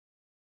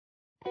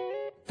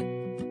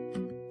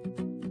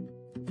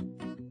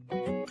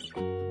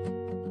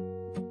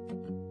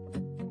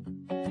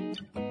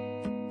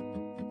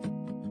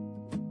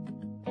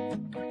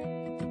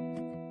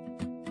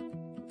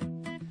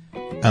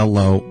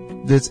Hello,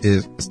 this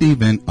is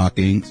Stephen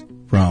Hawking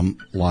from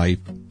Life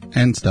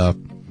and Stuff.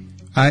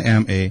 I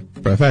am a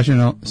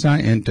professional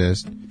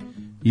scientist.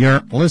 You're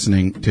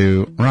listening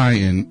to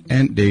Ryan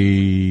and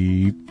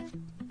Dave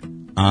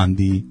on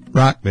the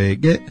Rock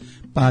Vegas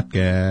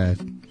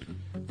podcast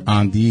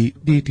on the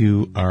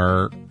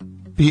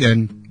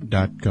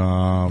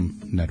D2RPN.com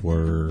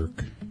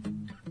network.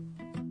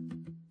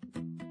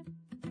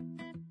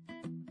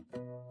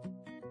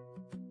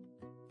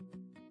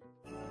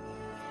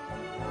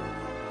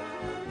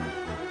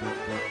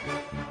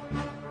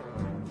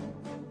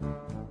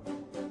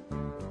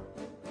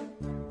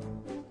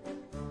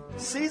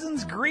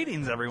 Season's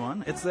greetings,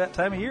 everyone. It's that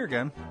time of year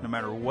again. No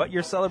matter what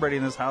you're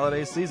celebrating this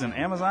holiday season,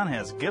 Amazon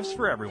has gifts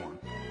for everyone.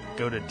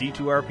 Go to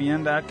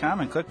D2RPN.com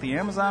and click the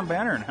Amazon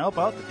banner and help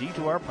out the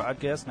D2R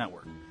Podcast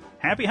Network.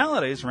 Happy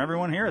holidays from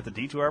everyone here at the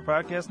D2R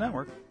Podcast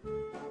Network.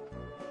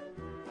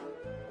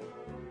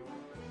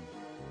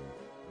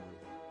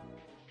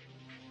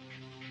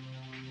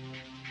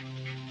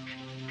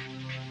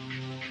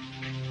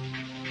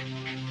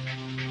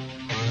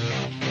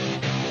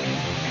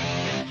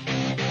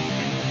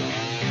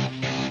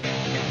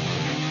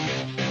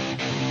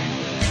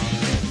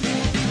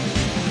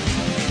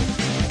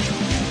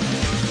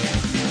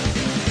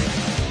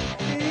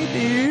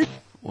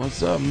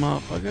 What's up,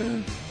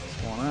 motherfucker?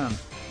 What's going on?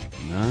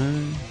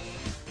 None.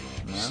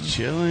 Just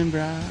chilling,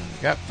 bro.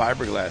 Got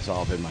fiberglass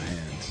all up in my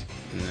hands.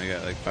 And then I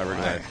got like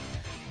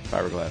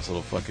fiberglass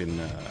little fucking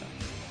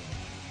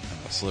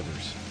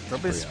slivers.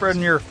 Don't be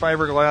spreading your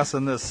fiberglass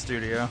in this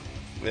studio.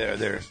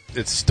 There.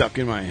 It's stuck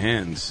in my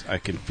hands. I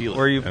can feel it.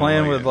 Were you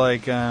playing with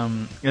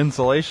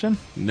insulation?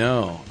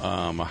 No,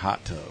 a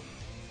hot tub.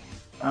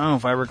 Oh,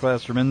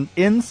 fiberglass from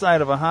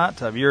inside of a hot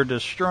tub. You're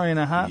destroying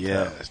a hot tub.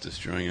 Yes,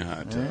 destroying a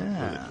hot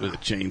tub with a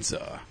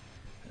chainsaw.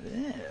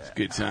 Yeah. It's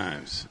good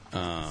times.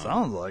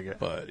 Sounds like it.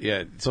 But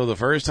yeah, so the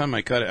first time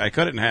I cut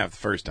it in half the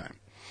first time.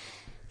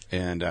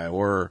 And I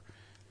wore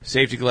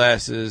safety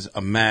glasses,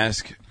 a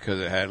mask, because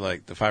it had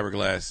like the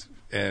fiberglass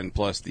and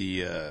plus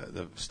the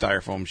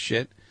styrofoam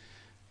shit.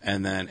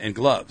 And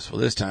gloves. Well,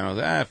 this time I was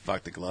like,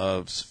 fuck the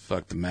gloves,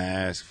 fuck the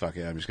mask, fuck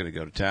it, I'm just going to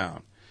go to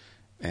town.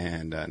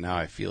 And now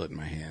I feel it in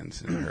my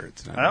hands, and it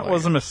hurts. And that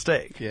was a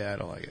mistake. Yeah, I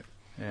don't like it.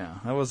 Yeah,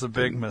 that was a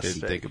big mistake.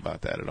 Didn't think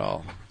about that at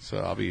all. So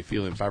I'll be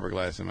feeling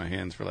fiberglass in my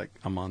hands for like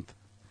a month.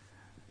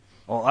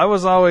 Well, I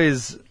worked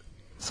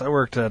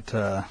at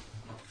a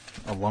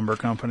lumber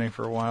company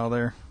for a while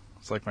there.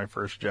 It's like my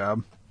first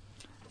job.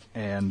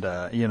 And,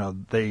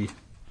 they,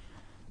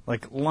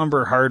 like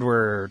lumber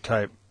hardware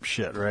type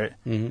shit, right?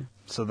 Mm-hmm.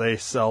 So they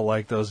sell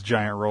like those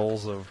giant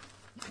rolls of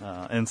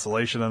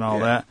insulation and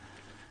all that.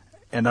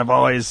 And I've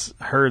always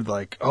heard,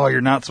 like, oh,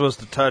 you're not supposed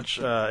to touch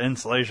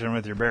insulation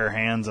with your bare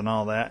hands and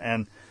all that.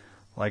 And,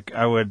 like,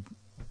 I would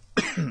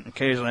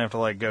occasionally have to,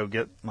 like, go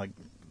get, like,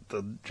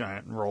 the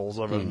giant rolls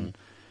of it and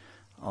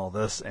all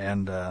this.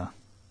 And,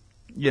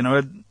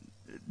 it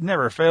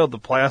never failed. The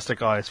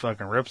plastic always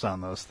fucking rips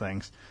on those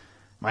things.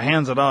 My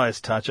hands would always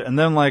touch it. And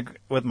then,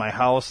 like, with my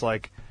house,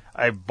 like,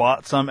 I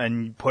bought some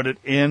and put it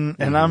in,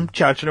 and I'm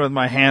touching it with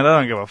my hand.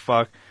 I don't give a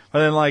fuck. But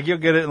then, like, you'll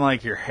get it in,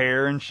 like, your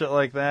hair and shit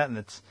like that, and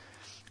it's...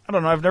 I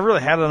don't know. I've never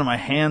really had it on my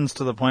hands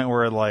to the point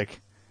where it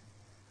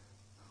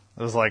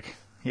was like,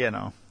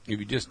 If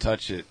you just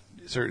touch it,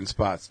 certain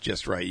spots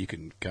just right, you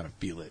can kind of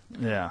feel it.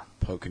 Yeah.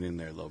 Poking in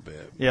there a little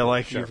bit. Yeah,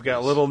 like you've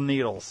got little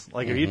needles.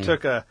 Like if you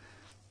took a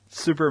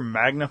super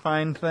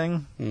magnifying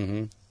thing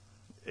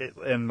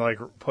and like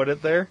put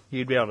it there,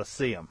 you'd be able to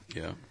see them.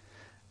 Yeah.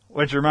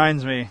 Which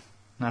reminds me,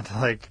 not to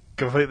like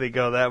completely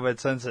go that, but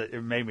since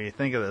it made me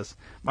think of this,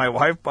 my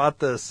wife bought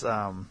this,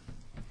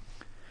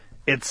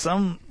 it's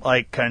some,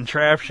 like,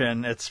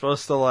 contraption. It's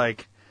supposed to,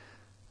 like...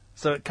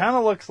 So it kind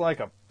of looks like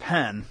a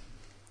pen,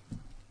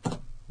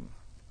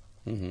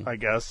 I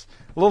guess.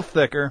 A little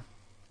thicker,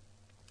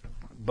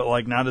 but,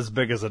 like, not as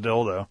big as a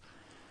dildo.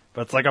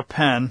 But it's like a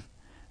pen,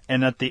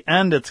 and at the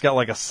end it's got,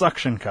 like, a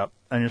suction cup.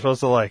 And you're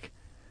supposed to, like...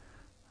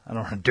 I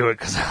don't want to do it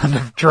because I end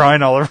up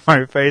drawing all over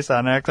my face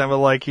on accident, but,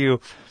 like, you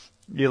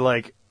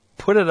like,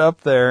 put it up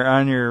there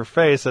on your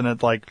face, and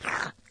it, like,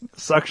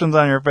 suctions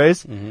on your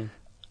face. Mm-hmm.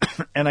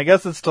 And I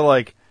guess it's to,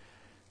 like,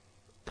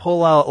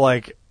 pull out,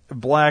 like,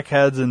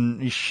 blackheads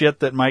and shit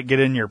that might get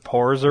in your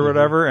pores or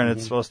whatever, and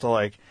it's supposed to,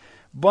 like...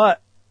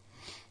 But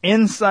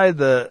inside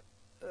the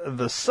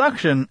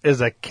suction is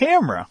a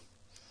camera.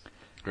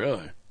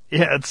 Really?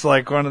 Yeah, it's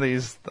like one of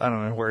these... I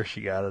don't know where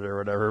she got it or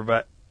whatever,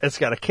 but it's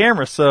got a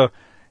camera, so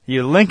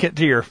you link it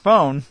to your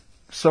phone,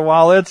 so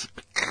while it's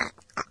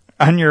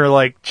on your,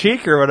 like,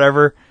 cheek or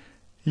whatever,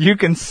 you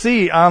can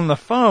see on the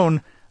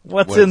phone...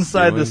 What's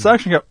inside the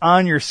suction cup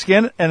on your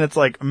skin, and it's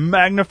like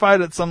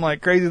magnified at some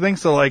like crazy thing.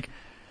 So like,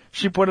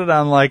 she put it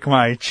on like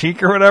my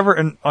cheek or whatever,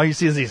 and all you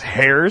see is these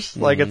hairs.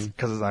 Like it's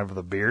because I have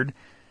the beard,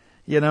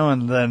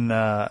 And then and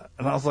I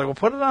was like, well,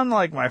 put it on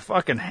like my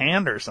fucking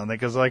hand or something,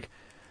 because like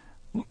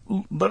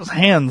those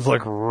hands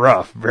look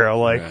rough,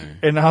 bro. Like, right.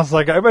 And I was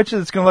like, I bet you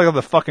it's gonna look like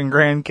the fucking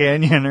Grand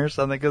Canyon or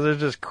something, because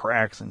there's just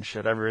cracks and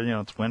shit everywhere. You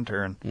know, it's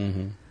winter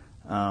and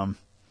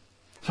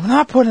I'm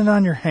not putting it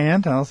on your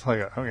hand. And I was like,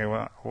 okay,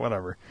 well,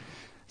 whatever.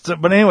 So,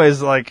 but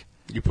anyways, like,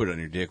 You put it on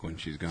your dick when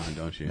she's gone,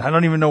 don't you? I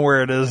don't even know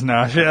where it is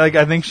now.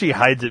 I think she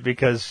hides it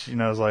because,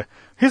 it's like,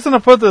 he's going to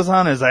put this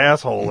on his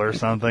asshole or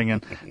something.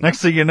 And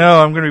next thing you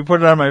know, I'm going to be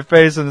putting it on my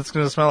face and it's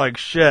going to smell like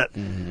shit.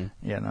 Mm-hmm.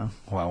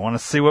 Well, I want to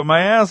see what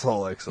my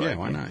asshole looks like. Yeah,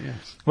 why not? Yeah.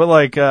 But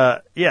like,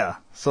 yeah.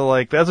 So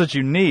like, that's what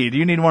you need.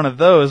 You need one of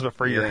those, but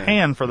for your Yeah.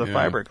 hand for the Yeah.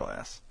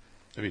 fiberglass.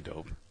 That'd be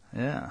dope.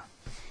 Yeah.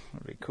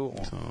 That'd be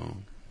cool. So,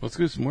 let's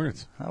do some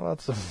words. How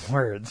about some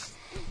words?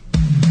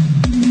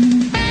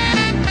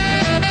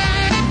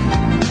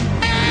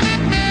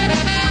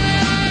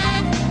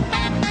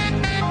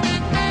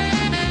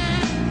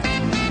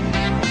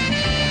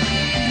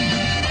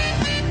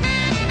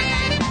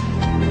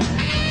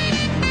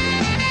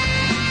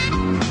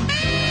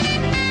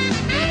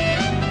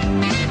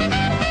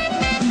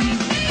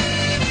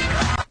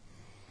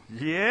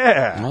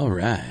 Yeah. All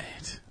right.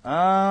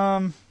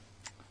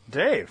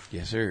 Dave,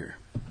 Yes, sir.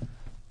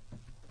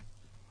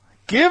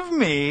 give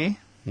me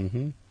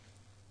Mm-hmm.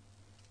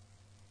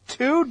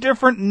 2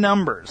 different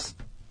numbers.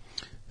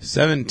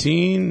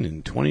 17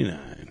 and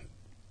 29.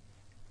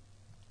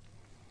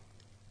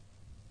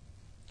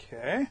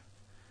 Okay.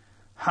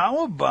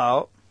 How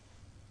about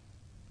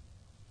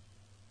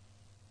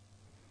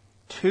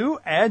 2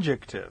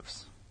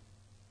 adjectives?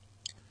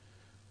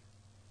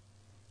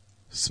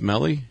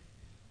 Smelly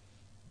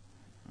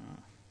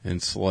and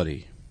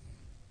slutty.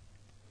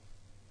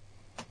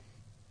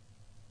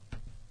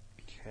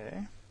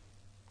 Okay.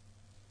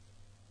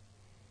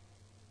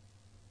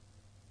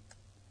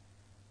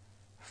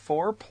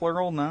 Four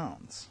plural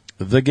nouns.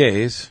 The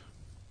gays.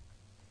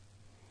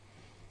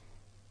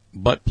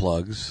 Butt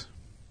plugs.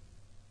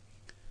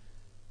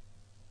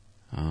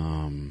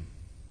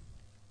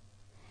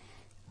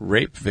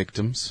 Rape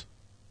victims.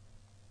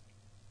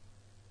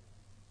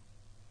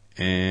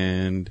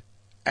 And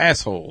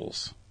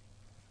assholes.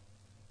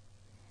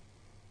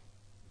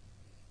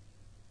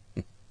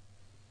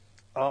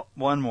 Oh,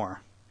 one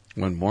more.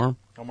 One more.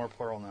 One more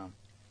plural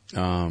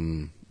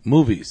noun.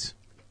 Movies.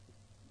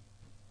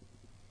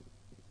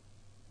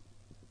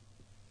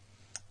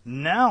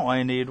 Now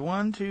I need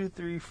 1, 2,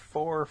 3,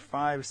 4,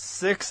 5,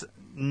 6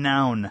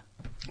 noun.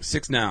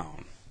 6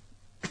 noun.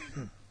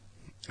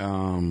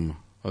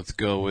 Let's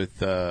go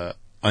with a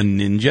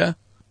ninja.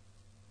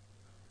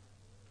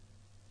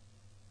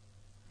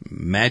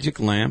 Magic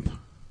lamp.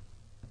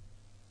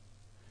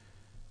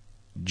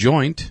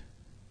 Joint.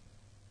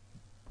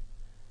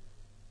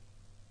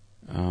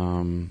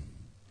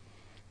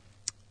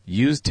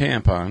 Used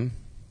tampon.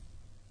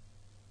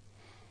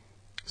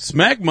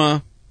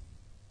 Smegma.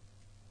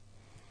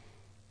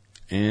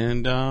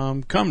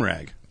 And cum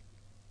rag.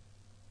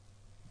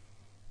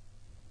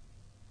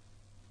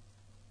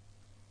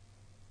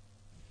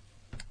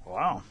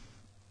 Wow.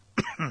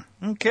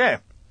 Okay.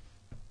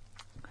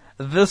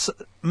 This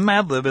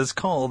Mad Lib is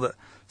called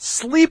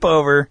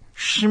Sleepover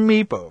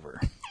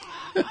Schmeepover.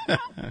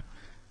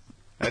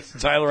 That's the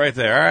title right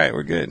there. All right,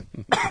 we're good.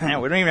 Yeah,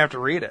 we don't even have to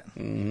read it.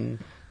 Mm-hmm.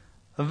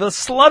 The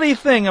slutty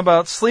thing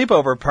about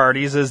sleepover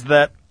parties is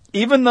that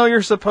even though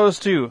you're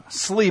supposed to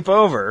sleep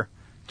over,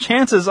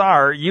 chances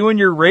are you and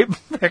your rape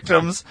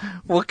victims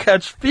will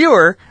catch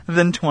fewer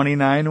than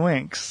 29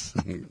 winks.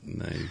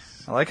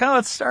 Nice. I like how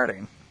it's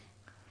starting.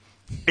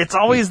 It's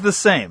always the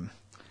same.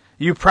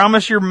 You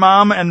promise your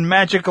mom and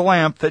magic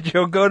lamp that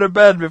you'll go to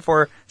bed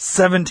before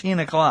 17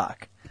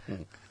 o'clock.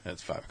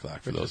 That's 5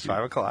 o'clock for those. is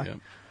 5 o'clock. Yep.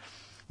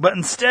 But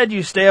instead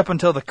you stay up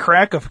until the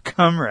crack of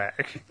cum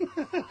rag.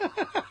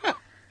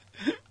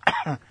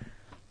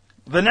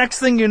 The next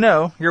thing you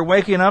know, you're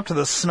waking up to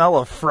the smell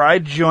of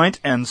fried joint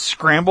and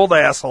scrambled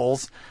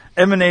assholes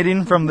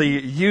emanating from the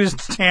used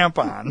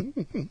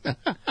tampon.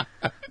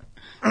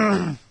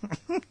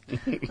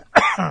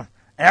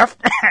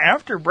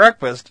 After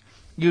breakfast,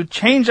 you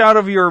change out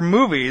of your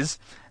movies,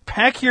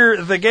 pack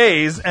your the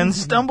gays, and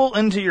stumble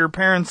into your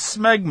parents'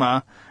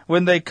 smegma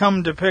when they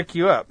come to pick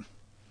you up.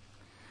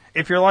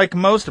 If you're like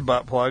most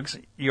butt plugs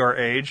your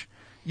age,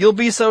 you'll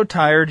be so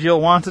tired you'll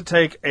want to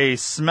take a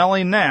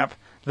smelly nap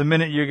the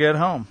minute you get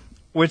home,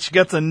 which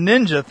gets a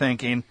ninja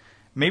thinking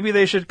maybe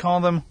they should call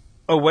them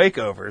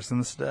awake-overs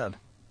instead.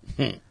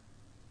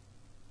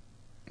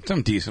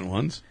 Some decent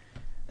ones.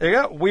 It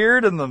got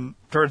weird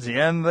towards the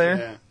end there,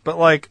 Yeah. but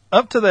like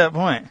up to that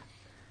point,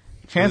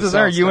 chances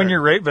are you and start.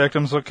 your rape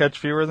victims will catch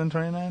fewer than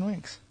 29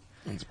 winks.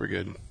 That's pretty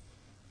good.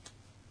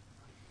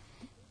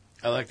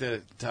 I like that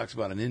it talks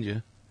about a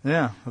ninja.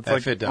 Yeah, it's That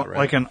like fit out right.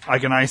 like an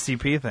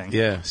ICP thing.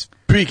 Yeah.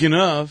 Speaking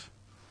of,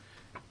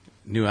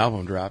 new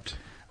album dropped.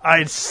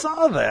 I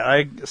saw that.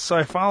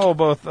 I follow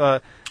both.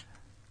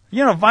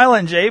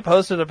 Violent J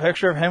posted a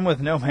picture of him with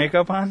no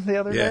makeup on the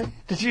other Yeah. day.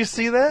 Did you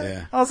see that?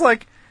 Yeah. I was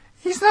like,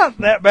 he's not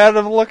that bad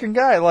of a looking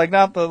guy. Like,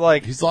 not the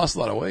like. He's lost a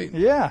lot of weight.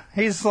 Yeah,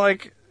 he's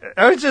like. It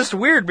was just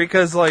weird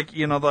because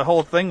the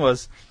whole thing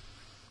was.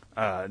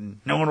 No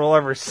one will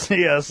ever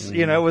see us.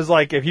 Mm-hmm. It was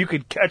like if you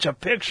could catch a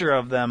picture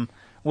of them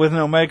with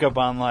no makeup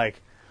on,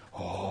 like,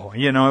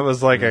 it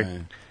was like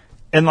Right.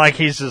 and like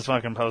he's just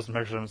fucking posting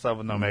pictures of himself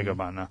with no Mm-hmm. makeup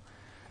on now.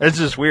 It's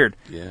just weird.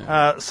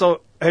 Yeah.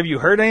 So, have you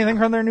heard anything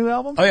from their new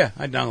album? Oh, yeah.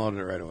 I downloaded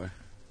it right away.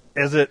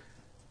 Is it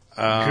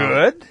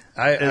good?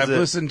 I've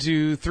listened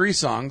to 3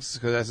 songs,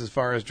 because that's as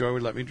far as Joy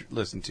would let me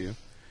listen to.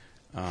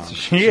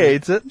 She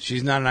hates it.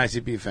 She's not an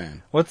ICP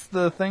fan. What's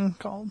the thing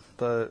called?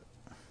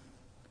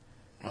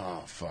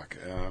 Oh, fuck.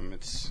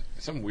 It's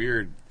some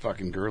weird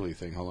fucking girly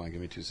thing. Hold on,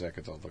 give me 2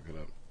 seconds. I'll look it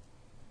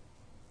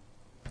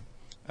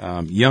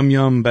up. Yum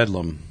Yum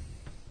Bedlam.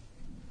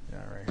 Yeah,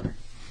 right here.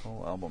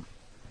 Whole album.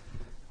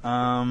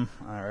 All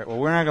right. Well,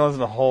 we're not gonna listen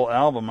to the whole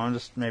album. I'm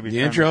just maybe The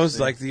trying to intro's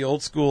see. like the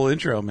old school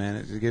intro, man.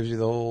 It gives you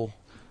the whole...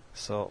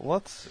 So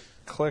let's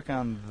click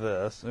on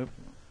this. Oop.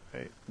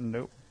 Wait.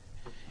 Nope.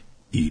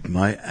 Eat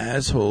my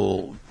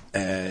asshole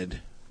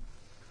ad.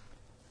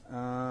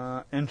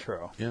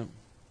 Intro. Yeah.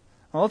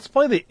 Well, let's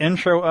play the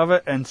intro of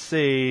it and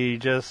see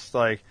if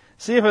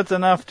it's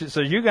enough to.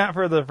 So you got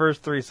for the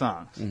first 3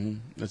 songs. Mm-hmm.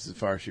 That's as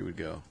far as she would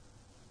go.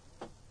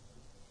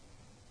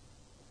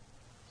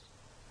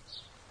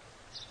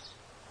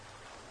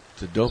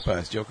 It's a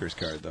dope-ass Joker's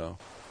card, though.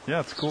 Yeah,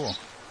 it's cool.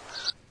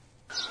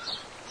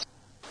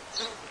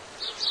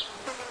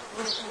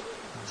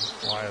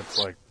 Why it's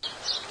like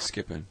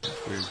Skipping.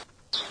 It's weird.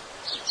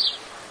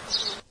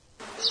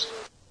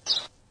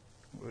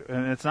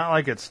 and it's not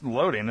like it's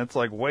loading. It's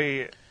like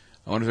way.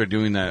 I wonder if they're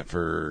doing that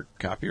for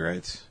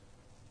copyrights.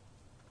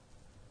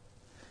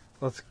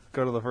 Let's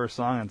go to the first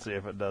song and see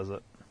if it does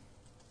it.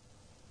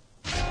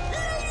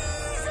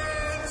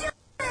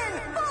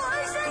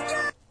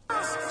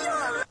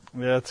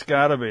 Yeah, it's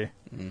gotta be.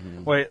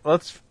 Mm-hmm. Wait,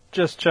 let's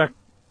just check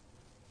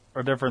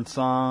a different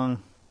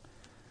song.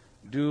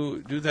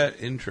 Do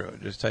that intro.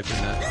 Just type in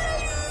that.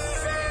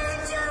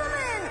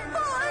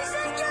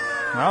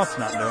 No, it's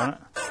not doing it.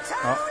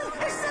 Oh.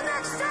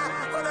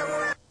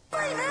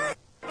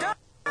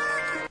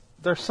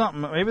 There's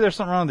something. Maybe there's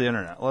something wrong with the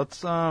internet. Let's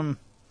try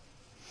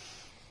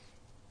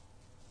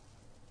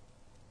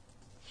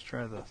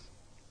this.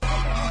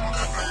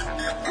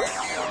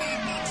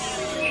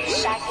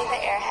 Shaggy the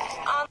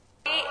Airhead.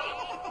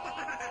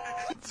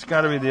 It's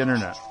got to be the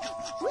internet.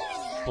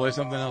 Play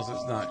something else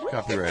that's not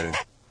copyrighted.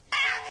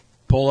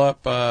 Pull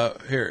up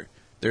here.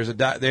 There's a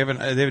they have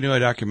a new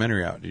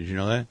documentary out. Did you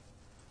know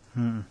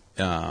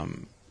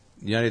that?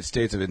 United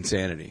States of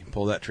Insanity.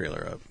 Pull that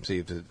trailer up. See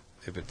if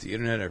it's the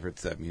internet or if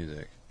it's that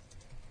music.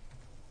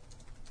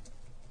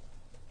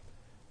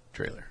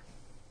 Trailer.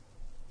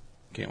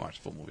 Can't watch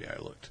the full movie. I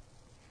looked.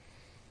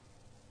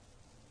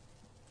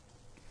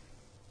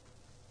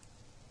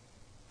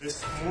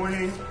 This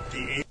morning,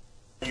 the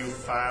AU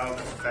filed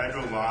a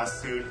federal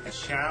lawsuit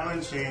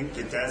challenging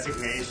the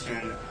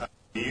designation of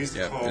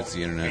musical Yep, it's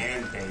the internet.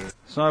 fan base.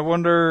 So I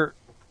wonder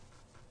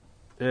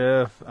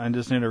if I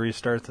just need to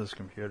restart this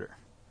computer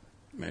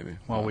Maybe.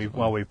 while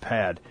we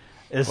pad.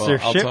 Is Well,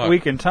 there I'll shit talk. we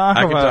can talk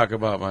I about? can talk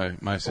about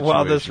my situation.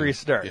 while this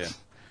restarts. Yeah.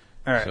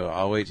 All right. So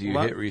I'll wait till you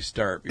Let- hit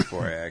restart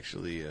before I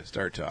actually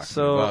start talking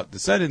So- about the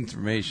set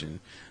information.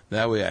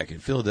 That way I can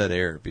fill dead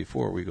air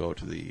before we go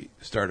to the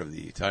start of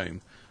the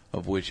time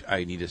of which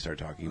I need to start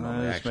talking about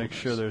the Let's actual make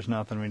sure there's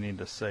nothing we need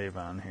to save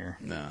on here.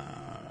 Nah,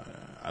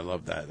 I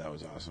love that. That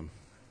was awesome.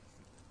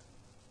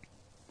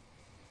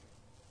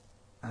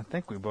 I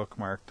think we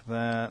bookmarked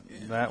that.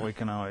 Yeah. That we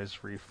can always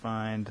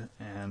refind,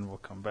 and we'll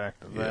come back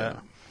to that.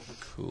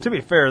 Cool. To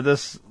be fair,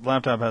 this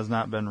laptop has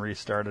not been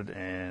restarted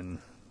in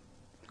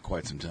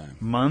Quite some time.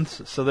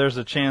 months, so there's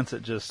a chance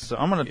it just. So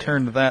I'm going to Yeah.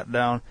 turn that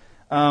down.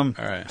 All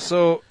right.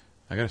 So,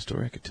 I got a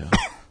story I could tell.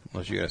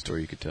 Unless you got a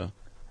story you could tell.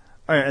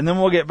 all right, and then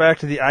we'll get back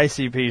to the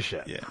ICP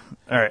shit. Yeah.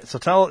 All right, so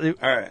tell. All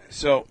right.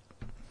 So,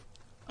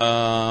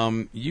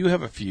 you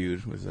have a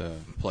feud with a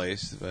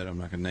place, but I'm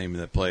not going to name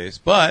that place.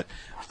 But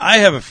I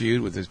have a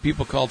feud with these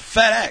people called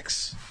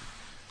FedEx.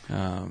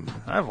 I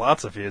have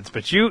lots of feuds,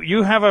 but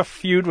you have a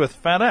feud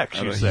with FedEx. I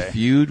have You a say.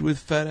 feud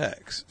with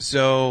FedEx.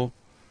 So,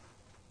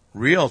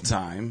 real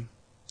time,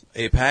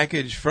 a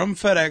package from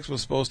FedEx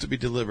was supposed to be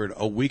delivered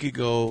a week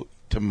ago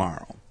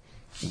tomorrow.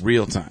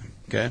 Real time.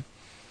 Okay.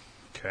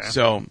 Okay.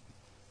 So,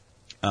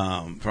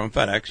 from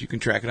FedEx, you can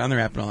track it on their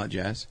app and all that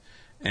jazz.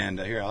 And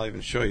here, I'll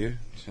even show you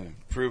to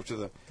prove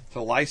to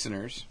the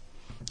listeners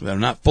that I'm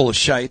not full of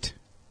shite.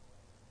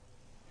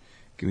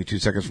 Give me 2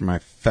 seconds for my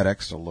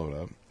FedEx to load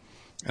up.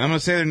 And I'm going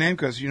to say their name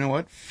because, you know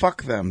what?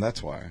 Fuck them.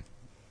 That's why.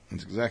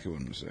 That's exactly what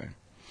I'm going to say.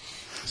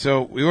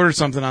 So, we ordered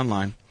something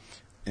online.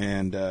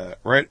 And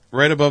right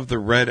above the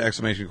red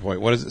exclamation point,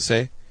 what does it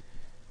say?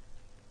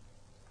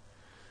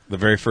 The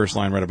very first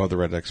line right above the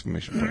red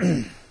exclamation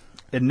point.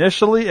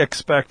 Initially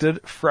expected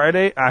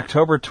Friday,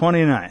 October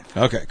 29th.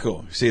 Okay,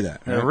 cool. See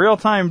that? The right?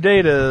 real-time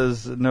date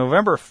is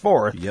November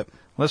 4th. Yep.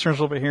 Listeners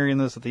will be hearing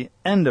this at the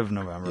end of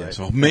November. Yeah, right?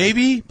 so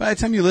maybe by the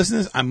time you listen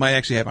to this, I might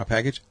actually have my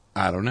package.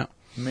 I don't know.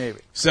 Maybe.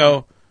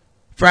 So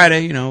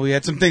Friday, we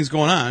had some things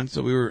going on,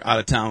 so we were out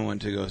of town,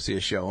 went to go see a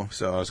show.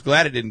 So I was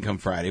glad it didn't come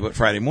Friday, but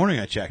Friday morning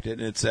I checked it,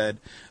 and it said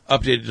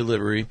updated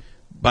delivery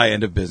by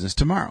end of business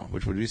tomorrow,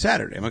 which would be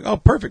Saturday. I'm like, oh,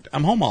 perfect.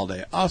 I'm home all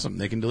day. Awesome.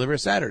 They can deliver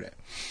Saturday.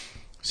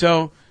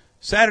 So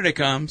Saturday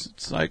comes.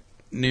 It's like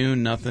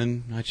noon,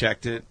 nothing. I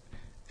checked it,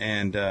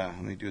 and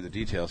let me do the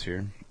details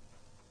here.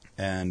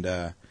 And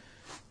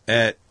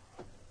at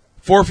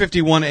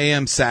 4:51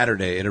 a.m.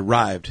 Saturday, it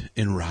arrived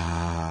in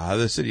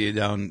the city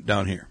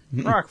down here.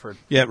 Rockford.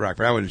 Yeah,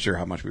 Rockford. I wasn't sure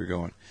how much we were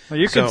going. Well,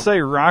 you could say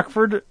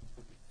Rockford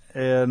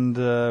and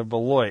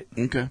Beloit.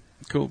 Okay,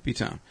 cool.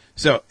 B-Town.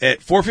 So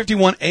at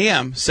 4:51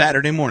 a.m.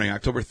 Saturday morning,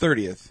 October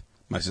 30th,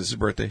 my sister's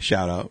birthday,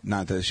 shout out.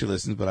 Not that she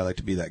listens, but I like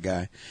to be that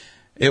guy.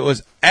 It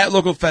was at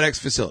local FedEx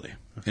facility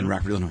in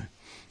Rockford, Illinois.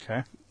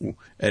 Okay.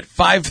 At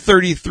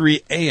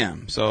 5:33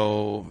 a.m.,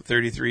 so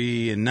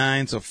 33 and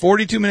 9, so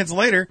 42 minutes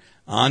later,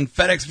 on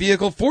FedEx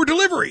vehicle for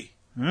delivery.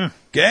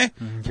 Okay?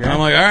 And I'm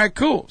like, all right,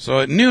 cool.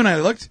 So at noon, I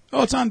looked,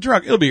 it's on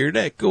truck. It'll be here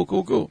today.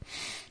 Cool.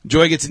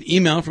 Joy gets an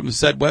email from the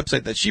said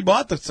website that she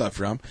bought the stuff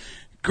from.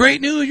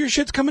 Great news, your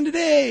shit's coming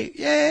today.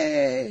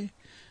 Yay.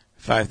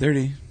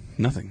 5:30,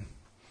 nothing.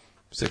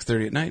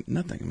 6:30 at night,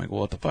 nothing. I'm like,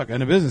 well, what the fuck?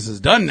 And the business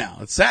is done now.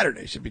 It's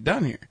Saturday. It should be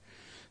done here.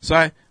 So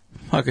I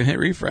fucking hit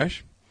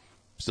refresh.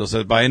 Still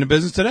says buy into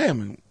business today.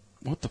 I'm like,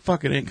 what the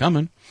fuck? It ain't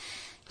coming.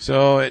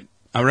 So at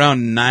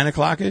around 9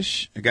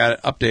 o'clock-ish, I got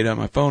an update on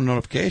my phone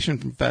notification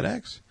from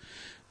FedEx.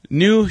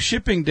 New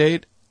shipping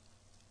date,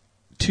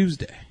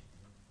 Tuesday.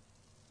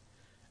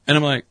 And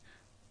I'm like,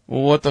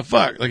 well, what the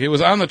fuck? Like, it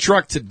was on the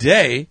truck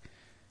today.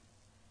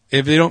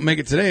 If they don't make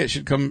it today, it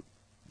should come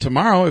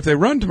tomorrow. If they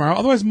run tomorrow,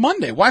 otherwise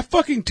Monday. Why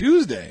fucking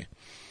Tuesday?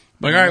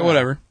 I'm like, all right,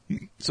 whatever.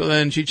 So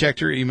then she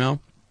checked her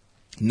email.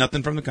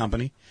 Nothing from the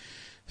company.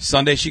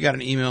 Sunday, she got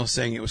an email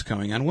saying it was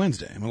coming on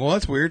Wednesday. I'm like, well,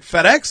 that's weird.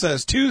 FedEx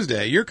says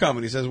Tuesday. Your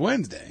company says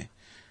Wednesday.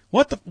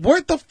 What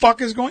the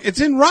fuck is going? It's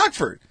in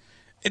Rockford.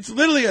 It's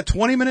literally a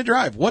 20-minute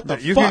drive. What the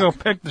fuck? You can go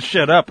pick the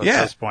shit up at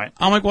this point.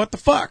 I'm like, what the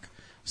fuck?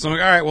 So I'm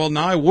like, all right, well,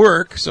 now I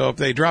work, so if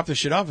they drop this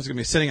shit off, it's going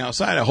to be sitting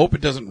outside. I hope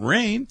it doesn't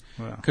rain,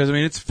 because, I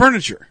mean, it's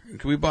furniture.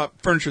 We bought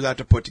furniture that I have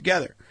to put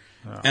together.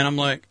 And I'm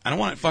like, I don't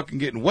want it fucking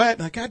getting wet.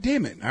 I'm like, God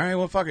damn it. All right,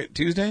 well, fuck it.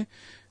 Tuesday,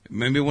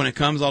 maybe when it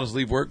comes, I'll just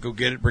leave work, go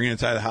get it, bring it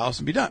inside the house,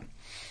 and be done.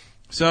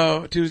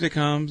 So Tuesday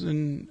comes,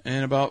 and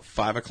about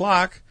 5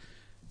 o'clock,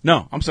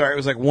 no, I'm sorry, it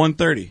was like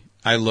 1:30.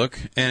 I look,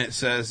 and it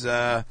says,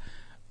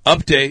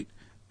 update,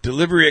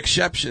 delivery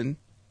exception,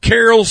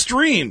 Carroll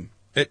Stream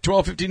at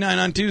 12:59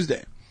 on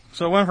Tuesday.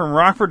 So it went from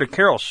Rockford to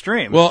Carroll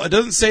Stream. Well, it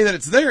doesn't say that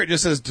it's there. It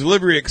just says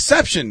delivery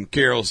exception,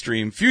 Carroll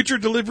Stream, future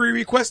delivery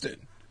requested.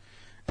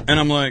 And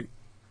I'm like,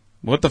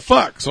 what the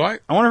fuck? So I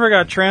wonder if it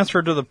got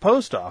transferred to the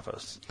post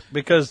office,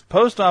 because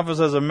post office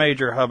has a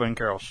major hub in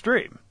Carroll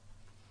Stream.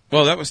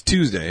 Well, that was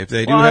Tuesday. If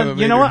they do have a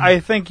major... You know what? I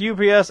think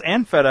UPS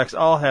and FedEx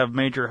all have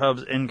major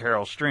hubs in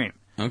Carroll Stream.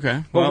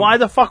 Okay. But why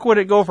the fuck would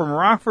it go from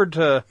Rockford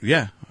to...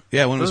 Yeah,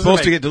 when it was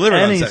supposed to get delivered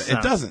on Saturday. sense.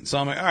 It doesn't. So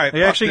I'm like, all right,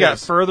 They actually got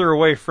further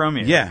away from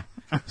you. Yeah.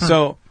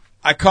 So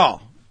I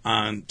call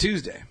on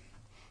Tuesday,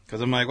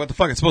 because I'm like, what the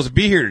fuck? It's supposed to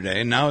be here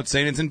today, and now it's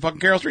saying it's in fucking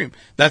Carroll Stream.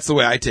 That's the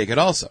way I take it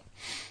also.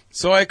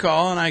 So I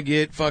call, and I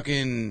get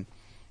fucking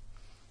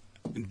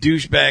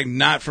douchebag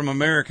not from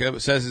America,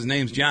 but says his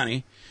name's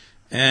Johnny.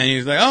 And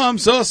he's like, oh, I'm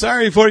so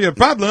sorry for your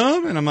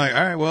problem. And I'm like,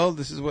 all right, well,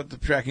 this is what the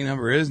tracking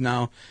number is.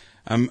 Now,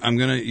 I'm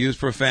going to use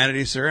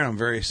profanity, sir, and I'm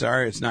very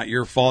sorry. It's not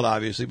your fault,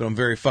 obviously, but I'm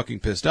very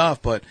fucking pissed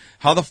off. But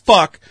how the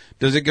fuck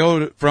does it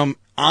go from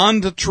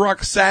on the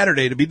truck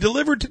Saturday to be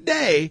delivered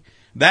today,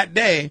 that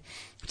day,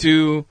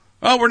 to,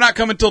 oh, we're not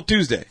coming till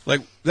Tuesday?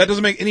 Like, that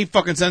doesn't make any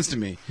fucking sense to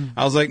me.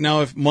 I was like,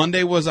 now, if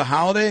Monday was a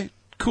holiday,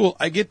 cool,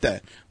 I get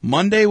that.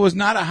 Monday was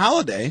not a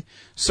holiday,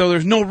 so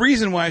there's no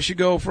reason why I should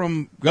go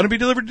from going to be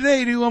delivered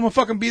today to I'm going to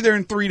fucking be there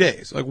in 3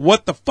 days. Like,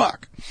 what the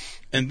fuck?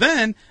 And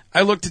then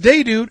I look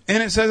today, dude,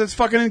 and it says it's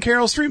fucking in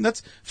Carroll Stream.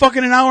 That's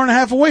fucking an hour and a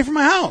half away from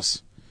my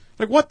house.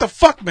 Like, what the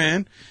fuck,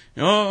 man?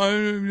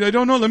 I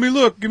don't know. Let me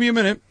look. Give me a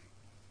minute.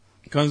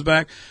 Comes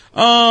back.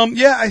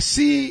 Yeah, I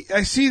see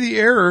the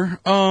error.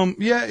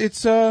 Yeah,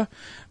 it's,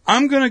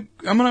 I'm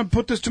gonna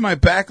put this to my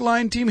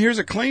backline team. Here's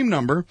a claim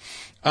number.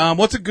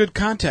 What's a good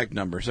contact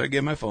number? So I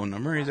give my phone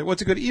number. He's like,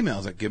 what's a good email? I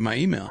was like, give my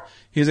email.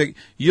 He's like,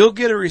 you'll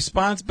get a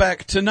response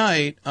back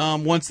tonight,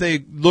 once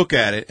they look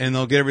at it, and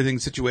they'll get everything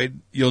situated.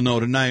 You'll know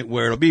tonight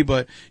where it'll be,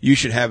 but you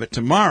should have it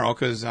tomorrow,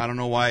 because I don't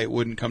know why it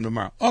wouldn't come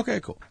tomorrow.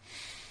 Okay, cool.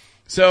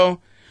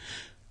 So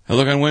I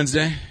look on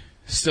Wednesday.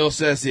 Still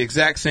says the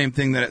exact same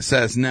thing that it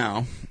says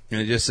now. And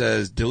it just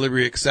says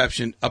delivery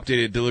exception,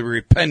 updated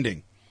delivery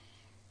pending.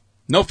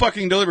 No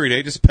fucking delivery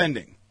date, just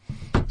pending.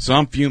 So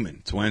I'm fuming.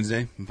 It's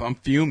Wednesday. I'm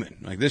fuming.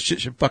 Like, this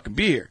shit should fucking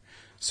be here.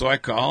 So I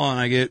call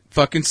and I get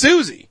fucking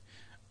Susie.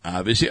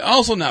 Obviously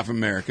also not from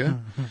America.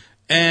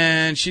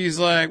 And she's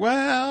like,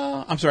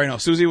 well, I'm sorry, no,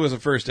 Susie was the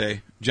first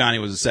day. Johnny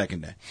was the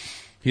second day.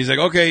 He's like,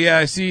 okay, yeah,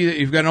 I see that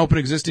you've got an open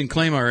existing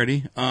claim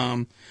already.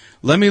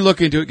 Let me look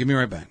into it. Give me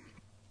right back.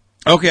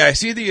 Okay, I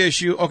see the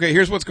issue. Okay,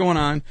 here's what's going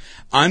on.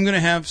 I'm going to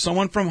have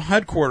someone from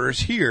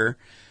headquarters here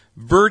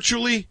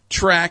virtually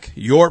track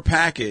your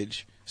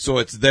package so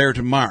it's there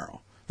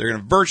tomorrow. They're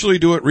going to virtually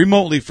do it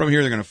remotely from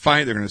here. They're going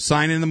to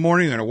sign in the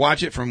morning. They're going to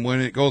watch it from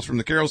when it goes from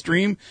the Carroll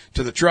Stream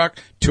to the truck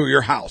to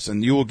your house.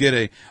 And you will get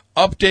a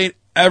update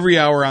every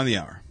hour on the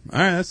hour. All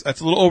right,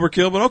 that's a little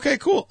overkill, but okay,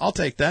 cool. I'll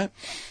take that.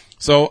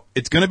 So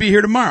it's going to be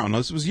here tomorrow. No,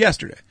 this was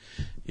yesterday.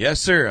 Yes,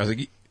 sir. I was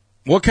like,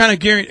 What kind of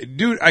guarantee?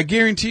 Dude, I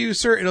guarantee you,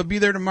 sir, it'll be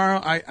there tomorrow.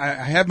 I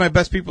have my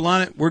best people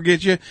on it. We'll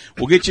get you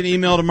an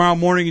email tomorrow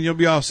morning and you'll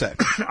be all set.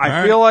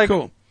 I feel like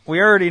cool. We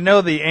already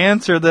know the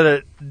answer that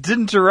it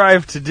didn't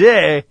arrive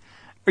today,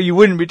 or you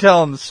wouldn't be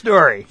telling the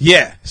story.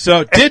 Yeah,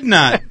 so it did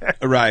not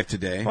arrive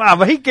today. Wow,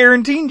 but he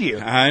guaranteed you.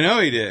 I know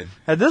he did.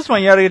 At this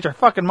point, you ought to get your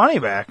fucking money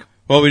back.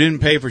 Well, we didn't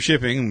pay for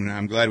shipping, and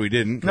I'm glad we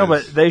didn't. No,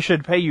 but they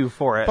should pay you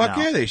for it Fuck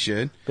now. yeah, they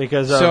should.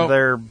 Because of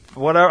their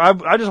whatever.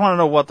 I just want to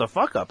know what the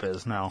fuck up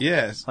is now.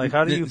 Yes. Like,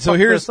 how do you so fuck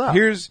here's,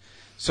 this up?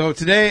 So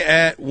today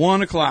at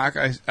 1 o'clock,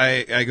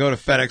 I go to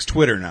FedEx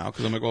Twitter now,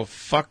 because I'm like, well,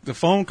 fuck the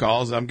phone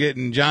calls. I'm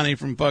getting Johnny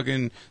from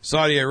fucking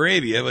Saudi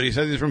Arabia, but he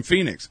says he's from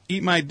Phoenix.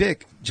 Eat my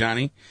dick,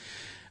 Johnny.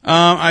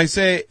 I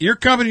say, your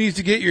company needs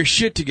to get your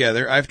shit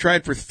together. I've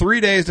tried for 3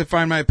 days to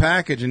find my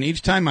package, and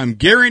each time I'm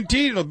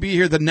guaranteed it'll be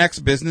here the next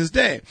business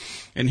day.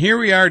 And here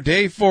we are,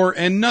 day 4,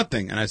 and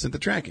nothing. And I sent the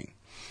tracking.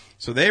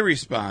 So they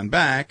respond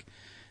back.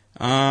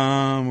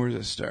 Where does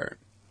it start?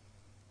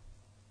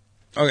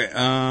 Okay,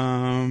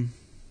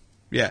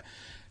 yeah.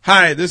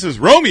 Hi, this is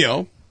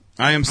Romeo.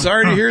 I am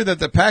sorry to hear that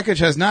the package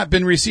has not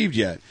been received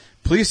yet.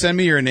 Please send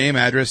me your name,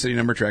 address, city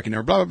number, tracking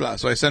number, blah, blah, blah.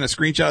 So I sent a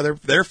screenshot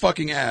of their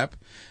fucking app.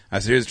 I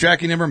said, here's the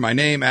tracking number, my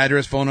name,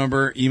 address, phone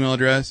number, email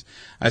address.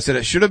 I said,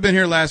 it should have been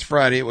here last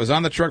Friday. It was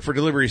on the truck for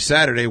delivery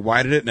Saturday.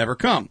 Why did it never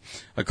come?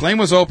 A claim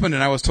was opened,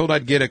 and I was told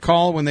I'd get a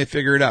call when they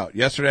figure it out.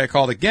 Yesterday I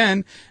called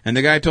again, and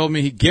the guy told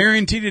me he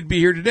guaranteed it'd be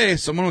here today.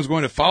 Someone was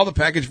going to file the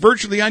package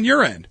virtually on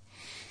your end.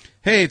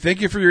 Hey, thank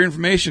you for your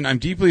information. I'm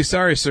deeply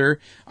sorry, sir.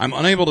 I'm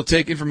unable to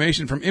take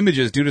information from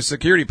images due to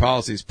security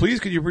policies. Please,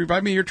 could you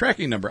provide me your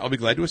tracking number? I'll be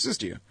glad to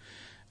assist you.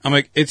 I'm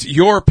like, it's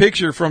your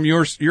picture from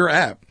your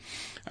app.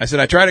 I said,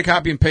 I tried to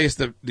copy and paste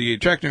the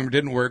tracking number,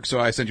 didn't work, so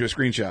I sent you a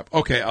screenshot.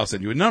 Okay, I'll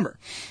send you a number.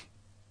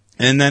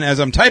 And then as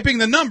I'm typing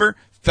the number,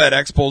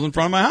 FedEx pulls in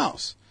front of my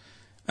house.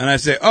 And I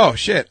say, oh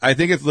shit, I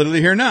think it's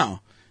literally here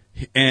now.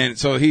 And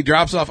so he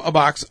drops off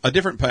a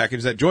different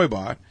package that Joy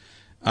bought,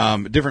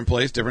 different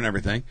place, different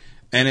everything.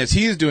 And as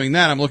he's doing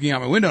that, I'm looking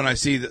out my window and I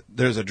see that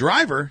there's a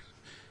driver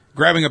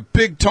grabbing a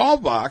big, tall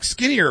box,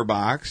 skinnier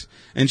box,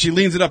 and she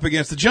leans it up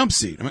against the jump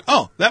seat. I'm like,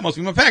 oh, that must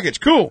be my package.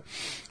 Cool.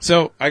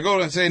 So I go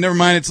and say, never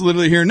mind, it's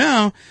literally here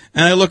now.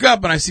 And I look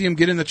up and I see him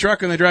get in the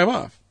truck and they drive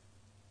off.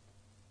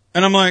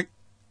 And I'm like,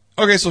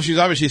 okay, so she's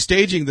obviously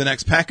staging the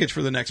next package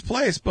for the next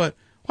place, but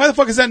why the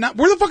fuck is that not?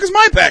 Where the fuck is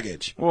my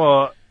package?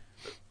 Well,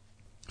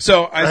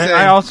 so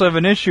I also have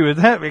an issue with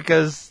that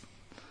because,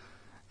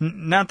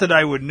 not that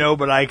I would know,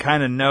 but I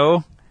kind of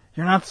know.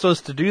 You're not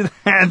supposed to do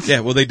that. Yeah,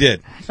 well, they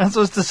did. You're not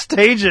supposed to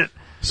stage it.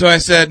 So I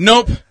said,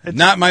 nope,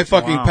 not my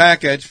fucking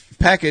package.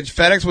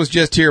 FedEx was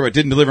just here, but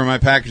didn't deliver my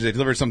package. They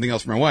delivered something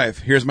else for my wife.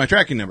 Here's my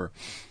tracking number.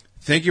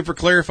 Thank you for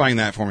clarifying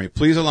that for me.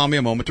 Please allow me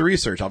a moment to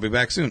research. I'll be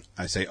back soon.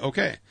 I say,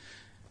 okay.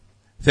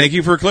 Thank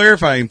you for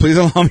clarifying. Please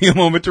allow me a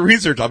moment to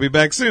research. I'll be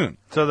back soon.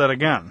 So that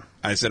again.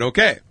 I said,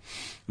 okay.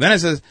 Then it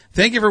says,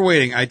 thank you for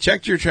waiting. I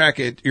checked your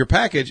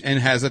package and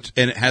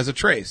it has a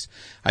trace.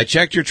 I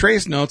checked your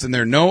trace notes and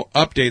there are no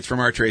updates from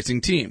our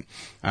tracing team.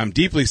 I'm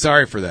deeply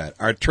sorry for that.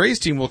 Our trace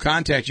team will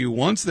contact you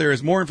once there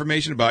is more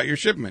information about your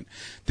shipment.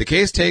 The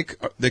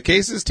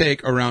cases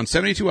take around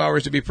 72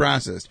 hours to be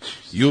processed.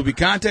 You will be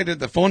contacted at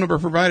the phone number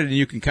provided, and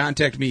you can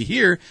contact me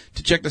here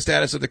to check the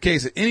status of the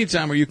case at any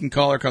time, or you can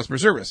call our customer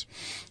service.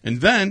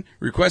 And then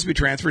request be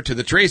transferred to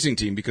the tracing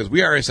team because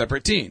we are a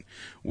separate team.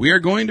 We are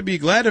going to be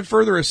glad to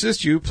further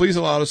assist you. Please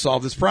allow us to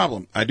solve this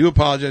problem. I do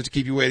apologize to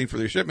keep you waiting for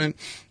your shipment.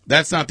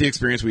 That's not the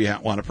experience we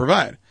want to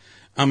provide.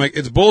 I'm like,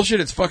 it's bullshit.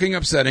 It's fucking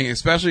upsetting,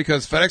 especially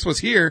because FedEx was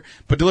here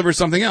but delivered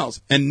something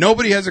else. And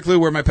nobody has a clue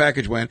where my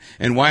package went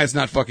and why it's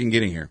not fucking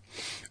getting here.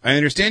 I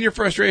understand your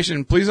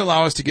frustration. Please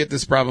allow us to get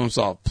this problem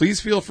solved. Please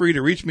feel free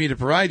to reach me to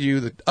provide you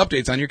the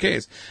updates on your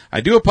case.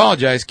 I do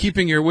apologize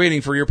keeping you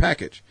waiting for your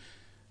package.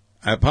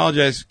 I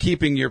apologize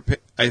keeping your,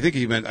 I think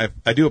he meant,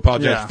 I do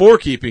apologize for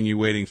keeping you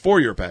waiting for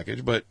your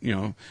package, but, you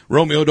know,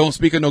 Romeo don't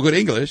speak no good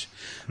English.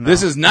 No.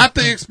 This is not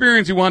the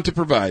experience you want to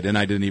provide, and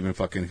I didn't even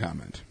fucking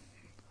comment.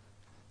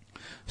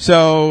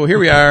 So here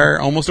we are,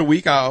 almost a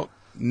week out.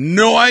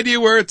 No idea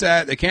where it's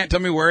at. They can't tell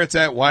me where it's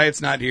at, why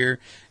it's not here.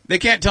 They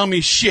can't tell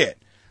me shit.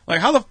 Like,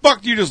 how the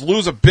fuck do you just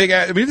lose a big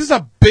ass, I mean, this is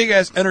a big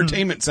ass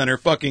entertainment center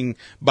fucking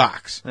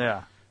box.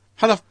 Yeah.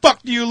 How the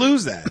fuck do you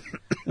lose that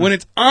when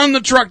it's on the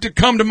truck to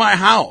come to my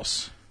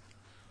house?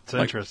 It's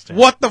interesting.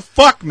 What the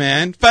fuck,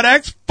 man?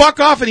 FedEx,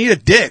 fuck off and eat a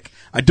dick.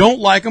 I don't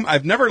like them.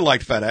 I've never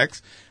liked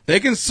FedEx. They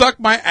can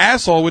suck my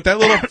asshole with that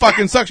little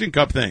fucking suction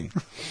cup thing.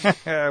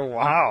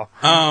 Wow.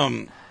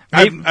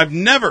 I've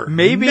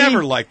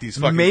never liked these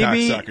fucking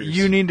cocksuckers. Maybe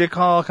you need to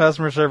call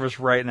customer service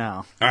right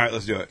now. All right,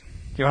 let's do it.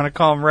 You want to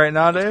call them right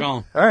now, Dave? Let's call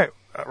them. All right.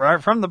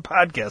 Right from the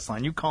podcast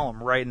line. You call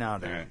them right now,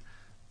 Dave. All right.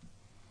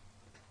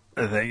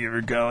 Thank you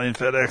for calling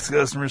FedEx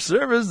customer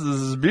service. This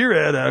is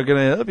B-Rad. How can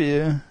I help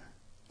you?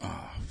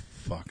 Oh,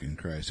 fucking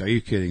Christ. Are you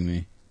kidding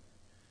me?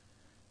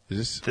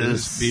 Is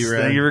this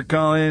B-Rad? Thank you for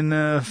calling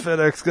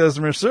FedEx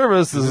customer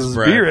service. This is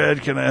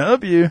B-Rad. Can I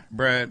help you?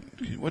 Brad,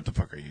 what the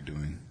fuck are you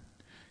doing?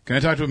 Can I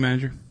talk to a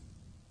manager?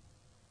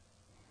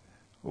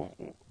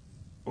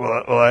 What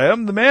Well, I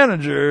am the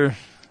manager.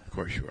 Of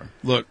course you are.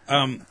 Look,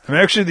 I'm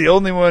actually the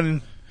only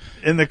one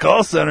in the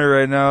call center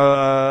right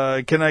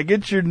now. Can I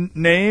get your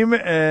name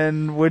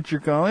and what you're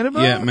calling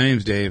about? yeah, my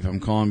name's Dave. I'm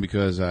calling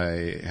because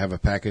I have a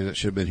package that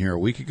should have been here a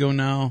week ago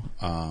now,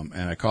 and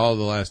I called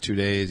the last 2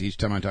 days. Each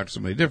time I talked to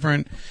somebody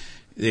different,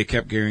 they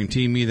kept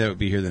guaranteeing me that it would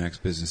be here the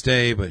next business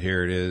day, but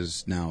here it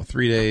is now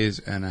 3 days,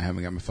 and I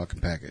haven't got my fucking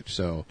package.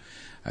 So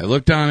I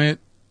looked on it,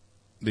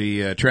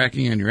 the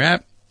tracking on your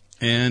app,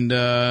 and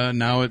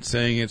now it's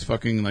saying it's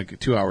fucking like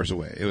 2 hours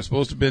away. It was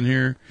supposed to have been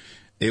here.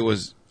 It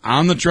was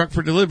on the truck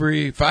for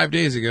delivery 5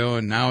 days ago,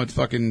 and now it's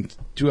fucking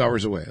 2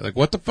 hours away. Like,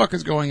 what the fuck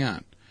is going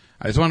on?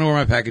 I just want to know where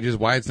my package is,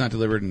 why it's not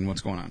delivered, and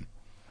what's going on.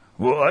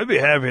 Well, I'd be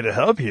happy to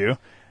help you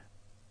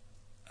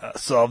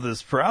solve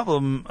this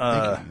problem,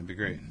 That'd be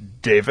great.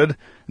 David.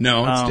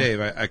 No, it's Dave.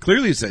 I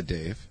clearly said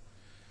Dave.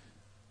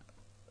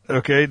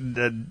 Okay,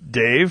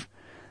 Dave.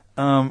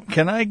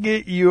 Can I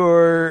get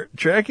your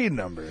tracking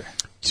number?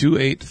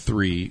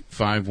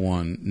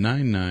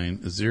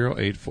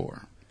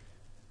 283-5199084.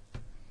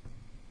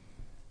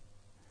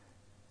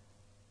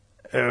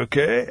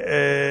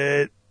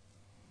 Okay.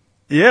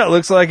 Yeah, it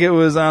looks like it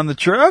was on the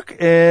truck,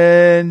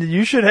 and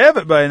you should have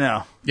it by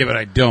now. Yeah, but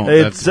I don't.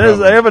 It That's the says,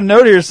 problem. I have a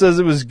note here that says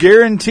it was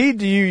guaranteed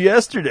to you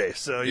yesterday,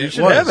 so you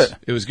should have it.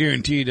 It was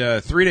guaranteed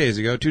 3 days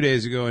ago, 2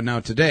 days ago, and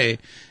now today,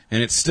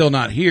 and it's still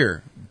not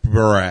here,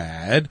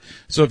 Brad.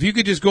 So if you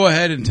could just go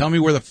ahead and tell me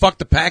where the fuck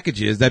the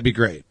package is, that'd be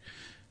great.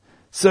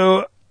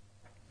 So,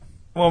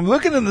 well, I'm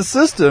looking in the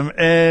system,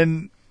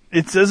 and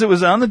it says it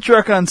was on the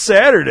truck on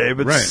Saturday,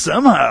 but Right.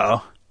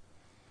 somehow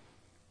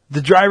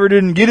the driver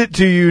didn't get it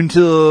to you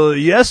until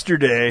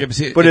yesterday, Yeah, but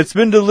see, but it- it's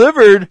been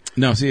delivered.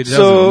 No, see, it doesn't.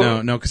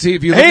 So- No. See,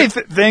 if you look Hey, at,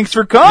 thanks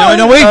for calling.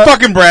 no, wait,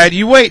 fucking Brad,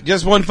 you wait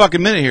just one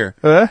fucking minute here.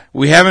 Huh?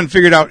 We haven't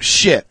figured out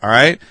shit, all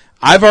right?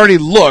 I've already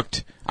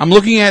looked. I'm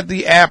looking at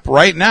the app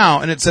right now,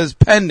 and it says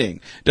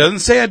pending. Doesn't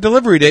say a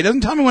delivery date.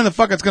 Doesn't tell me when the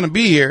fuck it's going to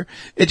be here.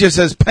 It just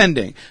says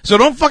pending. So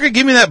don't fucking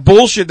give me that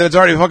bullshit that it's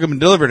already fucking been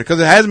delivered, because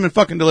it hasn't been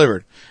fucking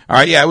delivered. All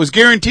right, yeah, it was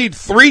guaranteed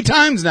 3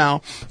 times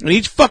now, and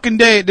each fucking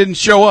day it didn't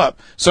show up.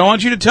 So I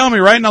want you to tell me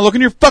right now, look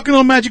in your fucking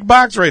little magic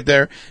box right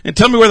there, and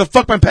tell me where the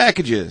fuck my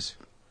package is.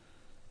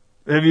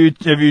 Have you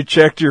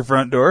checked your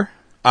front door?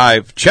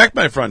 I've checked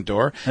my front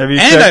door. Have you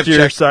and checked I've your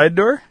checked, side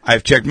door?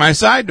 I've checked my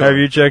side door. Have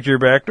you checked your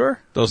back door?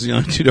 Those are the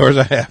only 2 doors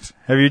I have.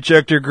 Have you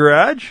checked your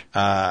garage?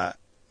 Why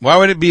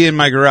would it be in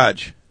my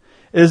garage?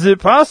 Is it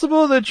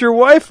possible that your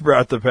wife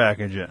brought the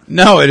package in?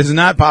 No, it is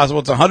not possible.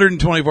 It's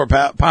 124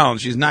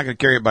 pounds. She's not going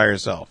to carry it by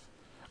herself.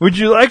 Would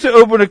you like to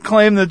open a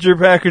claim that your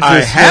package I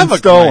has have been a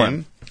stolen?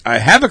 claim. I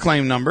have a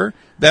claim number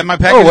that my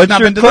package Oh, has what's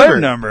not your been claim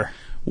delivered. number?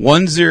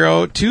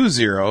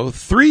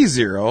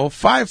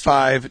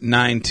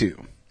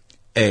 1020305592.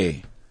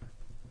 A.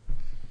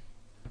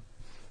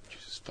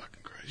 Jesus fucking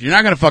Christ. You're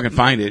not going to fucking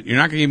find it. You're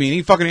not going to give me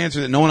any fucking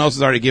answer that no one else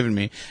has already given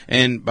me.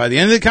 And by the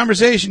end of the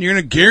conversation, you're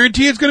going to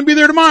guarantee it's going to be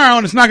there tomorrow,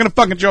 and it's not going to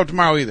fucking show up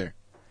tomorrow either.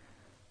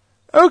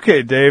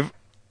 Okay, Dave.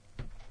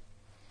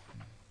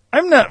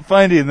 I'm not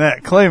finding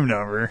that claim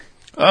number.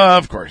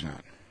 Of course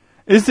not.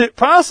 Is it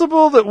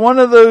possible that one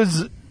of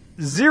those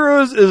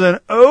zeros is an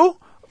O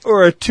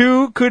or a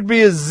 2 could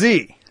be a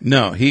Z?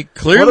 No, he What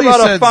clearly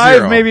about said a 5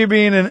 0. maybe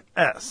being an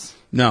S?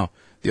 No.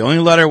 The only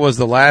letter was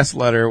the last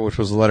letter, which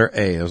was the letter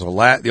A. It was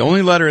the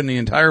only letter in the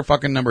entire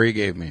fucking number he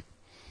gave me.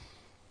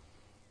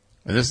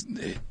 And this,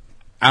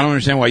 I don't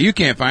understand why you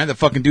can't find it. The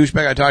fucking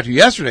douchebag I talked to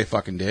yesterday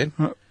fucking did.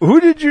 Who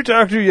did you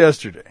talk to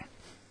yesterday?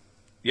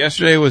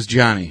 Yesterday was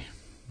Johnny.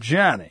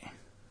 Johnny.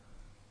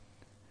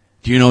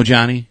 Do you know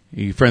Johnny? Are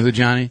you friends with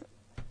Johnny?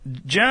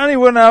 Johnny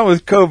went out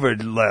with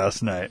COVID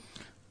last night.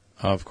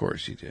 Of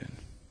course he did.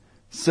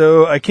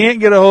 So I can't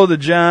get a hold of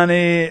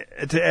Johnny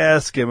to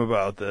ask him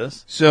about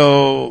this.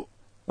 So,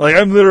 Like,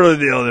 I'm literally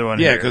the only one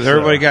yeah, here. because so-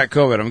 everybody got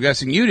COVID. I'm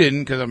guessing you didn't,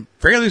 because I'm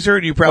fairly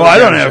certain you probably Well, I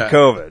got don't a have shot.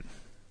 COVID.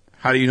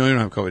 How do you know you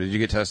don't have COVID? Did you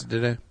get tested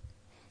today?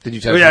 Did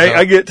you test Oh, yeah, yourself?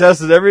 I get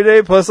tested every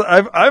day. Plus,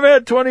 I've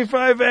had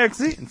 25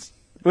 vaccines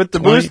with the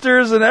 20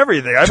 boosters and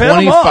everything. I've had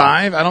them all.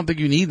 25? I don't think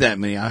you need that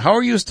many. How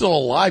are you still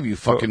alive, you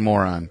fucking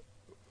moron?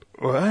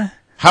 What?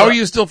 How are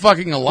you still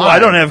fucking alive? Well, I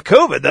don't have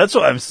COVID. That's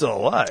why I'm still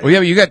alive. Well, yeah,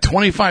 but you got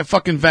 25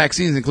 fucking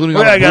vaccines, including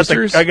all Well, the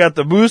boosters. I got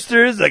the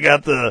boosters. I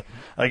got the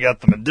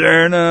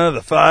Moderna, the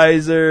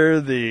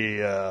Pfizer,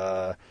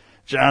 the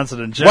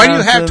Johnson and Johnson. Why do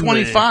you have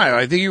 25?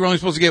 I think you were only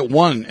supposed to get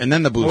one and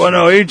then the booster. Well,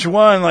 no, each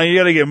one, like, you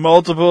gotta get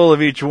multiple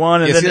of each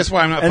one. And Yeah, then, see, that's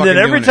why I'm not And fucking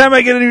then every doing time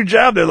I get a new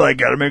job, they're like,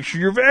 gotta make sure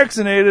you're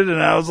vaccinated.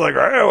 And I was like,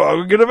 all right, well,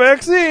 I'll get a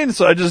vaccine.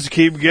 So I just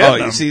keep getting Oh,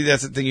 them. you see,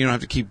 that's the thing. You don't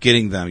have to keep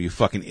getting them, you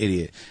fucking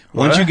idiot.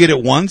 Once What? you get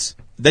it once,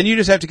 then you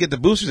just have to get the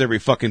boosters every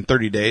fucking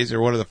 30 days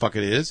or whatever the fuck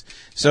it is.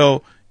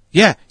 So,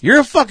 yeah, you're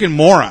a fucking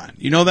moron.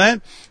 You know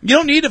that? You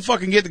don't need to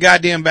fucking get the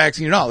goddamn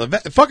vaccine at all. The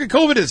fucking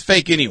COVID is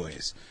fake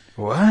anyways.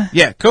 What?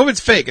 Yeah,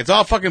 COVID's fake. It's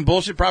all fucking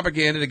bullshit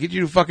propaganda to get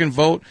you to fucking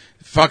vote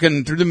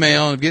fucking through the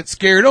mail and get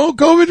scared. Oh,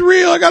 COVID's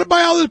real. I gotta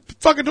buy all this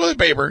fucking toilet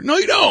paper. No,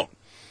 you don't.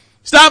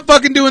 Stop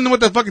fucking doing what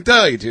they fucking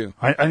tell you to.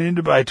 I need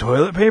to buy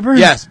toilet paper?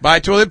 Yes, buy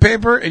toilet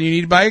paper and you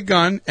need to buy a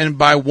gun and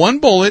buy one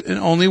bullet and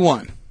only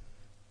one.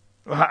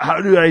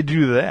 How do I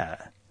do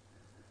that?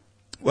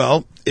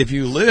 Well, if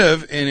you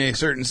live in a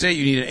certain state,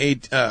 you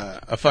need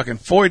a fucking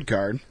FOID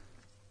card.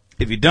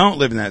 If you don't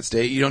live in that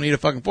state, you don't need a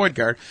fucking FOID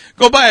card.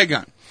 Go buy a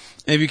gun.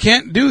 And if you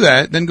can't do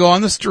that, then go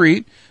on the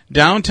street,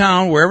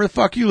 downtown, wherever the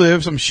fuck you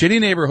live, some shitty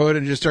neighborhood,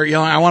 and just start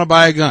yelling, I want to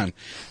buy a gun.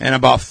 And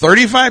about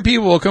 35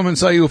 people will come and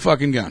sell you a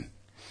fucking gun.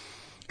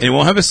 And it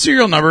won't have a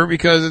serial number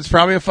because it's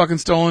probably a fucking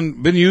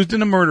stolen, been used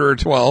in a murder or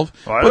 12.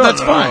 Well, but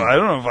that's fine. I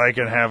don't know if I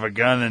can have a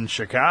gun in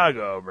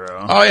Chicago, bro.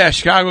 Oh yeah,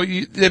 Chicago.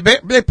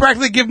 They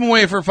practically give them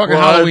away for fucking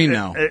Halloween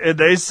now.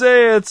 They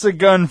say it's a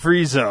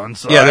gun-free zone,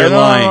 so Yeah, they're I don't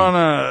lying.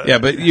 wanna... Yeah,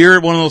 but you're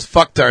one of those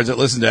fucktards that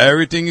listen to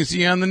everything you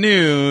see on the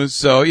news.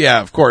 So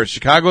yeah, of course,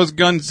 Chicago's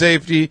gun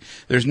safety.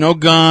 There's no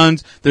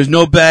guns. There's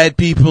no bad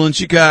people in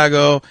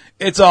Chicago.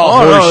 It's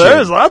all Oh, no, horseshit.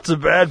 there's lots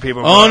of bad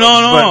people. Oh,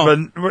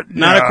 no. But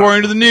Not yeah.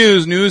 according to the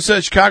news. News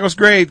says Chicago's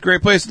great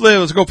place to live.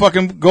 Let's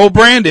go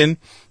Brandon.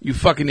 You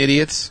fucking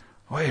idiots.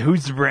 Wait,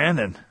 who's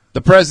Brandon?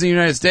 The President of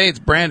the United States,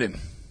 Brandon.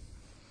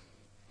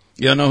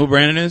 You don't know who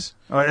Brandon is?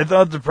 Oh, I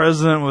thought the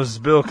president was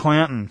Bill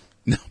Clinton.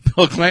 No,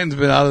 Bill Clinton's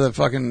been out of the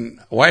fucking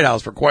White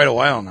House for quite a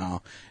while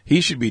now.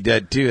 He should be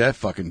dead too, that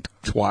fucking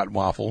twat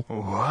waffle.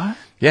 What?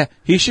 Yeah,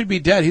 he should be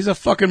dead. He's a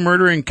fucking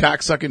murdering,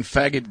 cocksucking,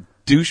 faggot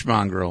douche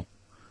mongrel.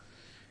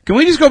 Can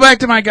we just go back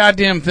to my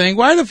goddamn thing?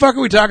 Why the fuck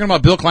are we talking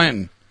about Bill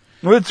Clinton?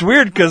 Well, it's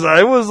weird because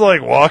I was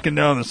like walking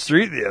down the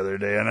street the other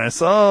day and I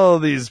saw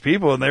these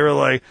people and they were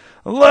like,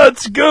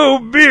 let's go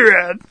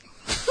B-Rad.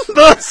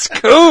 Let's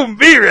go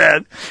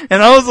B-Rad.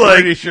 And I was like,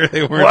 Pretty sure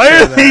they weren't why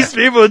saying are that. these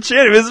people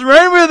chanting? It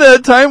reminded me of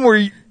that time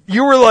where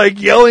you were like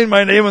yelling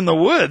my name in the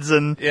woods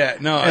and Yeah,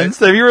 no. and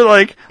so you were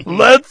like,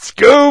 let's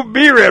go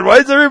B-Rad. Why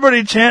is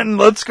everybody chanting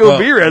let's go Well,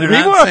 B-Rad? they're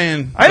not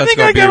saying, I "Let's think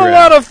go I got a B-Rad."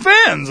 lot of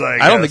fans, I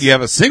guess. I don't think you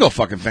have a single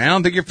fucking fan. I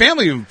don't think your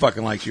family even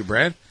fucking likes you,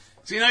 Brad.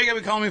 See, now you gotta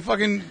be calling me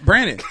fucking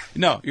Brandon.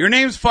 No, your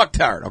name's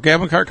Fucktard, okay? I'm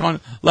gonna start calling,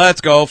 let's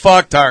go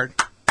Fucktard.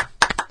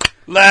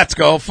 Let's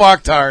go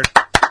Fucktard.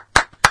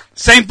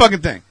 Same fucking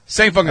thing.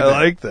 Same fucking I thing.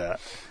 like that.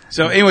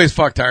 So anyways,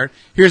 Fucktard,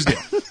 here's the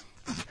deal.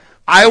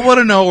 I want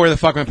to know where the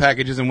fuck my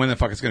package is and when the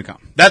fuck it's gonna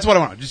come. That's what I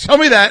want. Just tell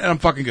me that and I'm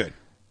fucking good.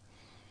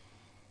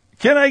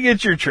 Can I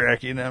get your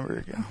tracking number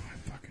again?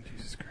 Fucking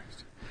Jesus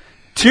Christ.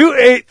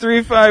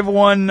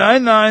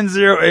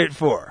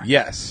 28351-99084.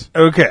 Yes.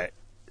 Okay.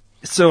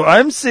 So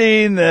I'm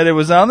seeing that it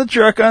was on the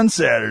truck on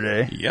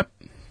Saturday, Yep.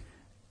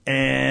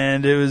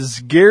 and it was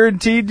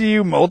guaranteed to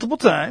you multiple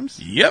times.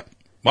 Yep.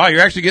 Wow,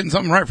 you're actually getting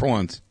something right for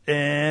once.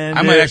 And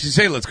I might actually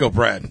say, let's go,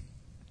 Brad.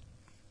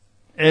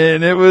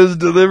 and it was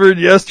delivered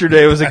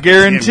yesterday. It was a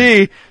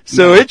guarantee,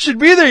 so it should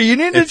be there. You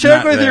need to It's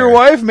check not with there. your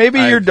wife. Maybe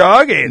your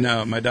dog ate it.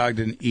 No, my dog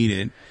didn't eat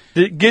it.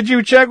 Did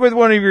you check with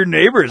one of your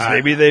neighbors?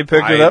 Maybe they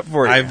picked it up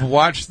for you. I've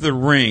watched The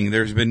Ring.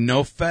 There's been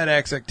no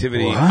FedEx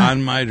activity What?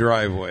 on my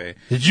driveway.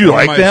 Did you Or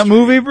like my that street.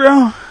 movie,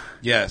 bro?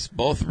 Yes,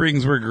 both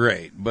rings were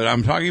great, but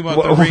I'm talking about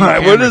What, the Ring.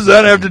 what does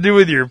that have to do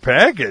with your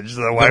package,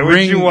 though? Why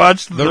would you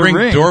watch the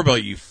Ring? doorbell?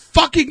 You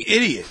fucking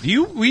idiot!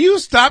 Will you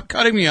stop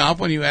cutting me off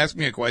when you ask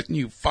me a question?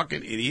 You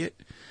fucking idiot!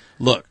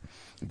 Look,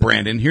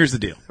 Brandon, here's the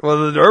deal.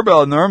 Well, the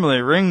doorbell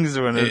normally rings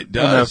when It when a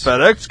does.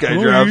 FedEx guy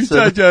drops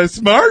it. a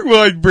smart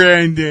one,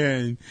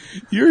 Brandon.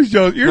 You're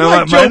No,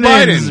 like Joe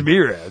my name's Biden.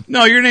 B-Rad.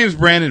 No, your name's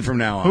Brandon from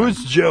now on.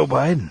 Who's Joe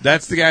Biden?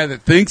 That's the guy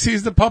that thinks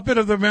he's the puppet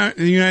of the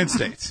United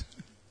States.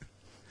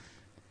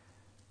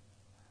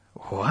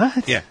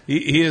 What? Yeah,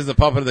 he is the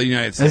puppet of the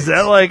United States. Is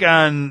that like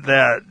on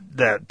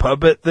that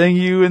puppet thing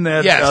you and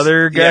that Yes,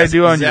 other guy yes,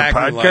 do on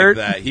exactly your like podcast?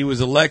 that. He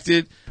was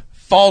elected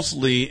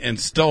falsely and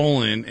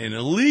stolen and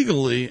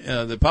illegally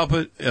the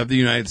puppet of the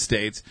United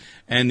States,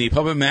 and the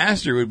puppet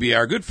master would be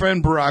our good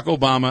friend Barack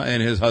Obama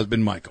and his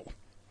husband Michael.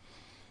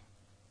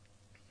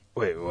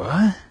 Wait,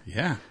 what?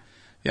 Yeah.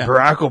 Yeah.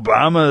 Barack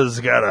Obama's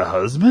got a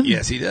husband?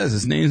 Yes, he does.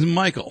 His name's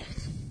Michael.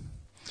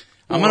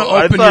 I'm Well, going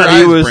to open I thought your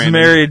eyes, he was Brandon.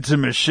 married to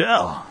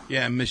Michelle.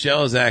 Yeah,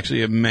 Michelle is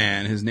actually a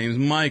man. His name's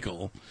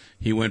Michael.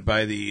 He went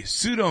by the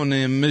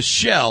pseudonym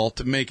Michelle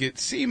to make it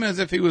seem as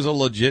if he was a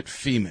legit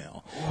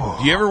female.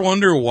 Do you ever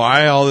wonder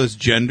why all this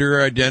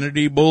gender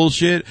identity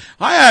bullshit?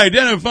 I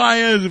identify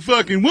as a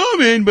fucking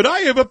woman, but I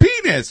have a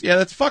penis. Yeah,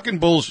 that's fucking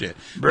bullshit.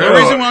 Bro. The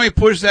reason why we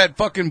push that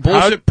fucking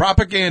bullshit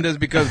propaganda is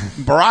because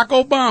Barack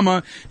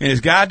Obama and his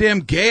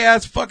goddamn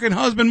gay-ass fucking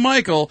husband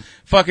Michael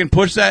fucking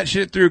pushed that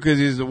shit through because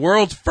he's the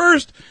world's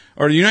first,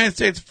 or the United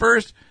States'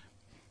 first,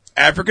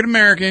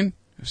 African-American,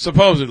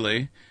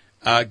 supposedly,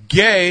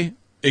 gay,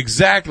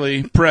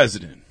 exactly,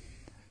 president.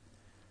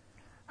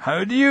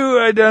 How do you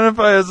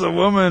identify as a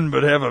woman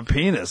but have a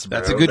penis, bro?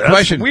 That's a good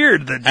question.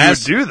 Weird that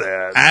you would do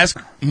that.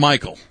 Ask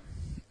Michael.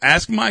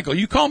 Ask Michael.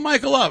 You call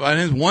Michael up on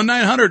his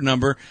 1-900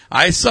 number,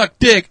 I suck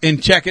dick,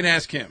 and check and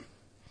ask him.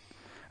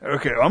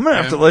 Okay, well, I'm going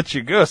to have to let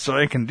you go so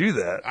I can do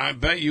that. I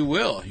bet you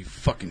will, you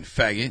fucking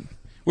faggot.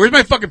 Where's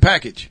my fucking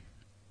package?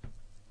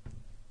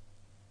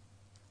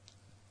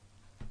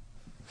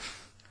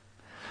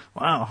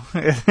 Wow.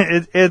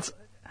 It's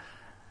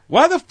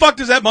Why the fuck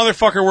does that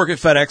motherfucker work at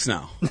FedEx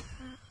now?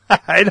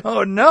 I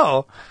don't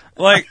know.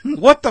 Like,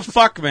 what the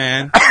fuck,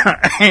 man?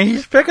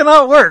 He's picking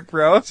out work,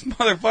 bro.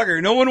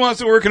 Motherfucker. No one wants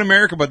to work in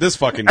America but this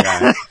fucking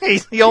guy.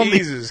 He's the only.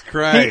 Jesus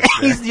Christ.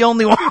 He's the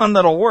only one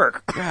that'll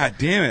work. God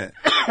damn it.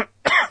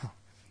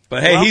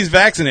 But hey, he's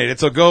vaccinated,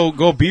 so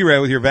go be right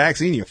with your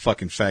vaccine, you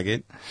fucking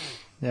faggot.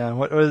 Yeah,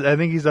 what was? I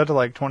think he's up to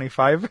like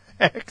 25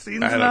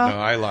 vaccines I don't now. know.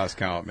 I lost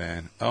count,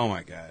 man. Oh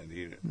my god,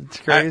 dude. It's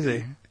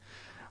crazy.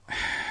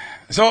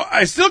 So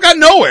I still got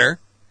nowhere.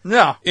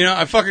 No. You know,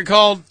 I fucking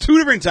called 2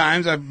 different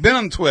times. I've been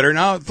on Twitter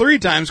now 3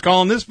 times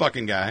calling this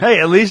fucking guy. Hey,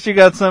 at least you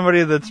got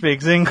somebody that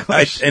speaks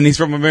English. And he's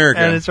from America.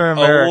 And it's from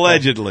America.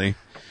 Allegedly.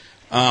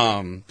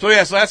 So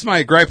that's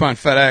my gripe on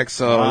FedEx.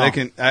 So Wow.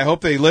 I hope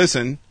they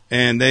listen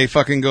and they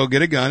fucking go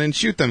get a gun and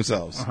shoot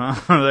themselves.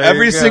 There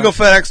Every you go. single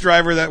FedEx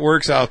driver that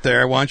works out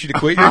there, I want you to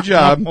quit your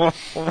job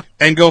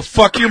and go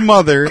fuck your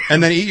mother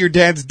and then eat your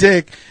dad's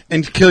dick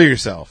and kill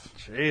yourself.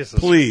 Jesus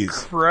Please.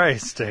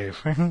 Christ, Dave.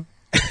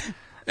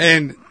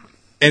 And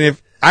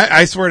if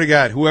I swear to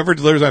God, whoever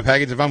delivers my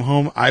package, if I'm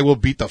home, I will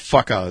beat the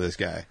fuck out of this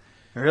guy.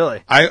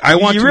 Really? I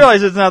want You to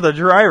realize it's not the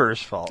driver's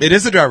fault. It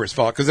is the driver's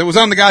fault because it was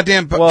on the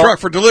goddamn truck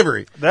for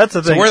delivery. That's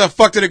the So thing. where the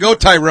fuck did it go,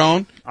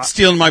 Tyrone?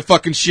 Stealing my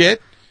fucking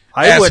shit,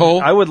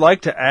 asshole. I would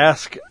like to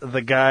ask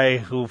the guy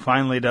who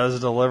finally does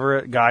deliver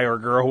it, guy or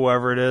girl,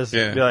 whoever it is,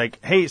 Yeah. be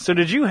like, hey, so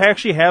did you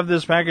actually have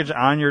this package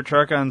on your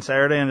truck on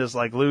Saturday and just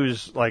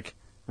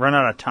run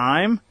out of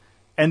time?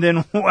 And then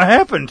what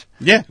happened?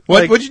 Yeah.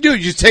 What'd you do?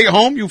 You just take it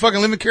home? You fucking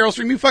live in Carroll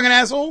Stream, you fucking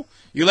asshole?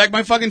 You like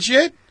my fucking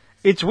shit?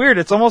 It's weird.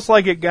 It's almost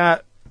like it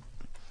got,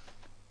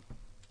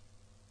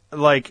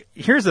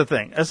 here's the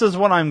thing. This is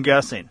what I'm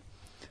guessing.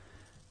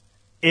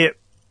 It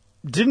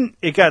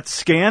got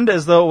scanned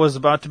as though it was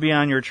about to be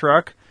on your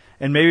truck,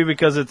 and maybe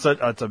because it's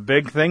a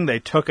big thing, they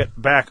took it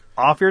back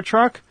off your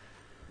truck,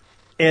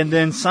 and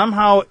then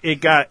somehow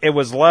it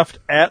was left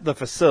at the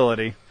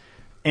facility,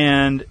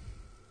 and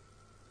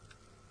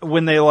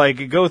when they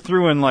go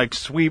through and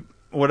sweep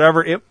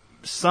whatever,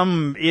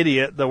 some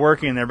idiot that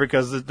working there,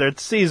 because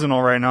it's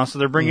seasonal right now, so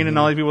they're bringing in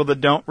all these people that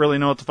don't really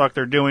know what the fuck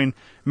they're doing,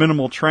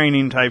 minimal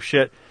training type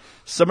shit.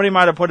 Somebody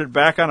might have put it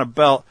back on a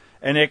belt,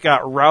 and it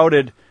got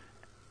routed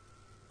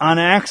on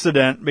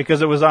accident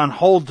because it was on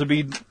hold to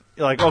be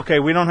okay,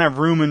 we don't have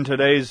room in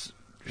today's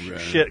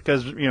shit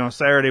because,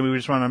 Saturday we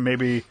just want to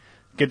maybe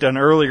get done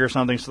early or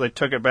something, so they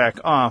took it back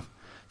off.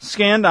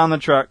 Scanned on the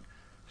truck,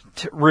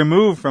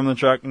 removed from the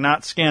truck,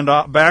 not scanned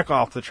back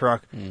off the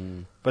truck,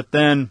 but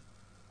then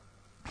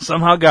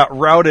somehow got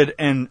routed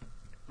and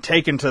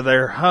taken to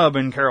their hub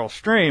in Carroll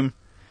Stream,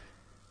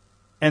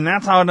 and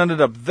that's how it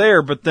ended up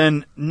there. But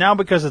then now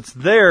because it's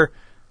there,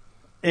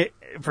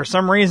 for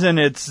some reason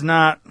it's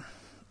not,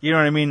 you know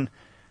what I mean?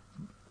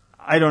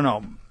 I don't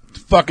know.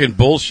 Fucking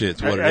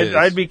bullshit's what it is.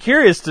 I'd be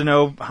curious to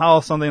know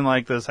how something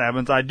like this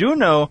happens. I do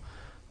know,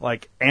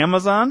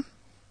 Amazon,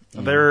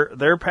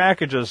 their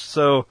packages,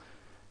 so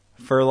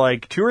for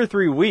 2 or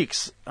 3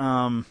 weeks,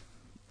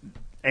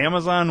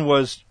 Amazon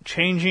was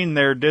changing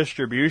their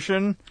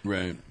distribution.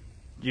 Right.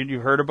 You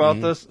heard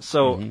about this?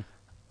 So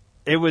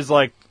it was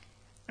I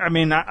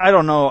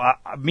don't know.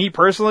 Me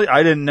personally,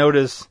 I didn't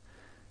notice.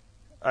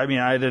 I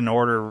didn't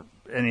order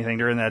anything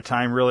during that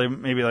time, really.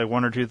 Maybe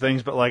 1 or 2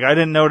 things, but I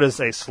didn't notice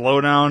a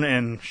slowdown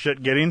in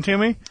shit getting to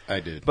me. I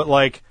did. But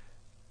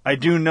I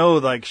do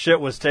know shit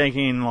was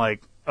taking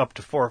up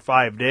to 4 or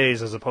 5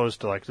 days as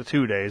opposed to the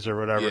 2 days or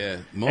whatever. Yeah,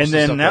 most and of the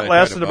then stuff that that I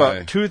lasted tried to about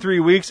buy. 2 or 3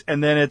 weeks,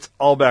 and then it's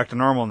all back to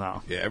normal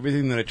now. Yeah,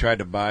 everything that I tried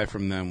to buy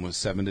from them was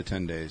 7 to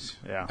 10 days.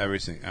 Yeah.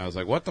 Everything. I was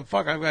like, what the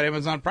fuck? I've got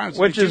Amazon Prime. It's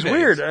Which only is 2 days.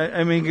 weird.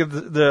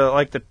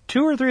 The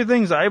 2 or 3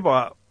 things I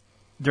bought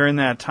during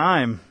that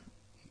time,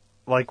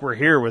 were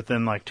here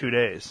within 2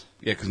 days.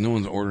 Yeah, because no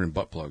one's ordering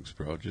butt plugs,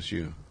 bro. Just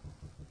you.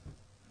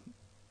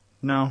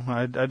 No,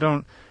 I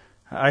don't.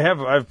 I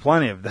have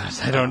plenty of those.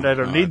 I don't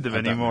need them I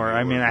thought anymore.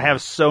 maybe you were. I have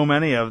so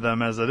many of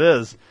them as it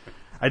is.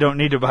 I don't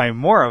need to buy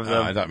more of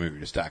them. I thought maybe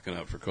you're just stocking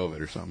up for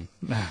COVID or something.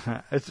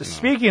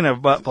 Speaking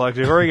of butt plugs,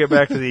 before we get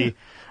back to the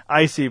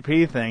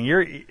ICP thing,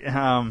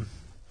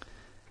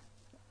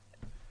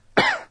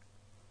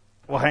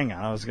 well, hang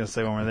on. I was going to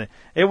say one more thing.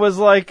 It was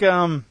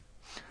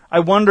I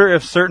wonder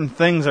if certain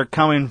things are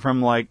coming from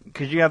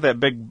because you got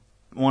that big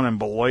one in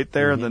Beloit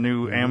there, the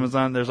new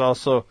Amazon. There's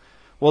also,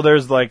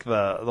 there's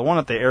the one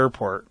at the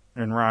airport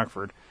in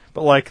Rockford,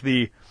 but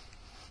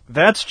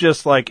that's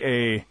just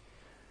a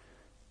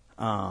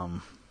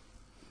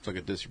It's like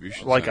a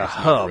distribution like center. a It's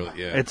not hub.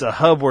 really- yeah. It's a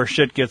hub where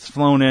shit gets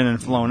flown in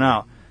and flown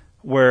out.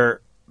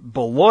 Where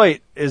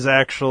Beloit is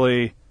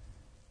actually,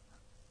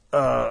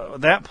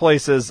 that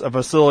place is a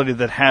facility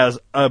that has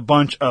a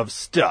bunch of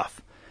stuff.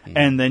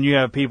 And then you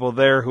have people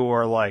there who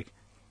are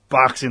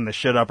boxing the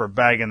shit up or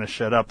bagging the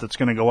shit up that's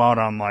going to go out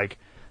on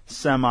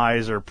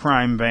semis or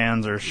prime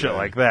vans or shit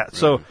like that. Right.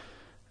 So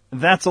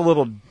that's a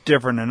little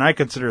different, and I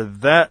consider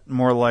that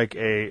more like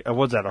a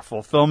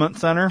fulfillment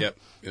center. Yep.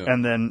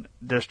 And then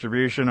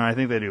distribution. I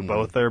think they do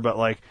both there,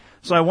 but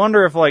so I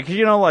wonder if a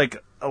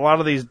lot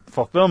of these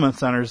fulfillment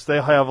centers,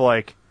 they'll have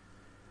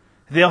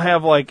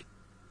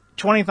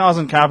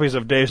 20,000 copies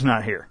of Dave's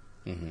Not Here.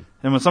 And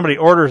when somebody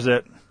orders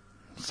it,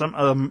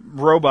 some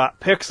robot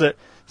picks it,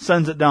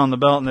 sends it down the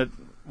belt, and it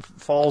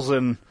falls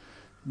in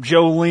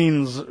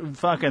Jolene's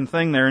fucking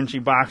thing there, and she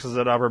boxes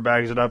it up or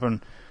bags it up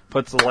and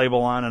puts the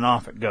label on, and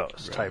off it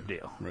goes, type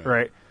deal,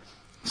 right?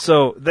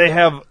 So they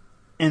have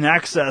in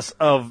excess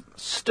of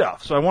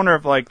stuff. So I wonder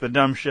if, like, the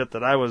dumb shit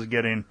that I was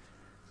getting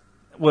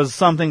was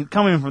something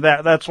coming from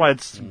that. That's why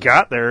it's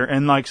got there.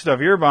 And, like,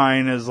 stuff you're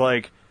buying is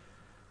like,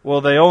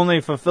 well, they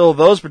only fulfill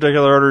those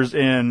particular orders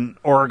in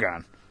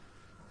Oregon.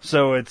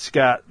 So it's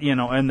got,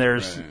 and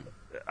there's,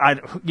 I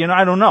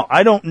don't know.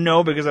 I don't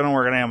know because I don't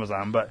work at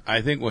Amazon, but.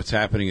 I think what's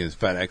happening is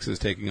FedEx is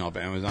taking off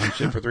Amazon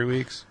shit for 3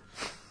 weeks.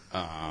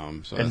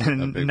 So and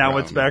then now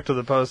it's back to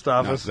the post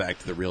office. Now it's back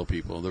to the real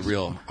people, the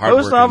real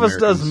hardworking Post office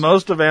Americans. does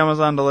most of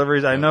Amazon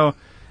deliveries. I know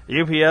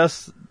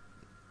UPS.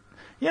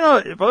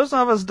 Post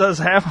office does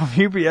half of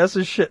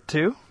UPS's shit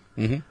too.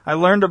 Mm-hmm. I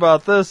learned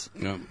about this.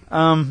 Yep.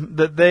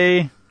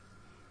 That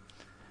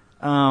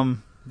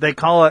they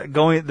call it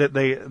going that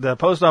the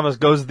post office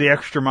goes the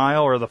extra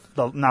mile, or the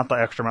not the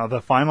extra mile, the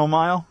final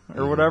mile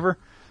or whatever.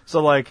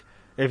 So like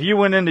if you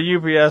went into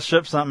UPS,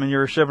 shipped something, and you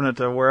were shipping it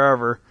to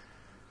wherever.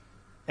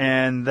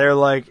 And they're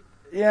like,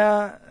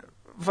 yeah,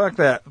 fuck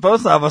that.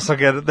 Post office will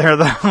get it there,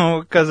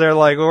 though, because they're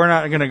like, we're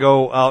not going to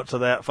go out to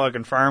that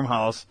fucking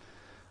farmhouse,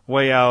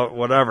 way out,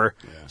 whatever.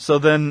 Yeah. So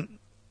then,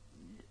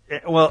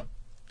 I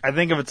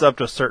think if it's up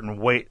to a certain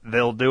weight,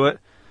 they'll do it.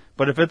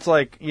 But if it's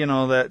like,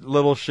 that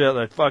little shit,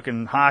 that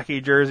fucking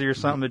hockey jersey or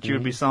something that you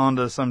would be selling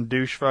to some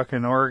douche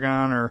fucking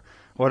Oregon or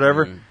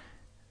whatever,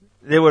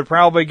 they would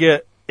probably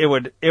it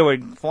would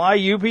fly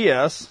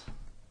UPS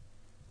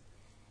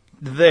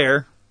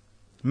there,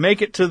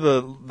 make it to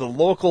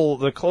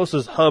the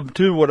closest hub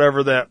to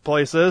whatever that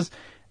place is,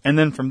 and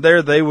then from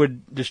there they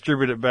would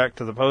distribute it back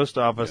to the post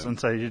office and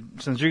say,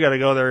 since you got to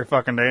go there every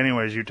fucking day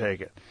anyways, you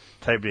take it,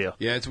 type deal.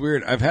 Yeah, it's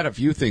weird. I've had a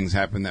few things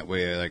happen that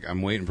way. Like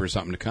I'm waiting for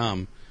something to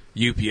come,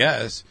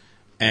 UPS,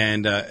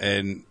 and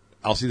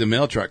I'll see the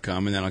mail truck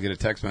come, and then I'll get a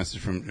text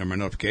message from my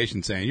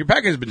notification saying your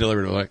package has been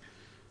delivered. I'm like,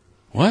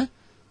 what?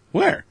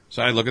 Where?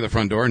 So I look at the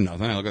front door,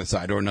 nothing. I look at the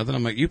side door, nothing.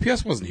 I'm like,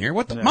 UPS wasn't here.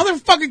 What the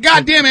motherfucking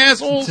goddamn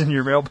assholes? It's in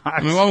your mailbox.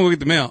 I mean, why would we get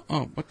the mail?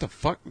 Oh, what the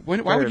fuck? Why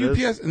would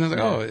UPS? And I was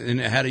like,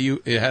 and it had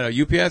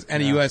a UPS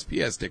and a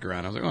USPS sticker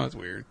on. I was like, oh, that's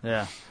weird.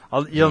 Yeah,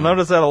 you'll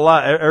notice that a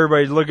lot.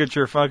 Everybody look at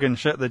your fucking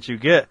shit that you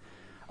get.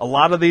 A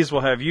lot of these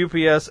will have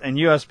UPS and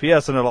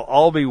USPS, and it'll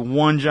all be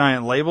one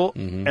giant label,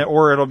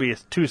 or it'll be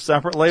two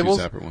separate labels.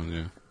 Two separate ones,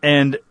 yeah.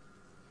 And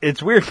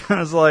it's weird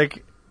because,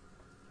 like,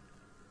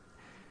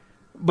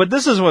 but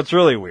this is what's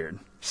really weird.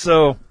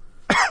 So,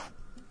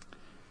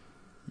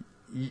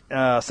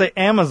 say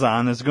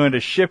Amazon is going to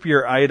ship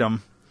your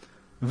item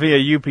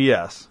via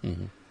UPS.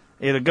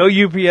 It'll go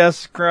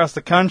UPS across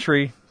the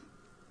country,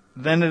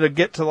 then it'll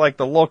get to, like,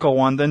 the local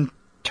one, then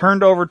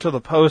turned over to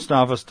the post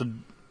office to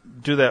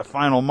do that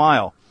final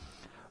mile.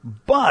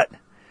 But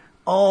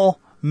all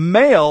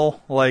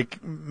mail, like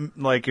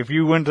if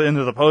you went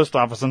into the post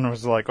office and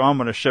was like, oh, I'm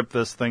going to ship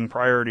this thing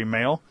priority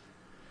mail,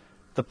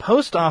 the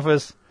post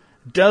office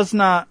does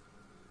not,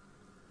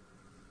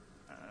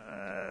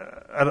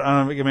 I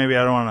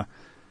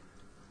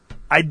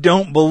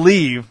don't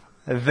believe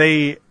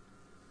they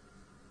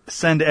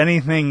send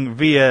anything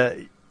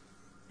via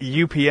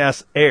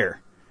UPS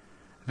air.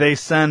 They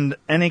send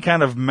any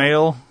kind of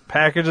mail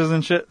packages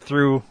and shit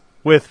through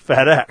with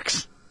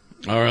FedEx.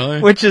 Oh, really?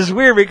 Which is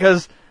weird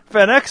because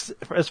FedEx,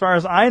 as far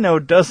as I know,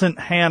 doesn't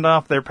hand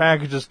off their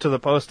packages to the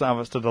post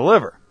office to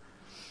deliver.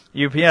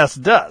 UPS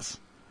does.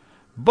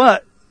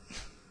 But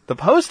the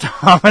post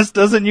office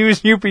doesn't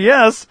use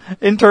UPS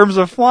in terms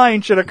of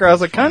flying shit across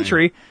the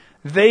country.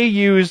 They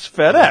use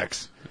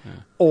FedEx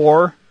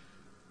or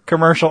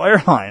commercial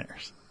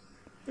airliners.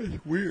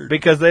 It's weird.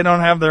 Because they don't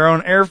have their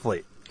own air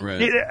fleet.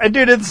 Right.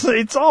 Dude,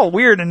 it's all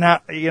weird and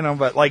not,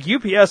 but like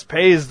UPS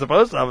pays the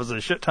post office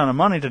a shit ton of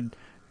money to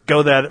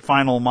go that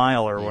final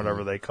mile or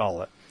whatever they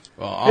call it.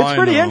 Well, it's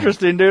pretty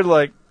interesting, dude.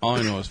 Like, all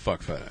I know is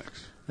fuck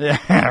FedEx.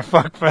 Yeah,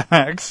 fuck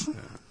FedEx. Yeah.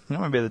 That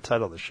might be the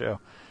title of the show.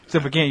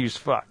 Except we can't use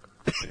fuck.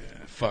 Yeah,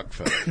 fuck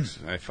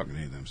FedEx. I fucking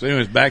hate them. So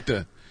anyways, back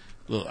to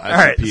little ICP. All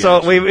right,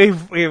 so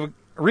we've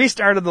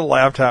restarted the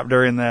laptop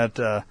during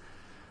that.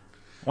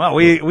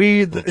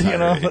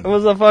 It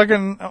was a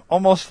fucking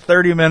almost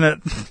 30-minute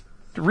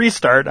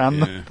restart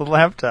on the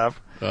laptop.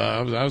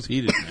 I was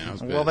heated, man. I was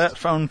pissed. Well, that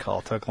phone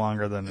call took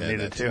longer than it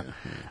needed to.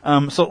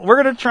 Yeah. So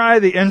we're going to try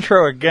the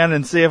intro again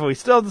and see if we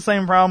still have the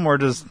same problem or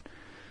just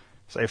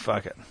say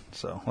fuck it.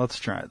 So let's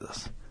try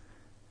this.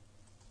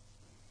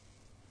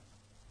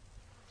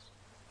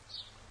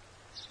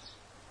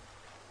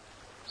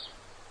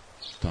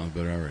 Sounds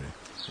better already.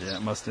 Yeah,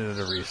 it must have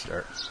needed a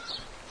restart.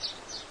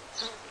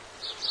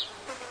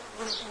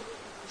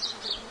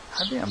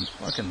 Goddamn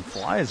fucking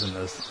flies in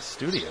this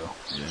studio.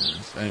 Yeah,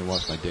 I didn't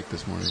wash my dick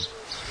this morning.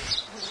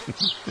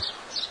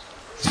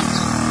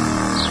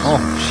 Oh,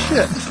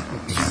 shit.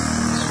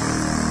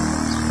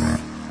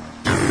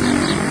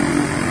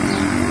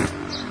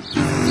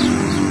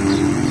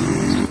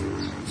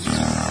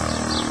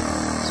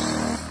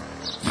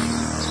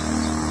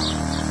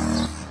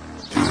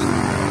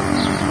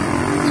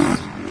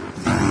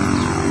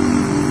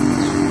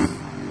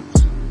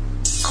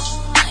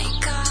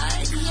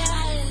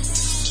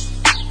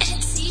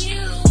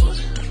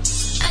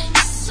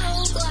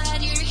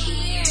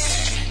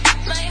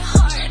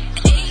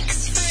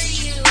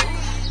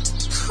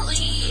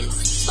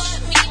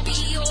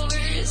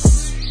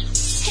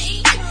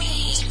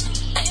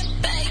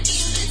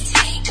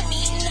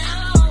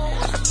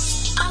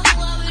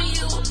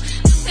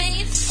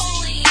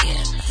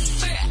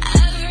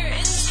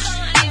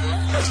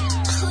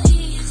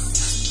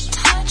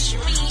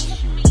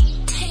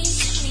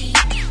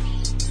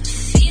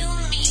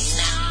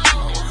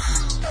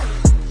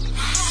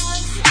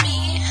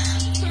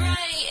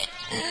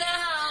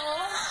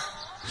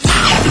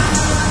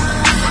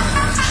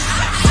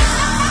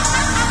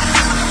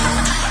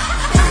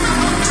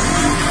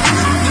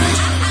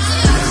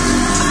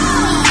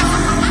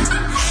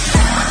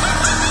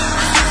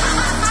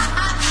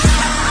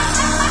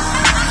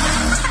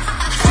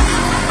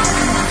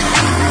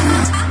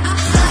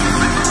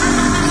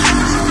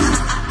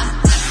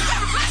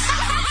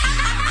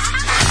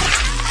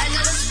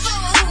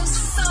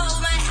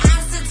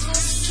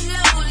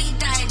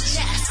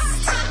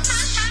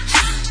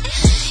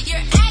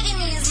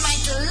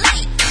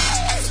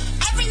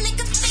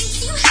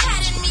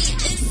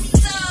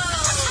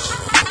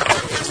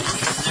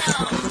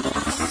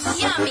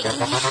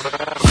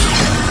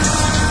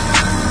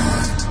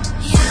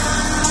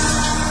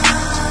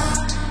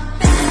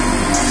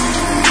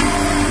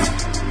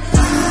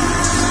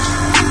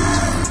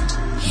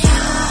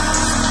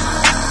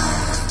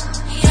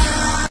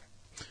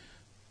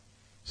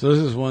 So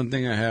this is one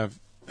thing I have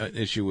an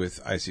issue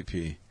with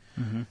ICP.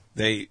 Mm-hmm.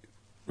 They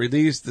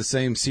released the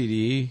same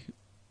CD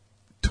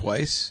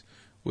twice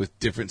with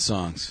different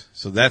songs.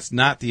 So that's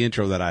not the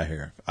intro that I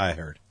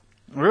heard.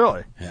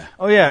 Really? Yeah.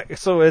 Oh yeah.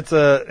 So it's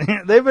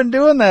they've been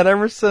doing that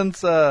ever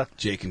since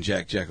Jake and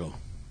Jack Jekyll.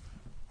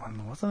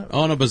 wasn't it?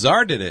 Oh no,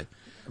 Bizarre did it.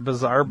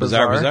 Bizarre,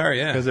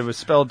 yeah. Because it was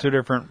spelled two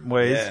different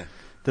ways. Yeah.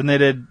 Then they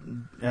did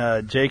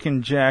Jake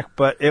and Jack,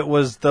 but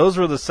those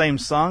were the same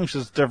songs,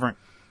 just different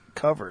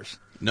covers.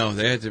 No,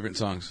 they had different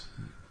songs.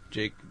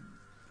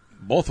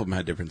 Both of them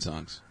had different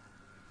songs.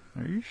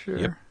 Are you sure?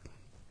 Yep.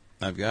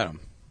 I've got them.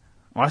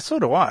 Well, so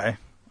do I.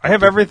 I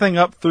have everything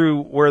up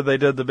through where they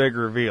did the big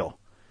reveal,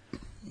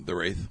 The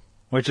Wraith.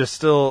 which is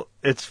still,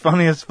 it's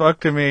funny as fuck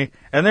to me.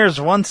 And there's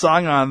one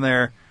song on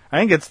there, I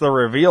think it's the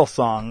reveal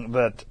song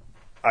that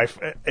I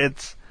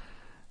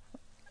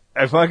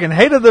fucking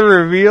hated the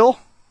reveal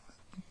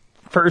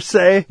per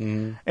se,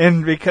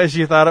 and because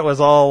you thought it was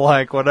all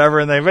like whatever,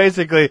 and they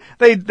basically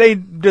they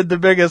did the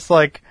biggest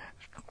like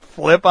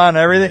flip on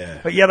everything,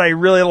 but yet I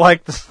really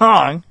like the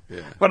song,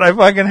 but I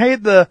fucking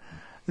hate the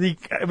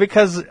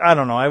because I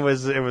don't know, it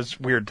was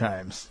weird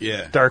times,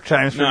 dark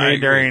times for me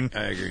during.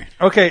 I agree.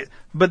 Okay,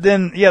 but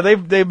then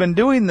they've been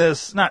doing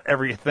this, not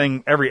every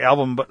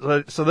album,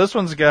 but so this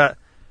one's got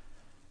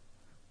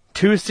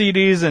 2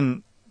 CDs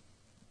and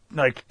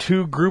like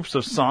 2 groups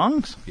of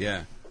songs.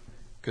 Yeah.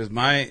 Because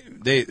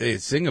they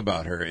sing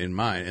about her in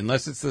mine,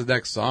 unless it's the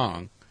next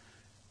song.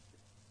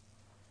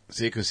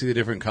 See, you can see the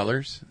different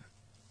colors.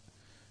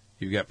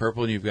 You've got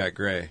purple and you've got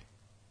gray.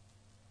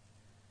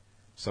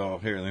 So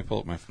here, let me pull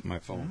up my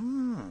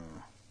phone.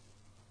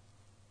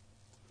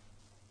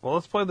 Well,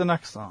 let's play the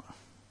next song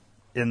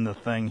in the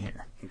thing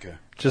here, Okay.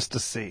 just to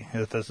see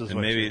if this is And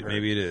what maybe you heard.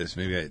 it is.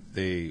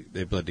 Maybe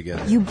they bled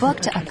together. You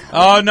booked a...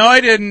 Oh no,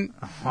 I didn't.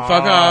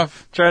 Fuck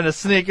off. Trying to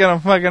sneak in a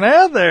fucking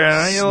ad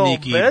there, you little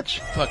Sneaky bitch.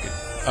 Fuck it.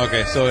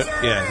 Okay, so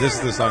this is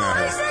the song I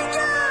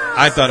heard.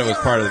 I thought it was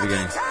part of the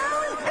beginning.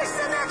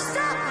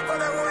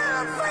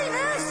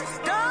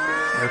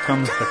 Here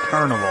comes the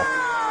carnival.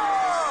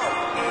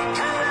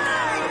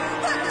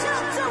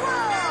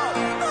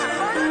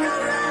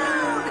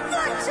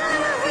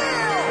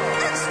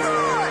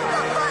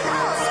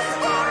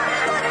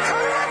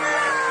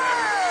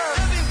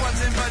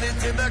 Everyone's invited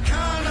to the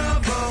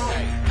carnival.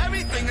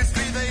 Everything is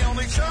free, they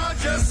only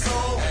charge a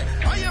soul.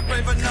 Are you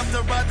brave enough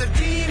to ride the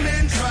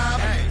demon drop?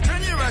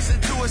 Turn your ass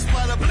into a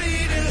splatter,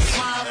 bleeding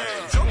slop.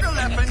 Joker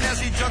laughing as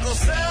he juggles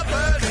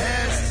severed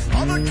heads.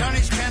 All the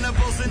carnage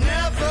cannibals are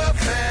never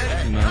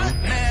fed. Hot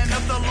man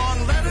of the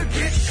long ladder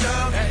get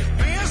shoved.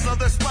 Fans of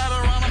the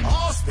splatter on them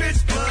all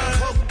spits blood.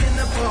 Cloaked in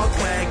the park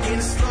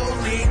wagon,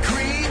 slowly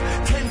creep.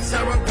 Tents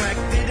are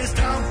erected as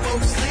town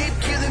folks sleep.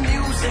 Hear the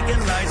music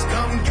and lights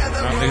come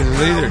gather. I don't think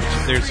it's either.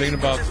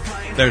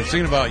 They're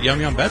singing about Yum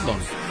Yum Bedlam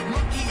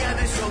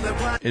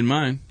in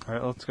mine. All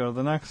right, let's go to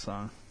the next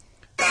song.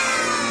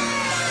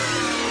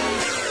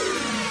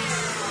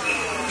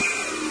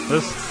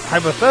 This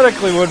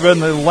hypothetically would have been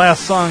the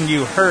last song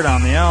you heard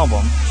on the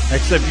album,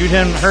 except you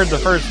didn't heard the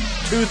first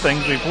 2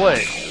 things we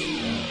played.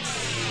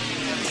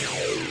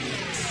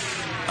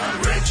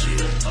 I'm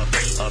wretched,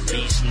 a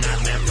beast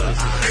not meant for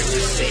eyes to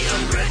see.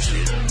 I'm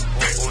wretched,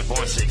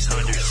 born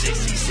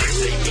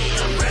 666 AD.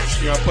 I'm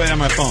wretched. I'll play it on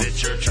my phone. The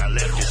church I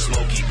left is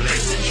smoky,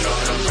 blazing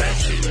charred. I'm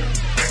wretched.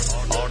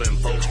 All them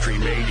folks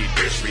cremated,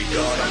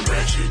 disregard. I'm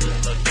wretched.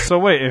 So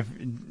wait, if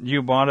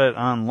you bought it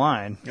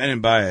online, I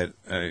didn't buy it.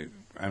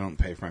 I don't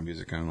pay for my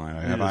music online.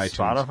 I have is it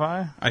iTunes.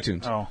 Spotify?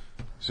 iTunes. Oh,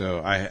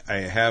 So I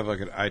have like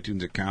an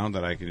iTunes account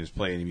that I can just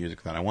play any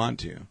music that I want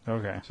to.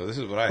 okay. So this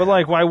is what I. But have.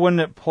 like, why wouldn't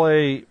it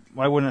play?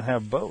 Why wouldn't it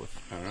have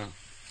both? I don't know.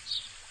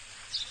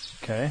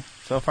 Okay,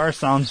 so far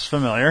sounds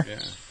familiar. Yeah.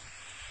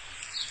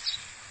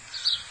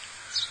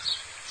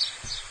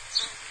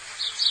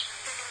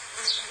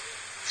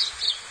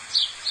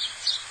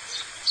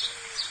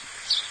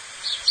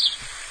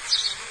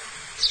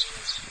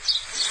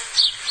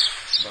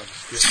 About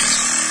to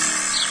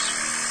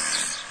skip.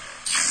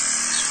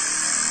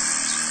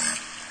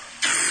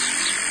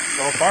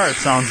 So far it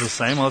sounds the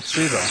same. Let's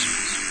see though.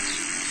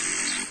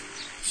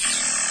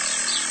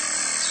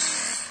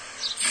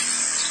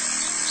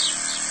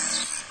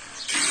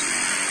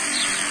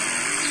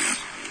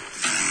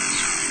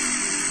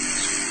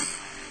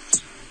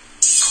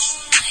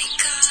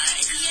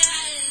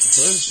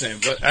 So it's the same,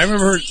 but I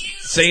remember her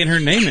saying her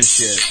name and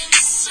shit.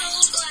 So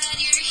glad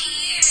you're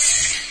here.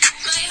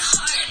 My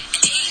heart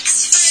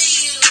aches for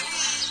you.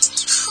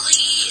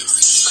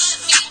 Please let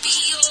me be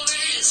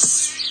yours.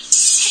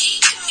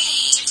 Take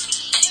me.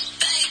 I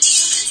beg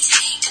you to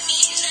take me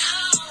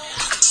now.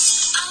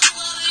 I'll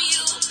love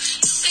you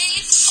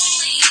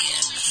faithfully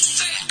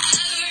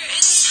forever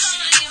in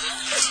time.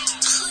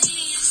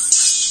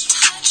 Please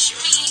touch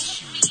me.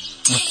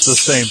 It's the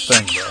same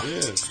thing, bro.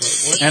 It is, but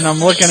what? And I'm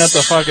looking at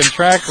the fucking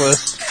track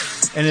list,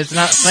 and it's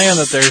not saying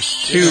that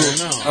there's 2 Yeah,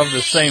 I know. of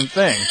the same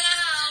thing.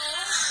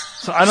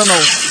 So I don't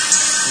know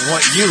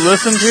what you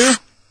listen to.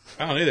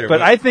 I don't either.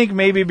 But I think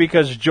maybe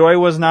because Joy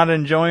was not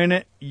enjoying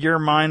it, your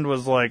mind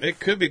was like... It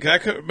could be. I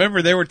could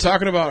remember they were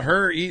talking about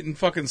her eating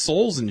fucking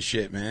souls and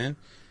shit, man.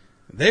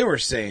 They were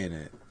saying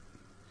it.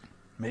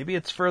 Maybe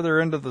it's further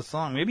into the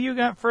song. Maybe you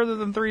got further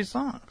than 3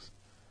 songs.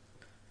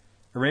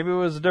 Or maybe it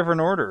was a different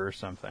order or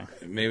something.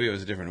 Maybe it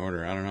was a different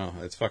order. I don't know.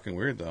 It's fucking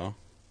weird, though.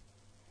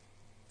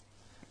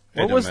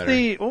 What was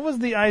the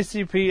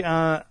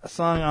ICP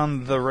song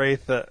on The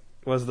Wraith that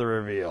was the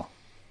reveal?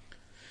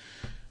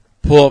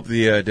 Pull up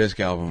the disc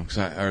album,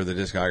 or the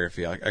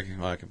discography.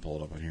 I can pull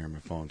it up on here on my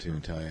phone, too,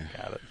 and tell you.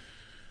 Got it.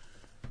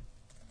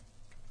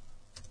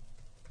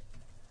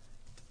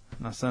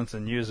 No sense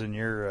in using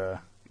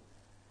your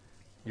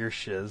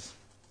shiz.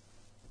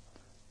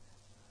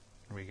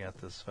 We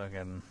got this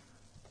fucking...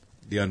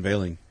 The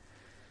Unveiling.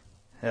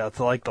 Yeah, it's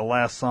like the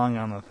last song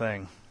on the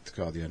thing. It's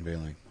called The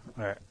Unveiling.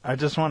 All right, I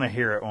just want to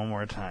hear it one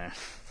more time.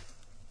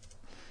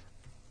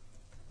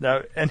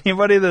 Now,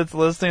 anybody that's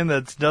listening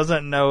that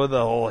doesn't know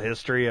the whole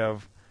history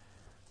of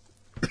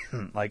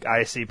like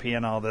ICP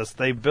and all this,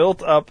 they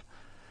built up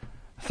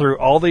through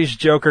all these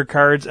Joker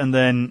cards, and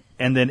then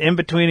in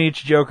between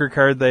each Joker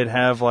card, they'd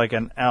have like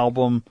an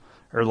album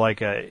or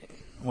like a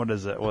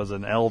was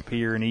an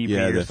LP or an EP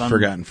yeah, or the something.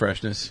 Forgotten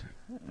Freshness.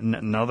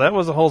 No, that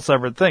was a whole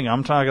separate thing.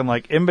 I'm talking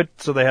like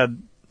so they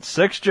had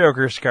 6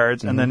 Joker's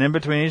cards, and then in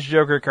between each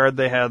Joker card,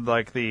 they had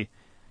like the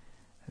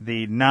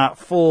not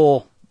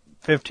full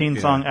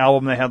 15-song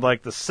album. They had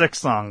like the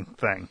 6-song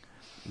thing.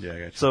 Yeah, I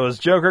got you. So it was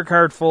Joker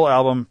card, full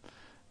album,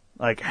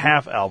 like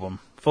half album,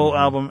 full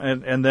album,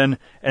 and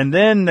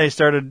then they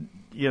started,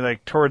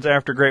 like towards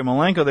after Great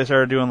Malenko, they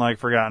started doing like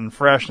Forgotten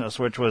Freshness,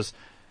 which was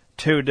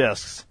 2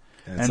 discs.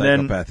 And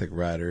Psychopathic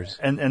Riders.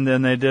 And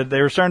then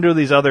they were starting to do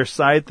these other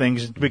side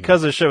things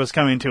because the show was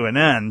coming to an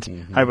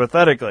end,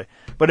 hypothetically.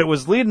 But it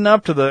was leading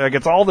up to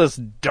it's all this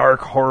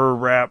dark horror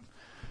rap,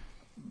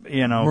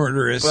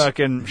 murderous,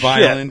 fucking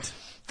violent. Shit.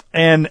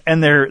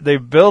 And they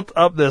built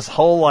up this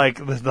whole like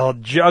the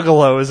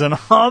juggalos and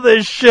all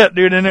this shit,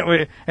 dude. And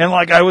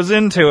I was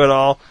into it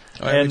all.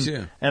 Me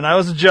too. And I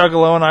was a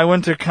juggalo, and I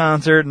went to a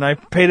concert, and I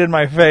painted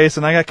my face,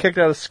 and I got kicked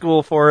out of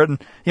school for it,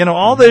 and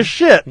all this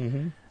shit.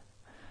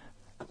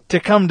 To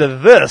come to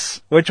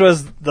this, which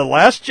was the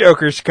last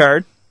Joker's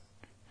card.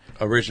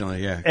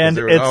 Originally, yeah. And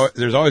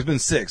there's always been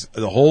 6.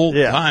 The whole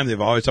time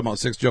they've always talked about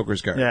 6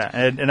 Joker's cards. Yeah,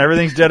 and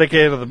everything's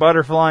dedicated to the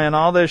butterfly and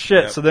all this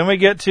shit. Yep. So then we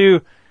get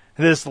to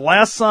this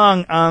last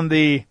song on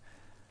the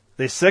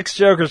 6th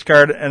Joker's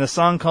card, and a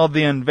song called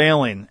The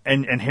Unveiling.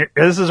 And here,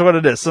 this is what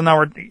it is. So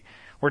now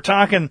we're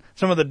talking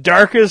some of the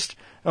darkest,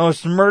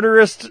 most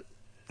murderous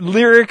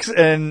lyrics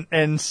and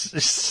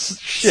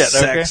shit.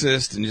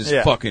 Sexist and just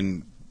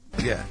fucking,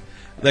 yeah.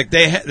 Like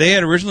they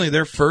had originally,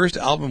 their first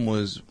album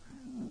was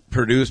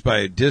produced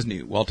by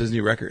Walt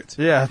Disney Records.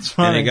 Yeah, it's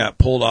funny. And it got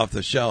pulled off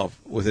the shelf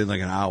within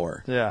like an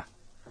hour. Yeah.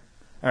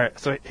 All right,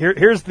 so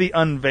here's The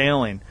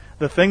Unveiling.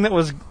 The thing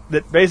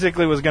that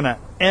basically was going to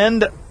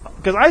end,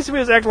 because ICP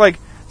was acting like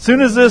as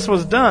soon as this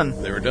was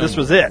done, they were done. This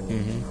was it.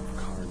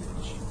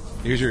 Carnage.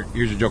 Here's your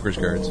Joker's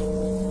cards. The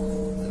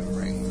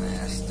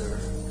Ringmaster.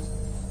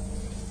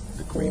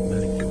 The Great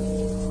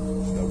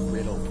Malenko. The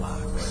Riddle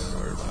Box.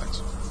 Riddle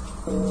Box.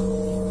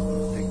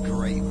 The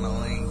Great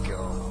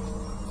Malenko.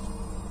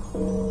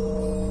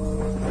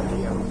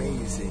 The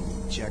Amazing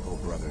Jekyll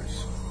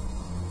Brothers.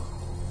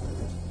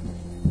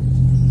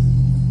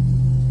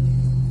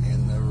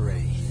 And the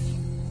Wraith.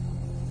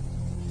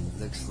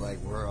 Looks like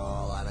we're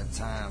all out of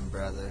time,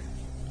 brother.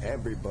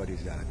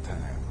 Everybody's out of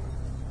time.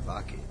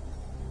 Fuck it.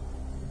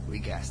 We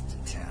got to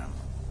town.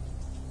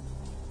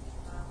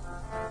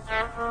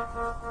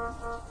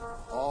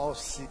 All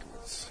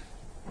secrets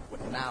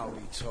would now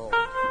be told.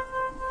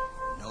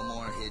 No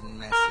more hidden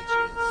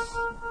messages.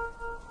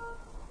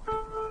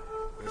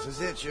 This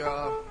is it,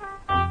 y'all.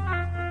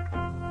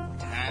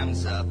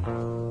 Time's up.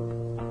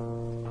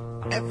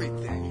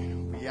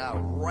 Everything we are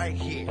right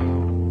here.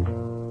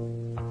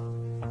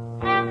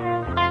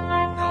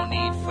 No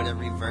need for the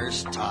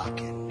reverse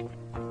talking.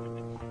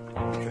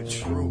 The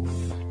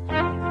truth.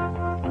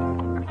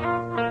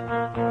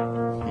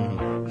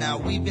 Now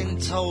we've been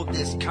told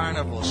this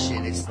carnival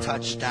shit has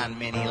touched on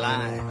many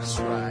lives.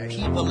 Right.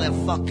 People have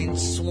fucking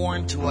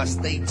sworn to us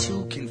they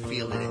too can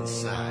feel it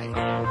inside.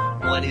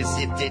 What is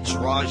it that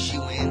draws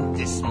you in?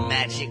 This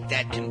magic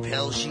that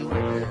compels you?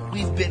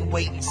 We've been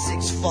waiting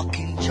 6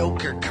 fucking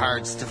Joker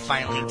cards to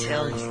finally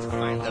tell you.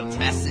 The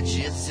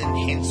messages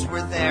and hints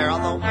were there,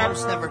 although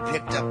most never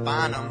picked up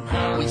on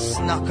them. We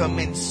snuck them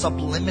in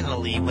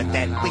subliminally with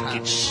that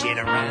wicked shit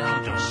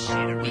around us.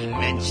 We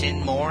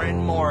mention more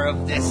and more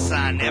of this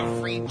on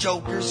every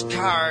Joker's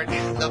card.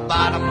 The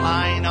bottom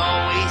line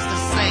always the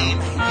same.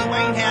 You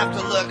ain't have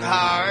to look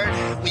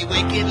hard. We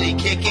wickedly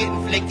kick it,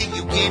 inflict it,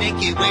 you get it,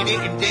 get with it,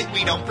 and dig.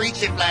 We don't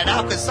preach it flat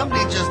out, cause some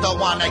ninjas don't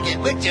wanna get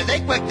with you.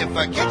 They quick to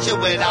forget you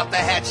without the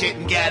hatchet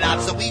and get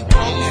out. So we roll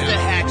the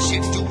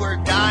hatchet, do or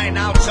die.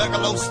 Now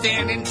Juggalo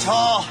standing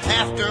tall.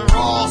 After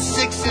all,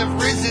 6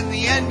 have risen.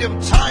 The end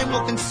of time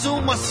will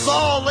consume us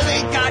all. It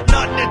ain't got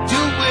nothing to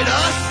do with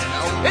us.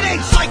 It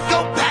ain't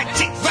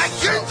Psychopathic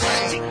Records.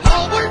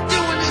 All we're doing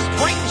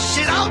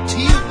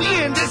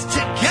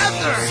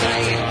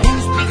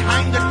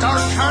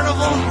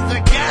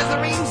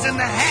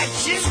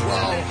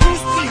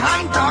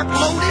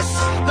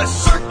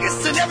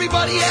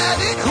Anybody have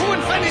it? Who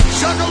invented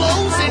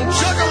juggalos and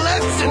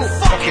juggalettes and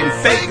fucking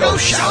Faygo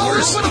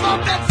showers? What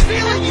about that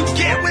feeling you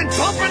get when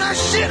pumping our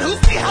shit?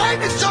 Who's behind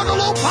the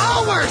juggalo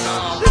powers?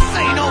 This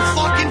ain't no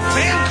fucking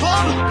fan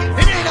club.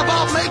 It ain't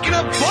about making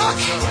a buck.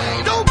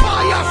 Don't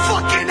buy our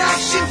fucking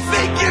action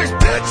figures,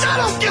 bitch. I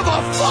don't give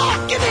a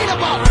fuck. It ain't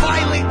about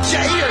Violent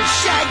J or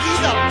Shaggy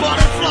the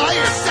Butterfly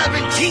or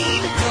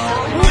 17.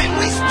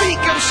 When we speak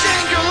of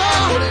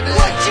Shangri-La,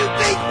 what you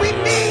think we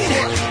mean?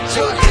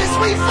 Truth is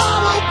we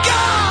follow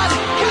God.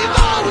 We've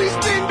always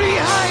been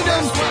behind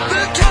him.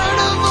 The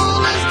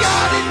carnival is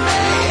God in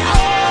May.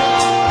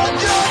 Oh,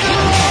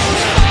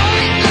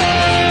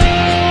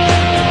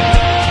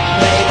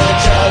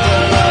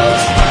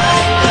 juggalos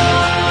find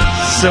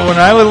us. So when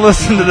I would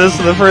listen to this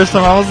for the first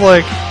time, I was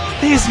like,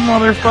 these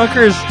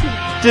motherfuckers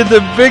did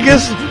the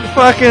biggest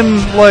fucking,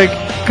 like,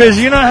 because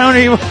you know how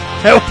many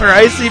that were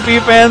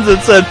ICP fans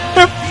that said,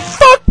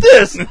 fuck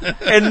this,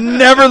 and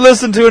never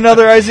listened to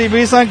another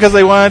ICP song because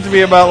they wanted it to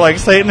be about, like,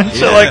 Satan and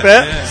shit like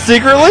that,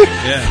 secretly.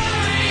 Yeah.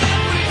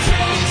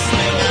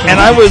 And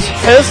I was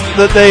pissed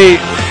that they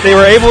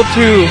were able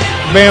to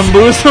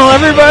bamboozle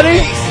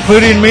everybody,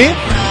 including me,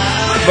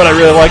 but I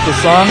really like the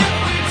song,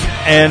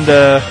 and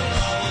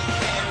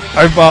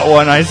I've bought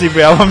one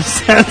ICP album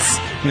since.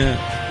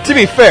 Yeah. To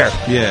be fair,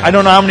 Yeah. I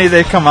don't know how many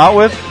they've come out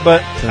with,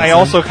 but I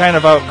also kind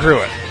of outgrew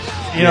it.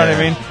 You know what I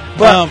mean?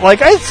 But,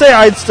 like, I'd say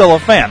I'd still a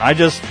fan. I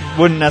just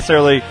wouldn't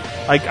necessarily,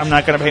 like, I'm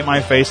not going to paint my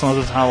face unless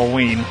it's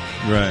Halloween,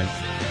 Right.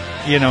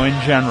 you know, in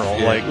general.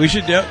 Yeah. Like, we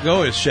should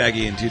go as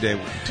Shaggy and Two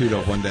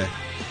Dope one day.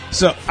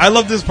 So I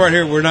love this part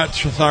here. We're not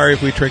sorry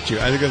if we tricked you.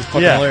 I think it's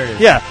fucking hilarious.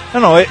 Yeah.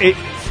 No, it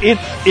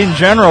in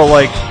general,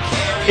 like,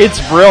 it's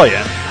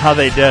brilliant how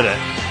they did it.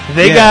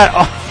 They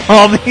got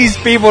all these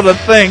people to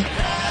think,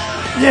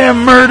 yeah,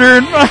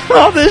 murdered,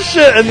 all this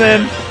shit, and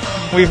then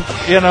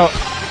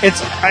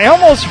I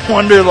almost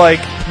wonder,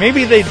 like,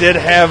 maybe they did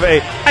have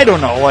I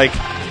don't know, like,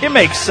 it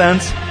makes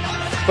sense,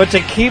 but to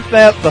keep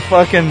that the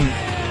fucking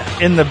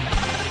in the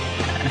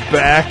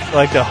back,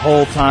 like, the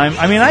whole time,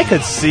 I mean, I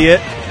could see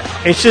it.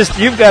 It's just,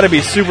 you've got to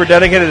be super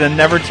dedicated and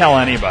never tell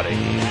anybody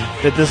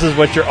that this is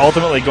what you're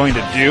ultimately going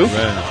to do.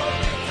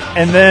 Right.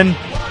 And then,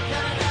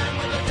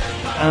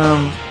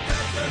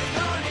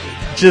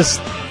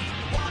 just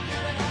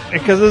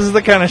because this is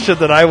the kind of shit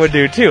that I would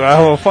do too. I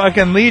will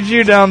fucking lead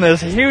you down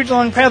this huge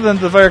long path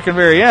into the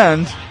very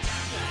end.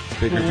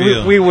 Big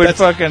reveal. We would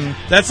fucking.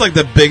 That's like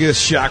the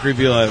biggest shock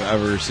reveal I've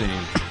ever seen.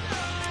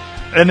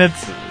 And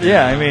it's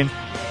I mean,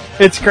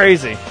 it's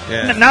crazy.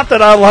 Yeah. Not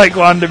that I like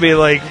wanting to be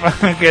like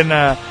fucking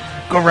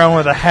go around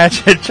with a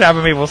hatchet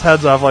chopping people's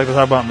heads off like they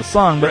talk about in the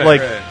song, but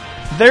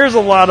there's a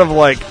lot of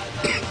like.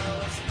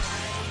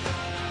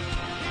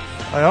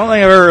 I don't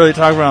think I've ever really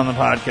talked about it on the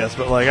podcast,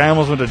 but like I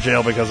almost went to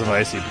jail because of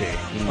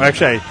ICP. Well,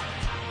 actually,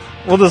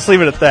 we'll just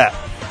leave it at that.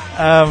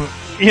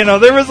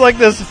 There was like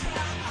this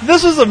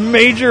was a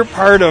major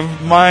part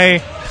of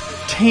my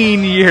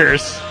teen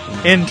years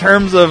in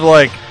terms of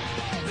like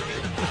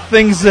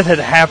things that had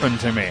happened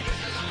to me.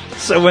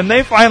 So when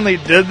they finally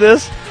did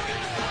this,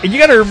 and you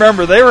got to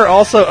remember, they were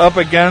also up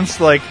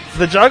against like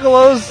the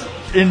Juggalos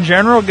in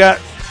general got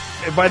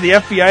by the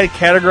FBI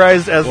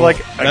categorized as like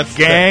a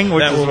gang,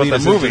 which is what the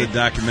movie. The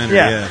documentary,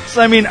 yeah. So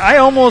I mean, I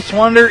almost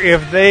wonder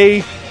if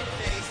they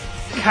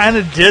kind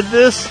of did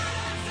this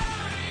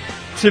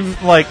to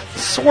like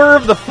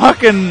swerve the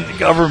fucking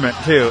government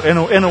too,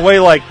 in a way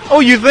like,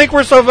 oh, you think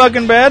we're so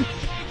fucking bad?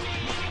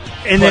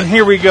 And then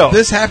here we go.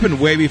 This happened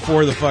way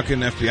before the fucking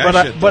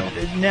FBI shit. But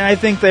I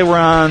think they were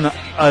on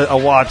a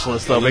watch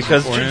list though,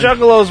 because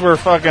Juggalos were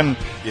fucking.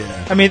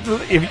 Yeah. I mean,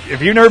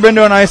 if you've never been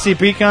to an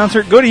ICP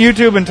concert, go to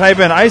YouTube and type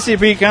in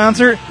ICP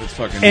concert. It's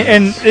fucking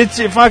and it's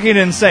fucking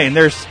insane.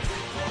 There's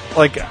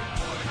like,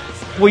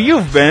 well,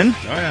 you've been. Oh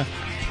yeah.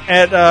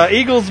 At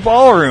Eagles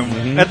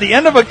Ballroom at the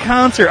end of a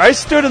concert, I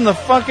stood in the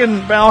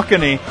fucking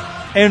balcony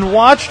and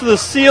watched the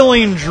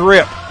ceiling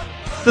drip.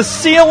 The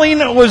ceiling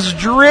was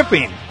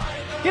dripping.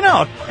 You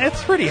know,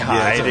 it's pretty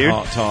high, it's dude.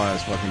 Tall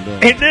ass fucking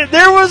building.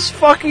 There was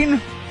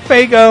fucking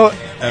Faygo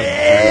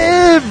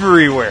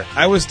everywhere.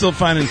 I was still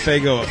finding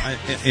Faygo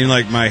in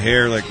like my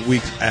hair like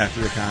weeks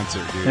after the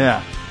concert, dude.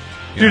 Yeah,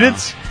 You dude, know?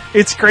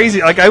 it's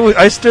crazy. Like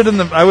I stood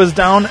I was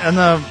down in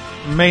the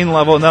main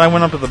level, and then I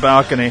went up to the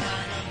balcony,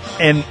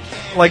 and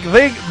like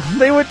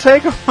they would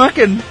take a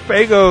fucking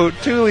Faygo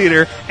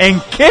 2-liter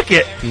and kick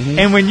it,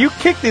 and when you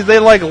kick these, they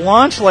like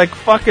launch like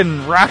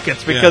fucking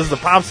rockets because the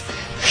pop's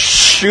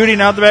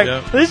shooting out the back.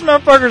 Yep. These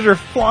motherfuckers are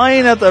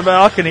flying at the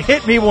balcony,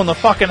 hitting people in the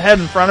fucking head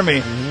in front of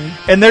me,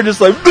 and they're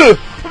just like, "Ugh,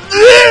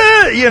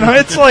 ugh," you know,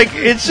 it's like,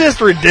 it's just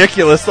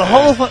ridiculous. The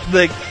whole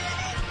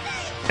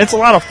it's a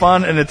lot of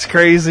fun, and it's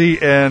crazy,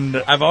 and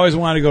I've always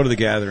wanted to go to the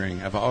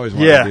Gathering. I've always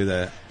wanted to do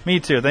that. Me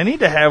too. They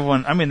need to have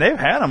one. I mean, they've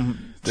had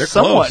them They're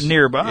somewhat close.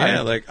 nearby.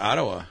 Yeah, like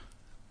Ottawa.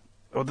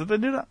 Oh, did they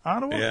do that?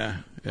 Ottawa? Yeah.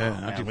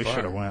 Not Man, too we far.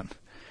 should have went.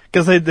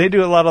 Because they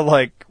do a lot of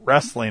like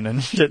wrestling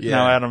and shit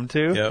now at them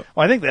too. Yep.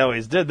 Well, I think they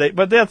always did.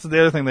 But that's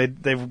the other thing.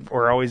 They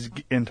were always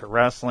into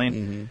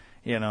wrestling.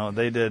 You know,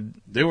 they did.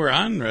 They were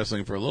on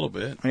wrestling for a little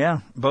bit.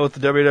 Yeah, both the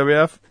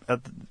WWF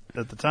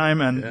at the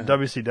time, and Yeah.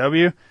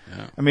 WCW.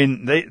 Yeah. I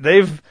mean,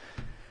 they've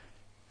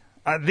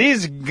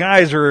these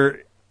guys are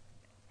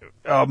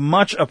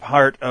much a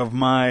part of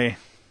my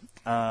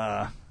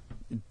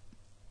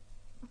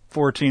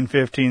 14,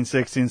 15,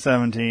 16,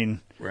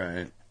 17,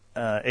 Right.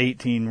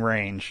 18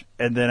 range.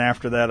 And then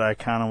after that, I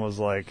kind of was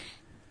like,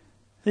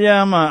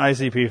 yeah, I'm an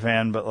ICP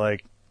fan, but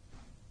like,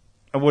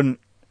 I wouldn't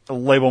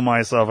label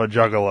myself a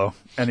juggalo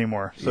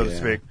anymore, so to Yeah.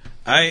 speak.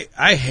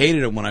 I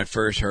hated him when I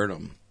first heard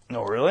him.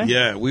 Oh, really?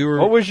 Yeah, we were.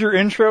 What was your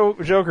intro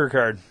Joker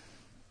card?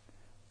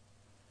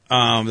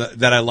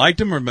 That I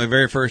liked him, or my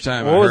very first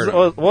time I What was- heard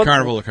him? what-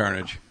 Carnival of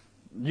Carnage.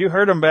 You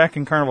heard him back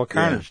in Carnival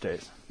Carnage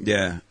days.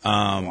 Yeah.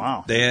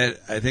 Wow. They had.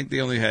 I think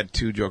they only had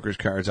 2 Joker's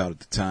cards out at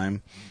the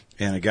time,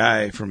 and a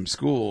guy from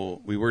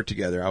school. We worked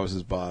together. I was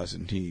his boss,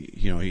 and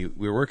we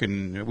were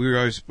working. We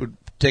always would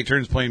take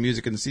turns playing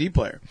music in the CD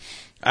player.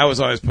 I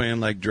was always playing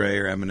like Dre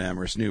or Eminem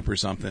or Snoop or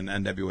something,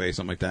 NWA,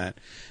 something like that.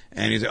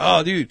 And he's like,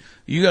 "Oh, dude,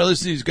 you gotta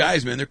listen to these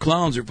guys, man. They're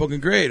clowns. They're fucking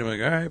great." I'm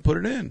like, "All right, put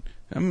it in.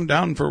 I'm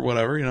down for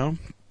whatever, you know."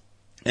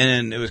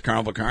 And it was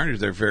Carnival Carnage,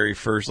 their very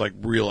first like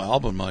real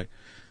album. Like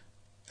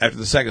after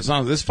the second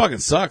song, this fucking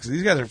sucks.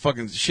 These guys are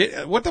fucking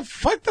shit. What the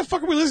fuck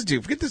are we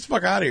listening to? Get this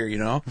fuck out of here, you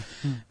know?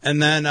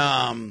 And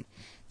then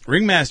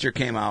Ringmaster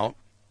came out,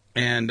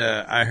 and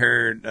I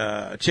heard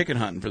Chicken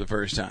Hunting for the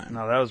first time.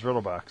 No, that was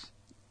Riddlebox.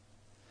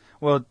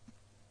 Well,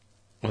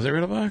 Was it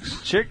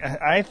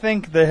Riddlebox? I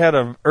think they had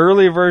an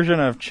early version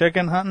of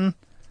Chicken Hunting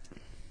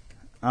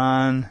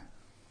on,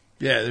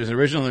 Yeah, there's an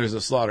original, there's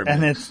a Slaughter.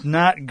 and mix. it's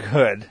not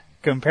good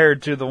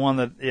compared to the one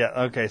that. Yeah,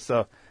 okay,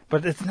 so.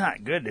 But it's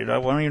not good, dude.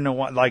 I don't even know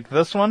what. Like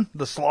this one,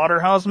 the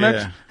Slaughterhouse mix.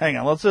 Yeah. Hang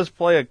on, let's just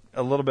play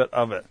a little bit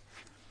of it.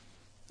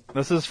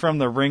 This is from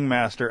the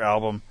Ringmaster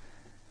album.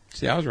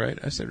 See, I was right.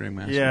 I said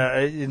Ringmaster. Yeah,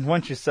 and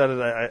once you said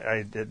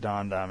it, it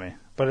dawned on me.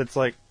 But it's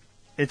like,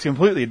 it's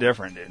completely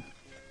different, dude.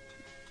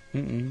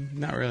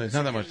 Not really. It's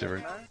not that much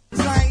different.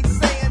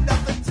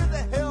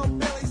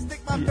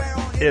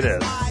 It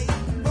is.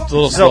 It's a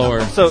little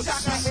slower. So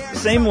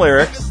same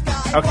lyrics.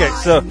 Okay,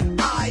 so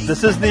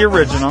this is the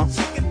original.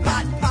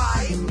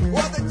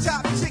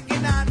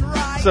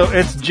 So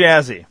it's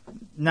jazzy.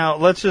 Now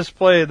let's just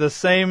play the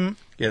same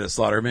Yeah, the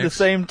Slaughter mix.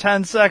 10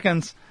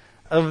 seconds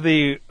of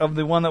the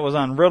one that was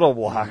on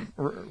Riddlebox.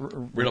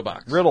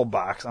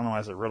 Riddlebox. I don't know why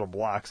I said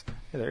Riddleblocks.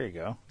 Hey, there you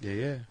go.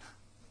 Yeah.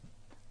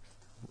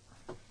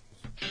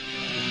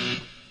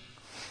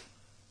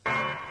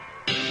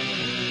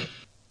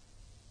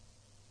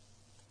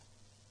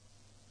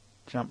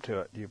 Jump to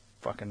it, you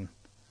fucking.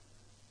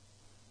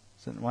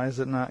 Why is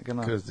it not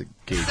gonna? Because the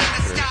gauge is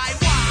great.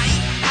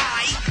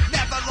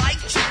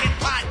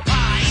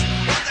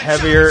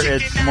 Heavier,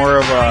 it's more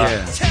of a.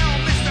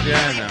 Yeah,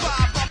 I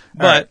know.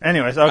 But But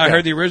anyways, okay. I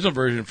heard the original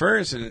version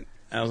first, and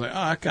I was like, "Oh,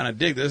 I kind of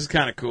dig this. This is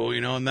kind of cool, you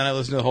know." And then I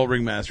listened to the whole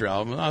Ringmaster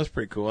album, and that was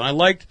pretty cool. And I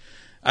liked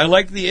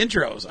the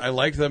intros. I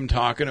liked them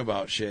talking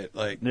about shit.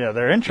 Like, Yeah,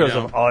 their intros You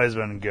know, have always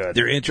been good.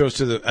 their intros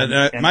to the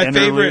And my favorite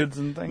interludes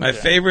and things, my yeah.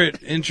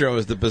 favorite intro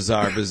is the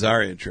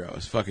Bizarre intro.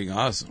 It's fucking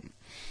awesome.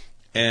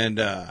 And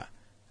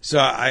so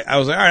I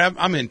was like, all right,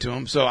 I'm into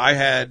them. So I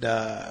had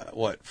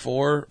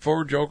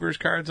four Joker's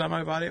cards on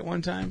my body at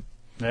one time,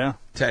 Yeah.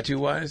 tattoo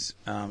wise.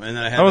 And then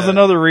I had That was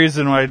another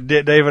reason why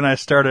Dave and I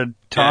started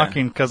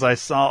talking, because I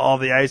saw all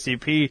the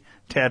ICP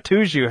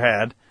tattoos you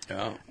had,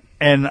 Oh.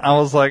 and I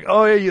was like,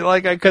 "Oh yeah, you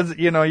like?" Because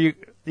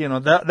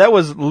that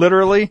was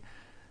literally,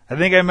 I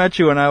think I met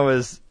you when I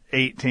was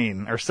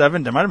 18 or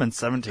 17. It might have been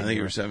 17. I think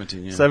you were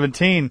 17. Yeah.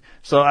 17.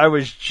 So I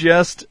was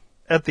just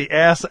at the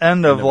ass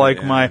end of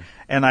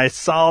and I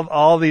saw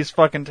all these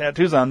fucking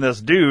tattoos on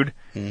this dude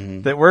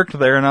that worked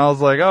there, and I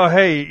was like, oh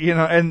hey,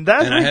 and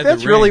that's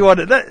the really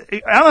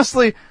ring.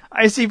 honestly,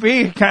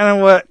 ICP kind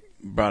of what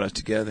Brought us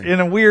together. in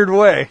a weird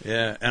way.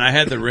 Yeah, and I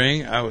had the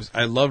ring.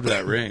 I loved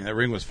that ring. That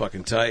ring was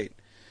fucking tight.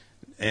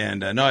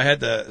 And no, I had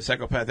the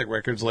Psychopathic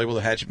Records label,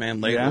 the Hatchet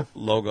Man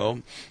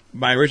logo.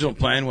 My original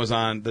plan was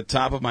on the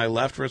top of my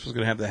left wrist was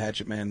going to have the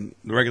Hatchet Man,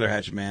 the regular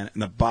Hatchet Man,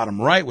 and the bottom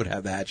right would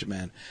have the Hatchet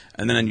Man.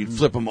 And then you'd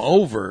flip them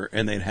over,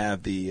 and they'd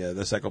have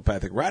the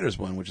Psychopathic Riders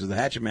one, which is the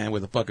Hatchet Man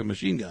with a fucking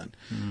machine gun.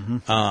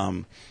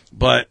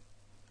 But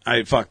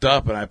I fucked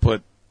up, and I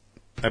put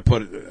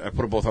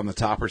them both on the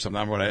top or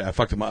something. I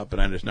fucked them up,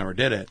 and I just never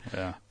did it.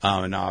 Yeah.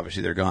 And now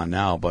obviously they're gone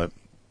now, but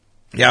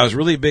yeah, I was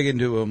really big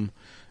into them.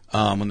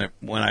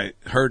 When I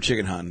heard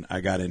Chicken Hunting,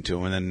 I got into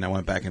them, and then I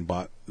went back and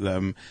bought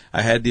them.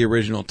 I had the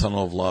original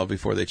Tunnel of Love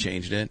before they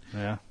changed it.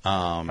 Yeah.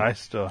 I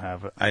still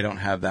have it. I don't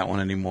have that one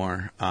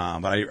anymore.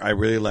 But I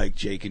really like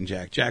Jake and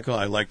Jack Jackal.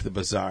 I liked the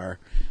Bizarre.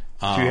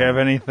 Do you have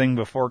anything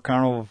before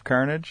Carnival of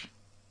Carnage?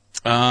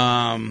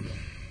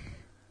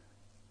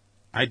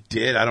 I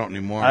did. I don't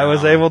anymore. I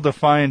was able to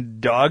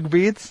find Dog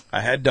Beats, I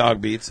had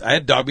Dog Beats. I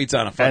had Dog Beats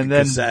on a fucking and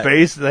then cassette.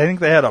 I think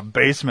they had a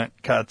Basement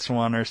Cuts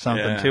one or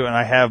something Yeah. too, and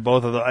I have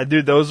both of those.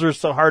 Dude, those are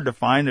so hard to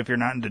find if you're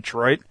not in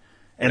Detroit,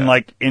 and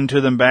like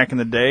into them back in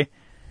the day.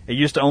 It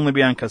used to only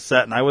be on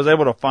cassette, and I was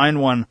able to find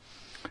one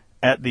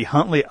at the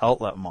Huntley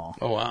Outlet Mall.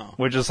 Oh wow.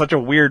 Which is such a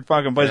weird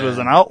fucking place. It was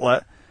Yeah. an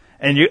outlet,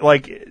 and you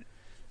like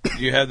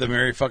You had the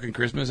Merry Fucking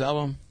Christmas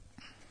album?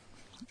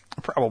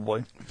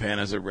 Probably. Fan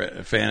as a I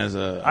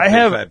big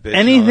have fat bitch and all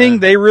anything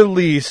that. they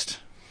released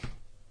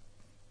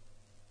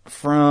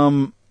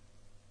from,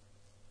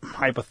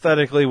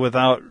 hypothetically,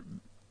 without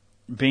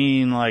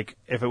being like,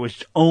 if it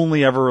was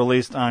only ever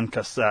released on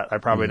cassette, I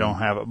probably don't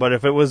have it. But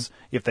if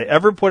they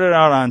ever put it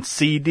out on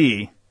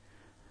CD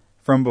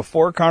from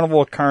before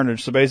Carnival of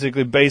Carnage, so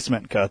basically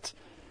Basement Cuts,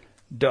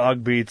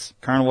 Dog Beats,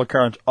 Carnival of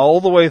Carnage,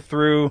 all the way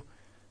through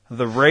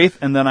the Wraith,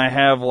 and then I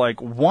have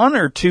like one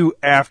or two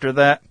after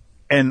that,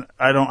 and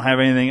I don't have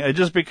anything.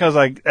 Just because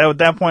at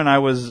that point I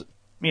was,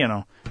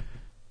 I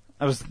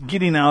was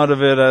getting out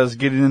of it. I was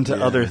getting into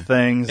other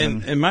things.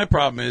 And my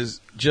problem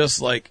is,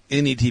 just like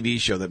any TV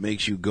show that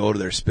makes you go to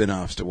their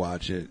spin-offs to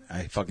watch it,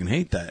 I fucking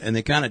hate that. And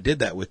they kind of did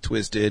that with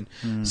Twisted,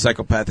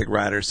 Psychopathic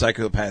Riders,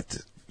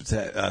 Psychopathics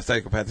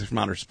from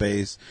Outer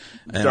Space,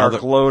 and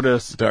Dark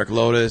Lotus,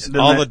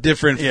 all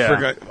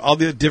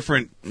the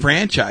different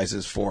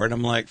franchises for it.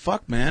 I'm like,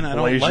 fuck, man, I don't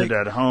Malaysia like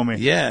Dead Homie.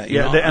 Yeah,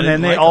 and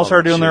then they all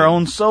started doing their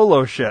own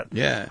solo shit.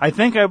 Yeah, I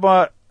think I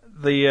bought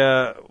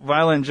the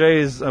Violent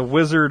J's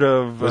Wizard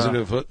of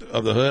the Hood.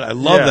 I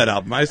love that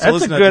album. I still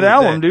That's listen a to good it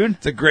album, today. dude.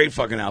 It's a great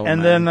fucking album.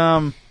 And man.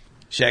 then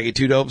Shaggy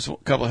Two Dopes, he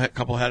had a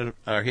couple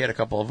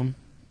of them.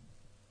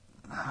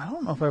 I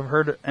don't know if I've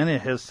heard any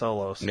of his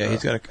solo stuff. Yeah,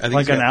 he's got I think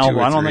like he's an got album. two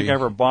or I don't three. think I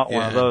ever bought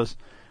one of those.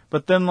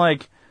 But then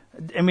and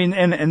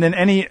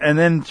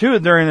then too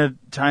during a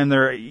time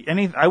there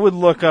I would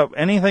look up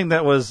anything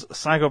that was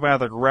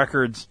Psychopathic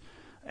Records,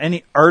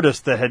 any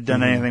artist that had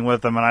done anything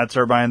with them, and I'd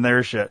start buying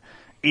their shit.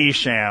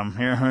 Esham,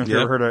 have you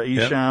ever heard of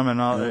Esham and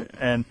all that?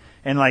 And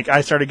like I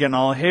started getting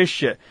all his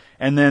shit,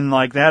 and then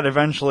like that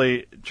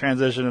eventually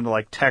transitioned into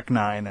like Tech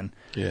Nine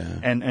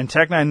and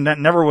Tech Nine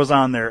never was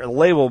on their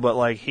label, but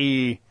like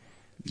he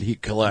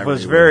collaborated.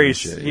 Was very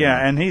with him and shit,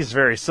 and he's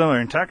very similar.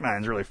 And Tech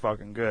Nine's really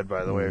fucking good,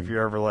 by the way. If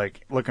you're ever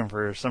like looking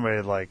for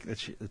somebody like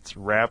it's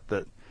rap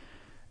that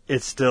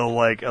it's still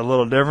like a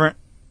little different,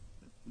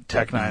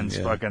 Tech Nine's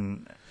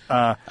fucking.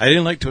 I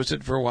didn't like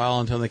Twisted for a while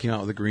until they came out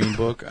with the Green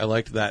Book. I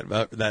liked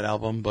that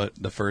album, but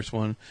the first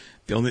one,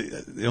 there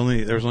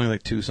was only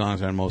like 2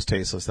 songs on Most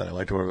Tasteless that I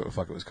liked, whatever the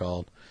fuck it was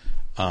called.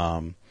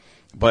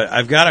 But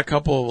I've got a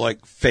couple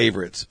like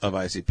favorites of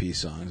ICP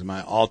songs.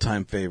 My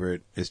all-time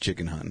favorite is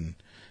Chicken Huntin'.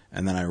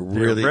 And then the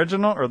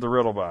original or the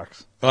Riddle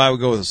Box? Well, I would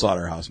go with the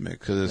Slaughterhouse mix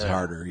because it's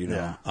harder,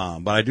 Yeah.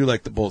 But I do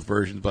like both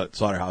versions. But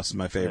Slaughterhouse is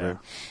my favorite,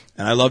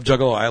 and I love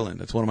Juggalo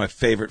Island. It's one of my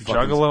favorite.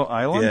 Juggalo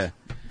Island. Yeah.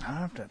 I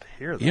have to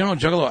hear that. You know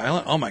Juggalo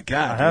Island? Oh my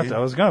god! I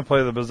was going to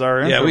play the Bizarre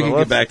intro. Yeah, we can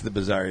get back to the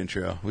Bizarre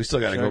intro. We still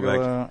got to go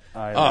back.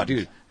 Island. Oh,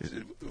 dude,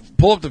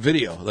 pull up the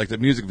video, like the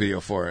music video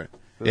for it.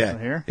 This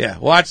one here? Yeah.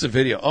 Watch the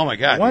video. Oh my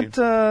god!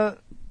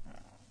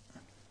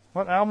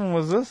 What album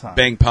was this on?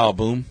 Bang Pow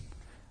Boom.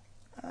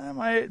 That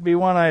might be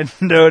one I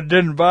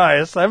didn't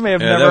buy. I may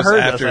have never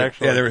heard this,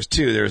 actually. Yeah, there was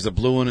 2. There was the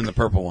blue one and the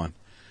purple one.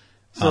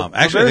 So,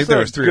 actually, I think there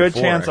was 3 or 4. Good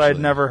chance actually. I'd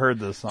never heard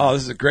this song. Oh,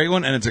 this is a great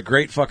one, and it's a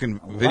great fucking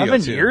video,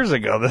 11 too. years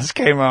ago this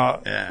came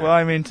out. Yeah. Well,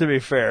 I mean, to be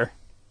fair,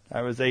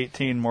 I was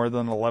 18 more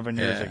than 11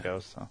 years ago,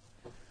 so.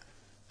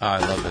 Oh, I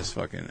love this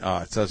fucking... Oh,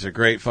 it's such a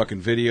great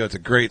fucking video. It's a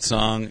great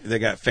song. They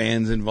got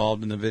fans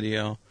involved in the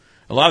video.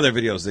 A lot of their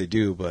videos they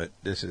do, but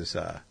this is...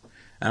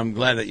 I'm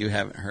glad that you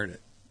haven't heard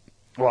it.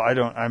 Well, I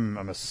don't...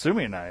 I'm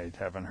assuming I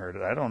haven't heard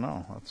it. I don't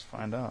know. Let's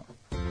find out.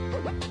 You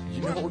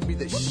know what would be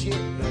the shit?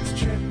 Let's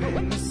trip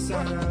in the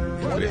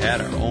sun. We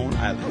had our own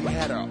island. We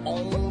had our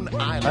own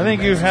island. I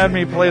think you've had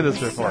me play this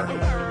before.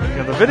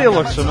 Yeah, the video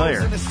looks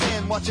familiar. In the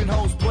sand, watching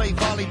hoes play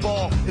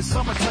volleyball. It's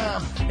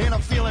summertime, and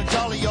I'm feeling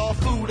jolly, y'all.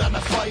 Food on the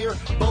fire,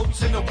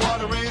 boats in the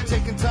water, and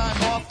taking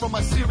time off from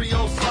my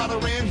cereal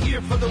slaughtering.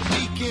 Here for the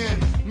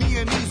weekend, me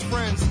and these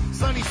friends.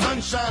 Sunny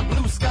sunshine,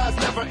 blue skies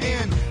never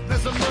end.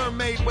 There's a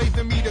mermaid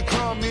waving me to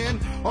come in.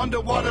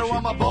 Underwater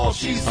on my ball,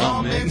 she's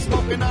humming.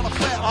 Smoking on a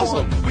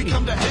platform, we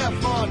come to have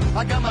fun.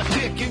 I got my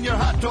dick in your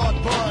hot dog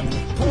bun.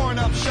 Pouring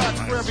up shots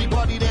for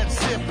everybody that's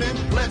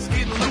sipping. Let's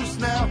get loose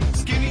now,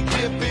 skinny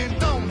dipping.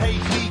 Don't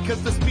hate me,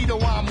 cause the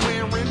Speedo I'm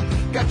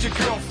wearing. Got your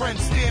girlfriend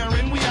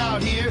staring, we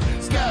out here.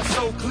 Sky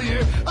so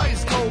clear,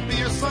 ice cold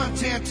beer,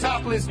 suntan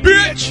topless.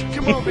 Bitch,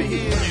 come over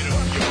here.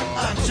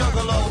 On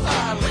Juggalo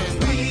Island,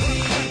 we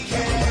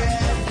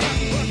can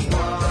be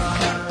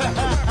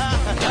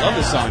one. Love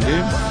this song,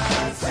 dude.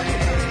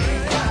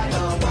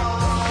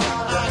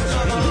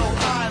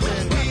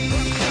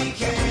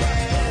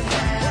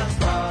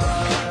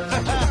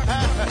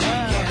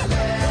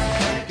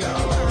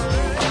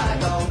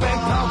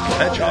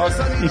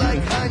 Sunny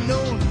like high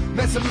noon.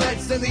 Met some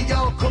lads and they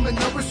all coming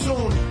over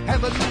soon.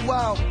 Have a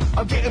luau,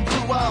 I'm getting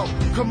blue out.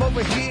 Come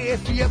over here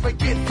if you ever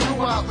get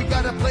through out. We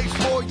got a place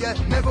for ya,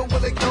 never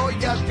will ignore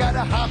ya. Got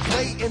a hot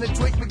plate and a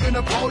drink we're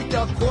gonna pour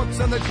ya. Corpse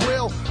on the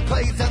grill,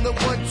 plays on the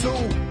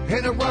 1-2.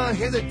 Hit around,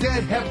 hear the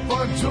dead, have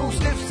fun too.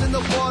 Sniffs in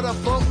the water,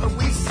 folk, and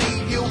we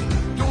see you.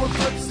 Doing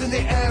flips in the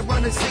air,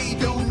 run and see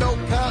you. No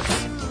cops.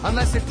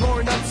 Unless they're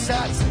pouring up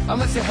shots,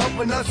 unless they're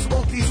helping us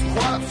smoke these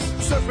crops.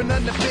 Surfing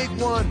on the big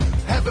one,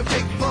 having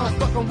big fun.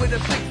 Fucking with a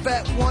big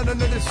fat one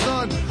under the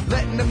sun.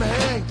 Letting them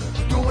hang,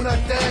 doing our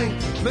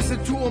thing.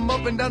 Listen to them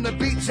up and down the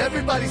beach,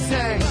 everybody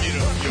sang.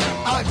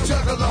 I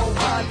juggalo,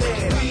 I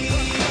live.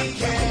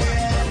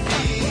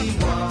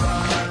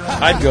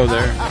 I'd go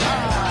there.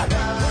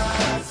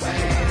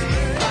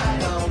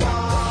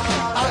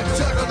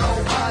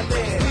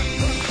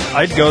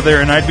 I'd go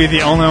there and I'd be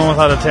the only one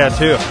without a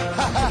tattoo.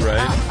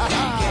 Right.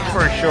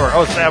 For sure.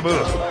 Oh, Sabu. And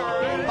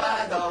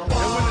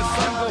when the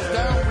sun goes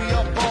down, we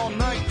up all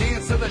night.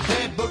 Dance to the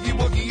dead, boogie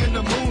woogie in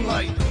the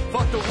moonlight.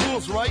 Fuck the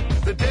rules, right?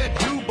 The dead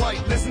do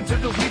bite. Listen to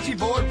the Ouija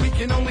board, we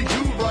can only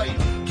do right.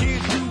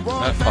 Can't do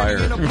wrong. That fire.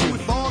 In a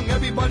booth long,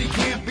 everybody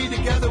can't be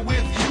together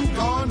with you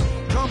gone.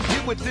 Come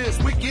get with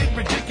this, we get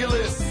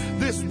ridiculous.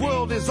 This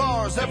world is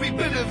ours, every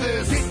bit of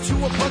this. Get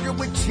you a burger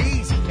with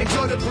cheese,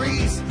 enjoy the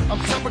breeze. I'm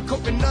chopping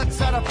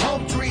coconuts out of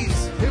palm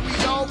trees. Here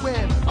we all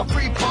win, I'm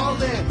free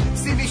falling.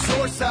 See me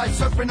shoreside,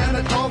 surfing at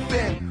a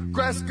dolphin.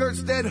 Grass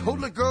skirts, dead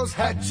hula girls,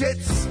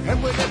 hatchets.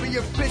 And whenever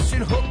you're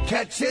fishing, hook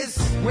catches.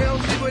 We don't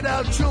live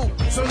without you,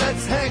 so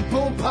let's hang,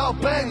 boom, pow,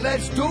 bang.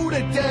 Let's do the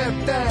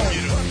damn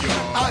thing.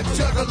 I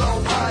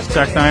juggalo, I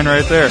Tech 9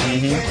 right there.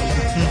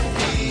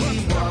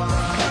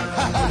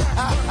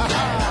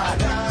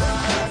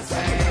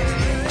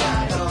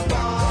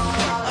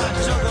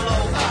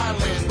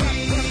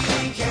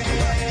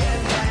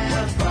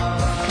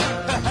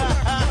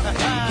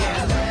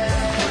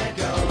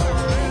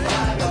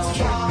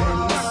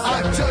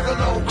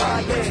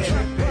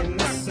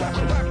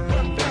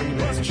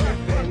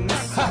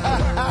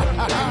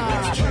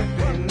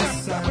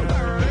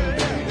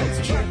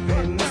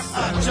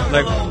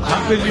 Like,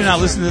 how could you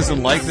not listen to this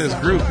and like this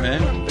group,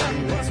 man?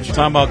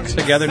 Talking about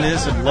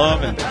togetherness and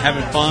love and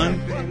having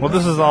fun. Well,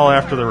 this is all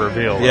after the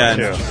reveal, though, Yeah,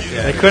 too.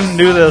 yeah. They couldn't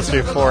do this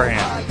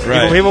beforehand.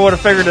 Right. People would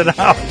have figured it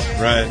out.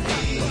 Right.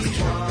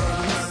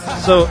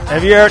 So,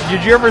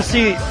 did you ever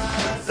see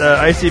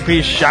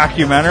ICP's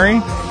Shockumentary?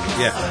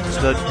 Yeah.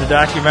 The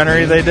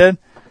documentary they did?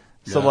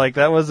 So, Yeah. like,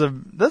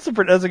 that's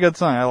a good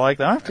song. I like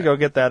that. I have to go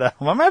get that album.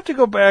 I'm gonna have to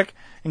go back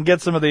and get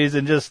some of these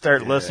and just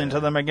start listening to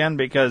them again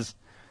because,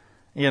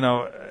 you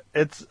know,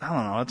 I don't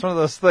know, it's one of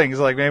those things,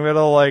 like, maybe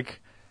it'll, like,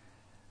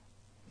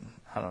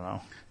 I don't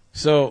know.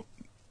 So,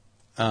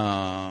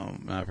 I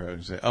probably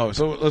gonna say,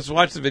 so let's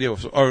watch the video.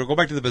 Or go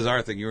back to the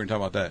bizarre thing. You were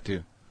talking about that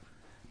too.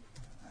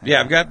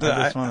 Yeah, I've got the.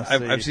 I just wanna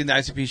see. I've seen the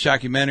ICP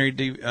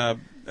Shockumentary.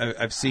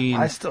 I've seen.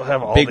 I still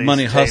have all Big these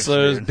Money tapes,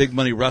 Hustlers, dude. Big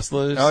Money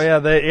Rustlers. Oh yeah,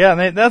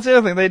 that's the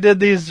other thing. They did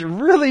these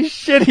really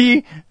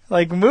shitty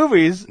like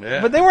movies,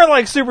 Yeah. but they weren't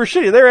like super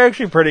shitty. They were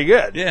actually pretty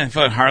good. Yeah, I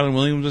thought Harlan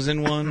Williams was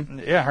in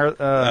one.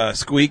 Yeah,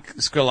 Squeak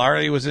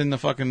Scolari was in the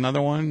fucking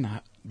another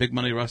one. Big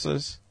Money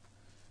Rustlers.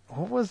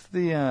 what was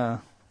the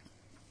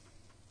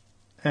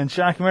and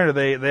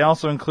Shockumentary? They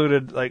also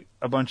included like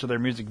a bunch of their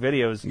music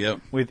videos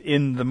Yep.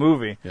 within the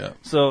movie. Yep.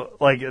 So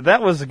like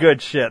that was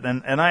good shit,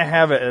 and I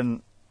have it,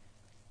 and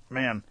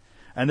man,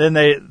 and then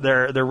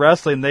they're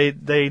wrestling. They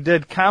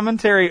did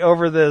commentary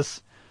over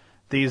these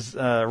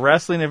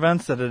wrestling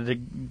events that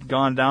had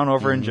gone down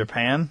over in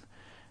Japan,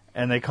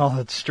 and they call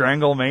it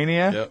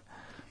Stranglemania. Yep.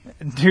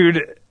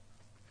 Dude,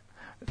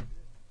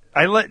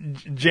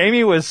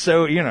 Jamie was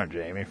so,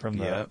 Jamie from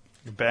the Yep.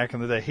 back in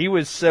the day. He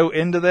was so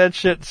into that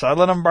shit, so I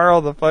let him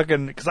borrow the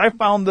fucking, because I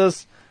found a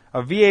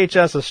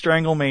VHS of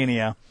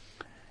Stranglemania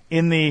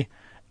in the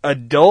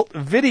adult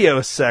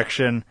video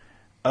section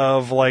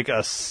of like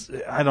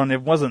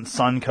it wasn't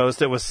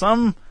Suncoast, it was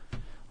some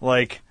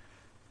like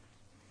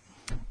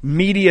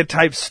media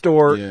type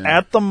store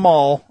at the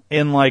mall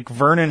in like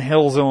Vernon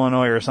Hills,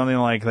 Illinois or something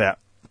like that.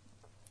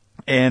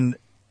 And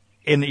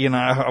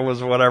I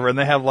was whatever, and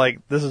they have like,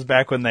 this is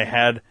back when they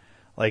had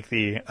like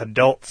the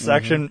adult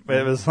section,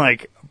 it was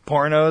like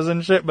pornos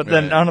and shit, but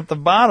then down at the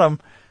bottom,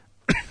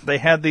 they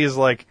had these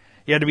like,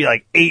 you had to be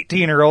like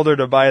 18 or older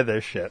to buy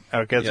this shit.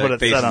 Okay, that's what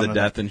like it said Faces on of the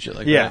Death and shit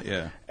like that.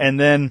 Yeah. And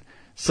then,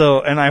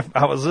 I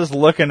was just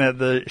looking at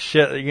the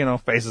shit,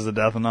 Faces of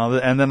Death and all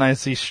that, and then I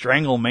see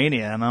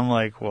Stranglemania, and I'm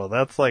like, well,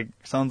 that's like,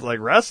 sounds like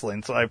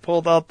wrestling. So I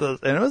pulled out and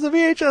it was a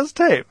VHS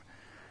tape.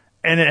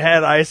 And it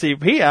had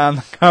ICP on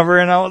the cover,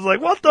 and I was like,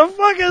 what the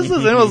fuck is this?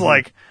 And it was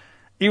like,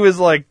 he was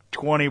like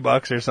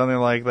 $20 or something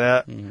like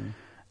that.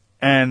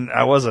 And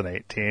I wasn't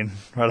 18,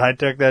 but I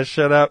took that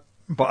shit up,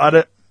 bought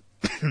it,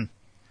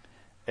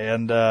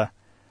 and, I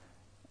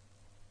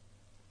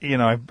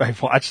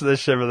watched this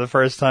shit for the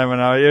first time,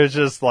 and it was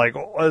just like,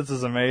 oh, this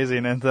is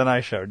amazing. And then I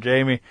showed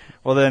Jamie.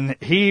 Well, then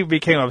he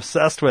became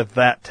obsessed with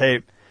that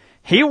tape.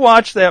 He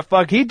watched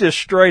that he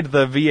destroyed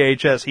the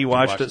VHS. He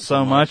watched it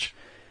so much.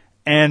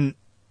 And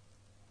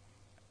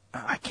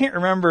I can't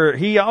remember.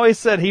 He always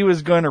said he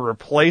was going to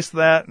replace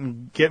that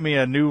and get me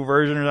a new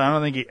version. I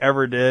don't think he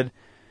ever did.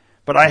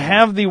 But I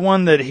have the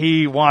one that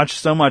he watched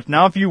so much.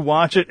 Now, if you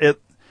watch it,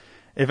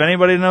 if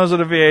anybody knows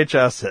what a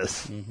VHS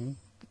is,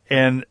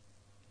 and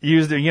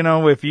used it,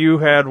 if you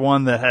had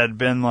one that had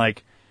been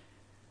like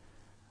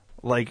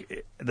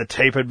like the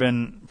tape had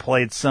been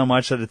played so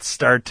much that it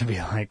started to be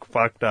like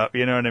fucked up.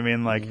 You know what I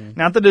mean? Like,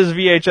 not that his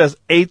VHS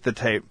ate the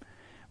tape,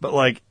 but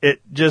like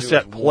it just It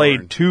was got played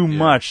worn. too Yeah.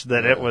 much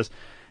that it was.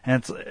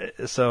 And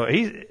so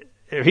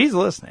if he's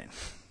listening,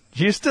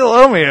 you still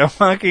owe me a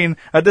fucking.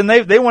 Then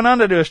they went on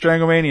to do a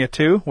Stranglemania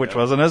 2, which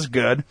wasn't as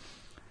good.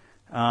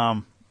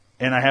 And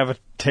I have a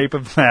tape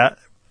of that.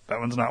 That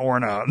one's not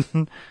worn out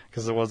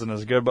because it wasn't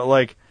as good. But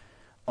like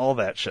all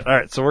that shit. All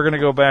right, so we're gonna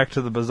go back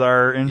to the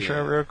bizarre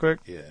intro real quick.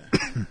 Yeah.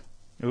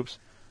 Oops.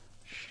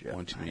 Shit.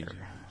 One too many.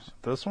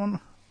 This one?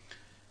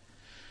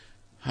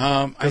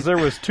 Because Because there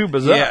was two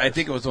bizarre. Yeah, I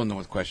think it was the one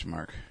with question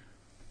mark.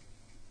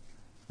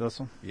 This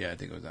one? Yeah, I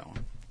think it was that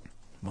one.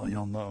 Well,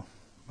 you'll know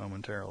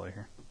momentarily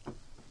here.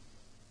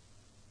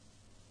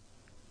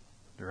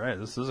 You're right.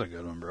 This is a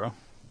good one, bro.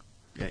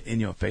 Yeah, In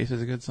Your Face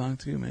is a good song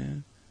too,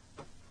 man.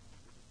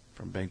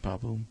 From Bang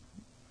Pop Boom.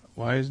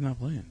 Why is it not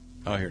playing?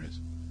 Oh, here it is.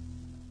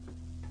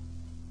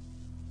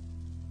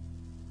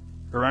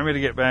 Remind me to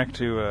get back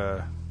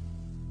to,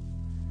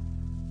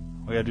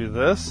 we gotta do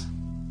this,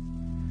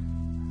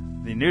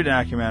 the new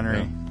documentary,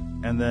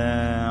 and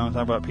then I want to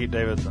talk about Pete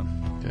Davidson.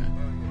 Okay.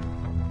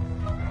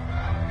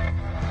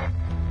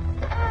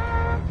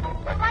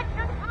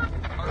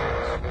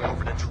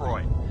 Over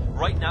Detroit.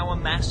 Right now, a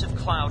massive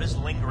cloud is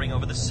lingering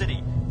over the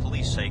city.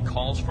 Police say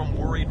calls from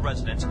worried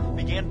residents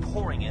began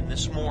pouring in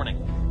this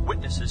morning.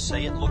 Witnesses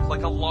say it looked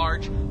like a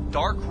large,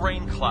 dark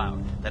rain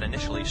cloud that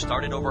initially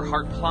started over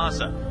Hart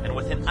Plaza, and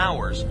within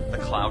hours, the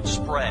cloud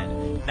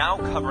spread, now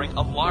covering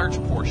a large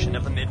portion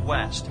of the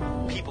Midwest.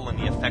 People in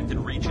the affected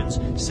regions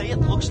say it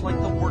looks like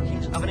the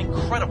workings of an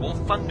incredible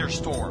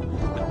thunderstorm,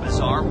 with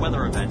bizarre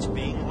weather events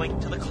being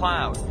linked to the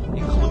cloud,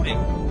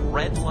 including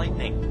red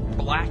lightning,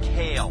 black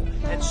hail,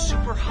 and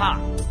super hot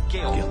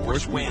gale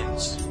force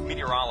winds.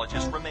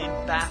 Meteorologists remain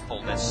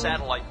baffled as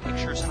satellite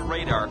pictures and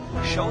radar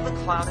show the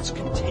cloud is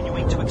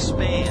continuing to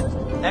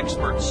expand.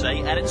 Experts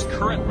say at its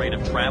current rate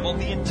of travel,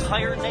 the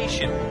entire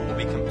nation will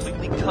be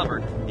completely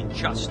covered in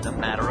just a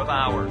matter of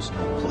hours.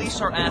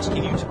 Police are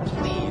asking you to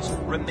please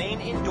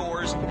remain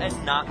indoors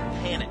and not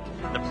panic.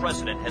 The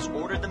president has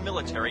ordered the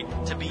military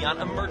to be on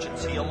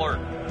emergency alert,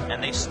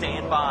 and they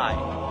stand by,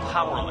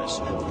 powerless,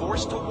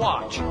 forced to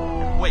watch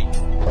and wait.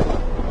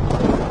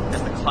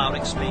 As the cloud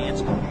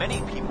expands,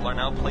 many people are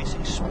now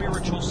placing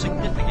spiritual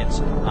significance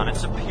on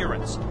its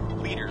appearance.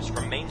 Leaders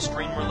from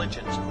mainstream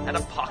religions and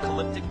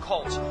apocalyptic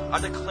cults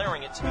are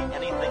declaring it to be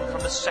anything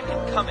from the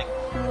second coming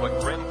to a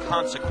grim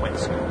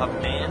consequence of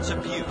man's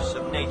abuse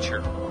of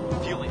nature.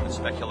 Fueling the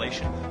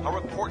speculation are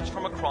reports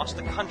from across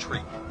the country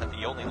that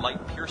the only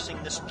light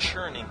piercing this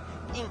churning,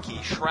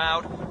 inky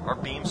shroud are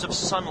beams of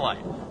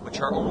sunlight, which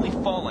are only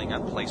falling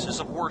on places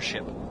of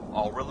worship,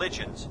 all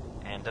religions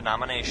and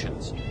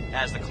denominations.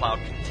 As the cloud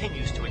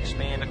continues to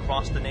expand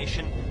across the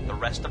nation, the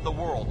rest of the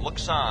world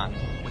looks on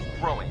with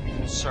growing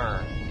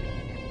concern.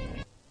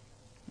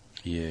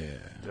 Yeah.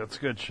 That's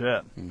good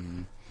shit.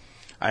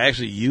 I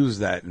actually used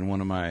that in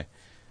one of my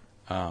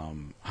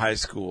high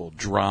school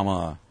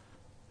drama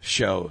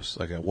shows,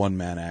 like a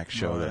one-man act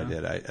show that I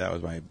did. That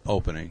was my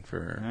opening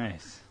for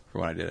Nice.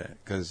 when I did it,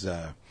 because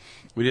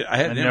we did. I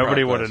had And an improv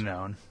nobody class. would have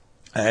known.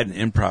 I had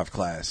an improv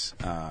class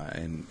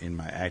in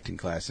my acting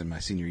class in my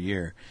senior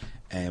year,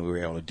 and we were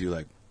able to do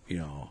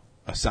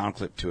a sound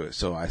clip to it.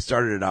 So I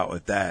started it out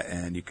with that,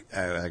 and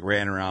I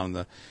ran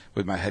around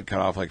with my head cut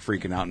off, like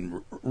freaking out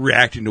and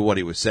reacting to what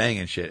he was saying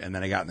and shit. And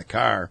then I got in the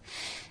car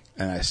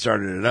and I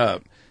started it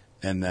up,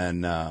 and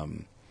then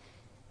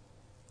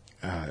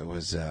it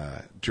was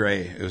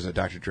Dre. It was a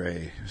Dr.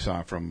 Dre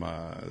song from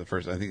the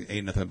first. I think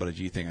 "Ain't Nothing But a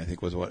G Thing." I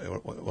think was what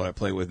I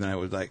played with, and I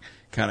would like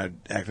kind of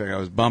act like I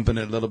was bumping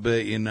it a little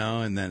bit, and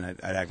then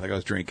I'd act like I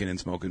was drinking and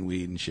smoking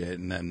weed and shit,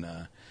 and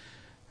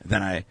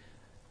then I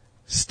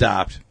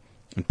stopped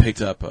and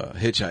picked up a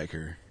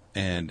hitchhiker,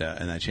 and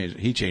I changed.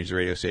 He changed the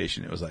radio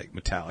station. It was like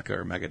Metallica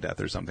or Megadeth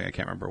or something. I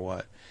can't remember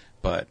what,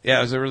 but yeah,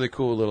 it was a really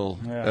cool little.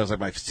 Yeah. That was like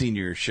my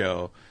senior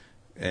show,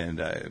 and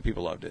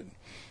people loved it.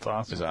 It's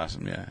awesome. It was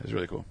awesome. Yeah, it was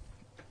really cool.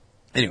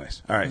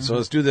 Anyways, all right, so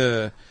let's do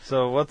the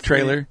So what's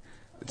trailer.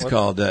 It's what's-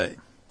 called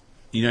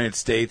United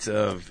States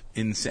of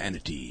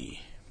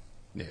Insanity.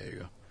 There you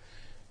go.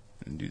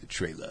 And do the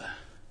trailer.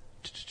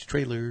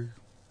 Trailer.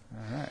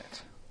 All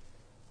right.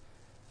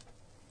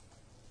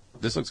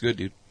 This looks good,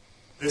 dude.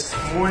 This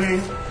morning,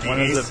 the When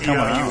is it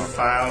coming ACLU out?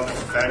 filed a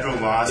federal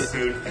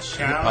lawsuit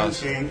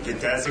challenging the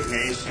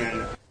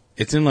designation.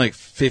 It's in like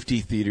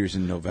 50 theaters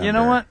in November. You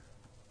know what?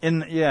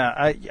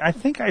 I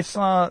think I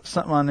saw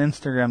something on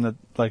Instagram that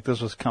like this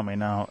was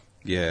coming out.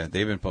 Yeah,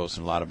 they've been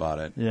posting a lot about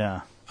it.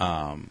 Yeah.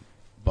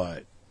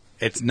 But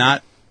it's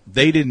not,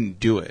 they didn't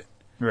do it,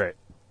 Right.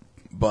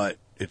 but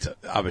it's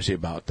obviously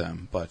about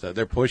them. But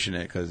they're pushing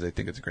it because they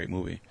think it's a great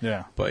movie.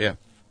 Yeah. But yeah,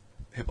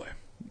 hit play.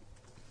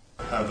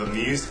 Of a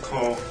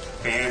musical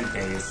fan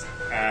base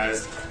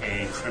as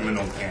a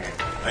criminal gang.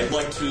 I'd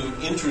like to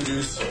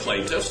introduce the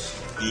plaintiffs,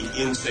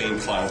 the Insane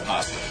Clown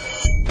Posse.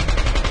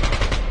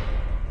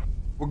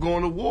 We're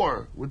going to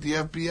war with the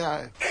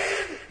FBI.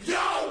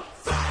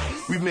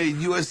 We made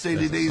USA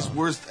Today's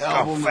worst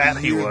album fat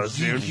of the he year, was,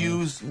 dude.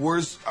 GQ's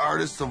worst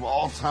artist of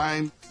all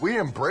time. We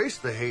embrace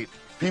the hate.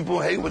 People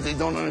hate what they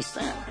don't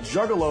understand.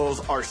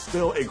 Juggalos are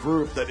still a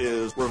group that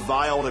is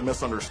reviled and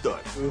misunderstood.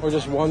 We're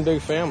just one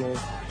big family.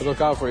 We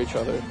look out for each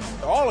other.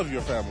 All of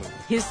your family.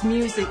 His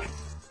music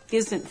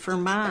isn't for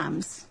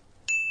moms.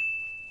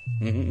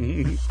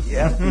 The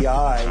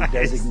FBI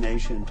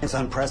designation is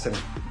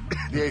unprecedented.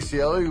 The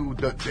ACLU,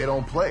 they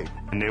don't play.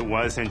 And it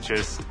wasn't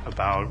just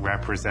about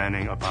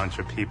representing a bunch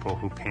of people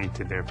who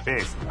painted their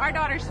face. Our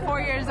daughter's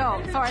 4 years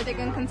old, so are they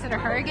going to consider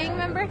her a gang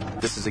member?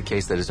 This is a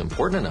case that is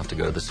important enough to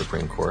go to the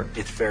Supreme Court.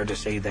 It's fair to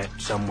say that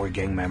some were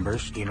gang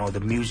members. You know,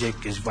 the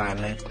music is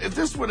violent. If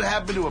this would have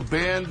happened to a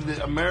band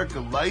that America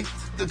liked,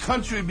 the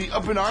country would be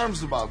up in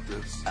arms about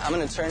this. I'm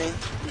an attorney.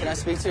 Can I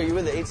speak to you? Are you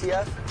with the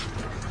ATF?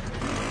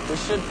 We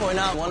should point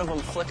out one of them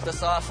flicked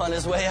us off on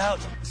his way out.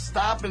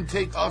 Stop and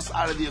take us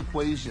out of the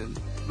equation.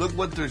 Look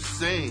what they're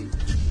saying.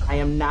 I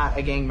am not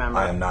a gang member.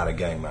 I am not a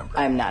gang member.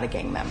 I am not a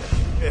gang member.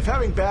 If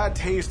having bad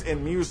taste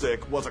in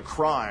music was a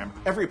crime,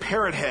 every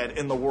parrot head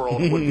in the world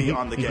would be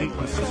on the gang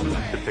list.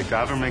 If the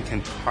government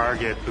can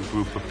target a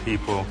group of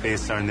people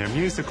based on their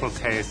musical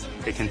taste,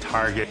 they can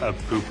target a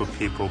group of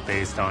people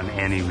based on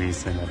any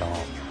reason at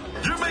all.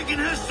 You're making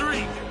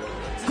history.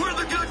 We're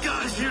the good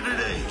guys here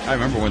today. I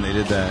remember when they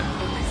did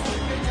that.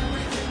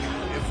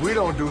 If we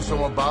don't do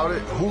something about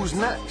it, who's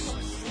next?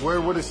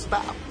 Where would it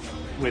stop?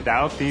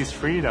 Without these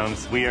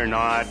freedoms, we are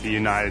not the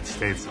United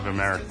States of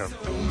America.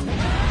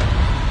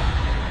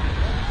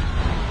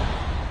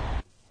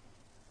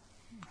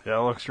 Yeah,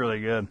 it looks really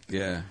good.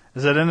 Yeah.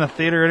 Is it in a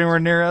theater anywhere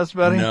near us,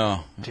 buddy?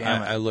 No.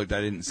 Damn it. I looked.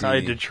 I didn't see.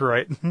 Probably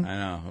Detroit. I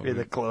know. Be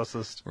the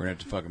closest. We're going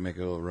to have to fucking make a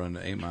little run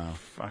to 8 Mile.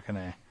 Fucking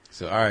A.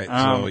 So, all right.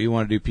 So, you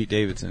want to do Pete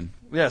Davidson?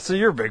 Yeah, so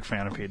you're a big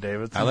fan of Pete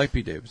Davidson. I like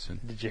Pete Davidson.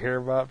 Did you hear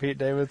about Pete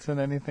Davidson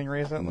anything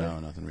recently? No,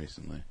 nothing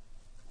recently.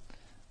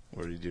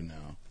 What did he do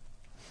now?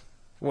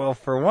 Well,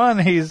 for one,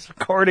 he's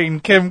courting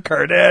Kim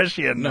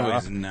Kardashian now. No,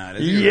 he's not.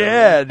 Is he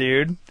Yeah, really?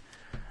 dude.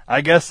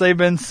 I guess they've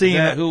been seeing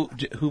it.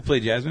 Who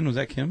played Jasmine? Was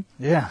that Kim?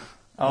 Yeah.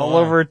 All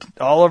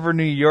over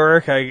New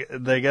York.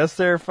 They guess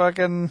they're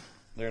fucking...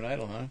 They're an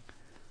idol, huh?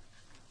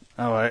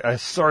 Oh, a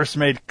source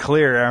made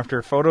clear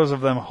after photos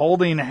of them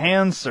holding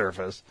hands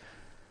surfaced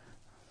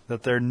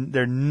that they're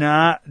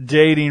not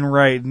dating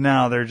right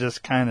now. They're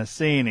just kind of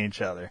seeing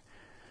each other.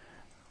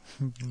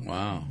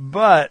 Wow.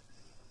 But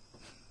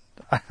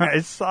I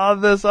saw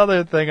this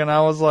other thing and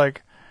I was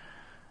like,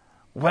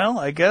 well,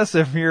 I guess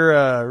if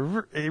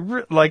you're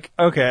like,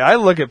 okay, I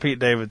look at Pete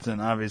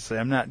Davidson, obviously.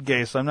 I'm not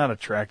gay, so I'm not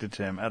attracted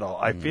to him at all.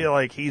 I feel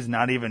like he's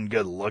not even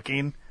good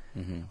looking.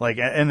 Mm-hmm. Like,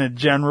 in a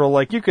general,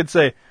 like, you could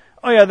say,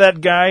 oh yeah,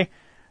 that guy,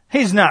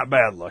 he's not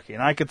bad looking.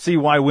 I could see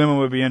why women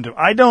would be into him.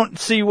 I don't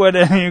see what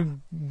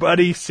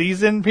anybody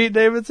sees in Pete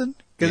Davidson,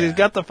 because he's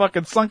got the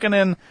fucking sunken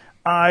in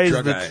eyes.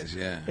 Drug eyes,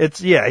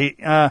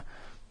 yeah.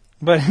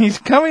 But he's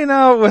coming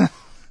out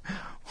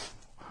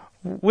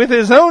with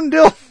his own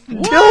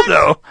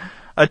dildo.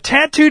 A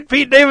tattooed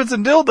Pete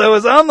Davidson dildo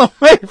is on the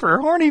way for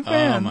horny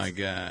fans. Oh my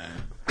god.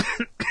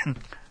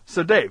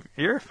 So, Dave,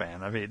 you're a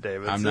fan of Pete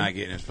Davidson. I'm not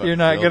getting his fucking You're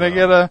not dildo. going to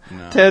get a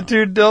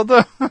tattooed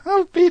dildo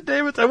of Pete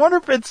Davidson? I wonder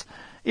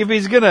if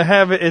he's going to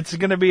have it, it's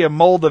going to be a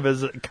mold of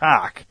his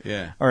cock.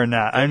 Yeah. Or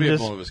not. It'll I'm be a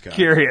just mold of his cock.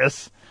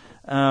 curious.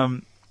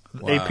 A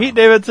Pete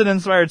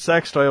Davidson-inspired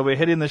sex toy will be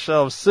hitting the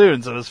shelves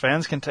soon, so his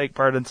fans can take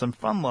part in some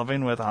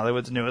fun-loving with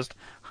Hollywood's newest,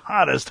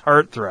 hottest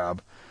heartthrob,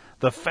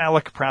 the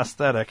phallic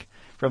prosthetic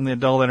from the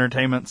adult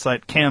entertainment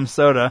site Cam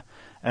Soda,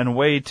 and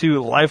way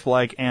too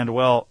lifelike and,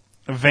 well,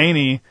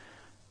 veiny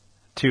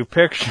to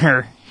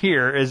picture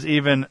here is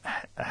even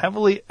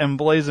heavily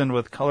emblazoned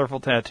with colorful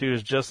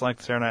tattoos, just like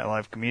the Saturday Night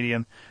Live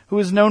comedian, who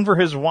is known for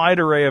his wide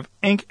array of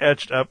ink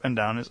etched up and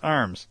down his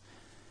arms.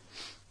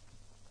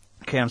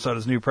 Cam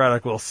Soda's new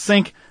product will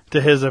sync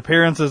to his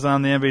appearances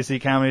on the NBC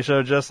comedy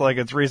show, just like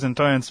its recent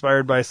toy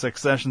inspired by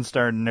Succession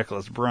star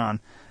Nicholas Braun.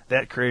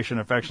 That creation,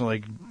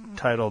 affectionately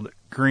titled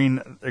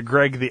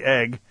Greg the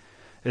Egg,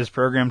 is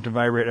programmed to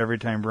vibrate every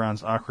time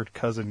Braun's awkward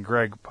cousin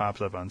Greg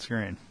pops up on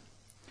screen.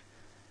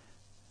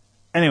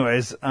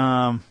 Anyways,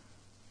 that's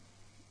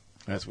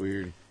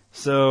weird.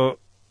 So,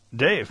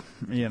 Dave,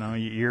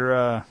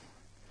 you're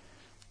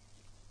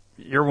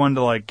one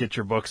to like get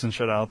your books and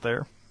shit out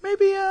there.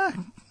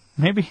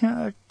 Maybe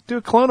do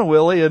a clone of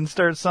Willie and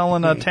start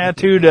selling a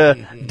tattooed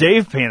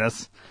Dave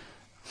penis.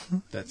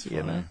 That's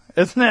funny.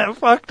 Isn't that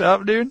fucked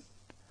up, dude?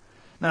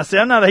 Now, see,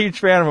 I'm not a huge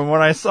fan of him.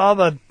 When I saw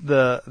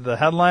the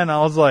headline,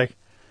 I was like,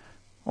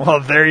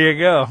 well, there you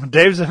go.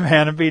 Dave's a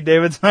fan of Pete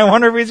Davidson. I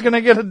wonder if he's going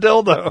to get a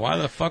dildo. Why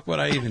the fuck would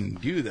I even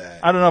do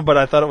that? I don't know, but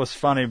I thought it was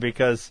funny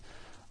because,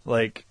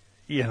 like,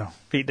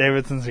 Pete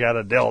Davidson's got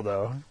a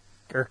dildo.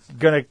 Or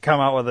going to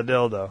come out with a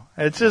dildo.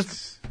 It's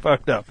just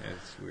fucked up.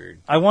 It's weird.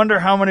 I wonder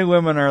how many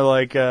women are,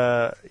 like,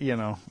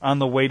 on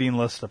the waiting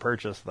list to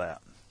purchase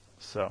that.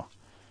 So.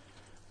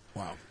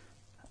 Wow.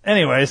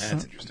 Anyways.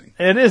 That's interesting.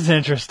 It is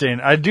interesting.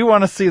 I do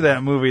want to see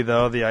that movie,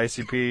 though, the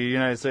ICP,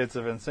 United States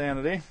of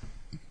Insanity.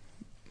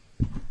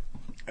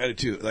 I do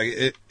too.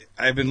 Like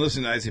I've been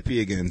listening to ICP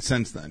again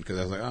since then because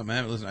I was like, oh man, I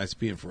haven't listened to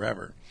ICP in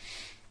forever.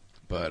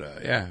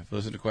 But yeah, I've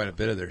listened to quite a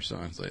bit of their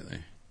songs lately.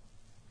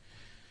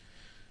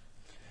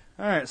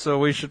 All right, so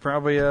we should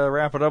probably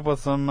wrap it up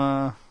with some.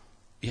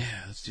 Yeah,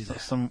 let's do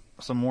that.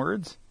 Some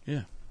words.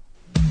 Yeah.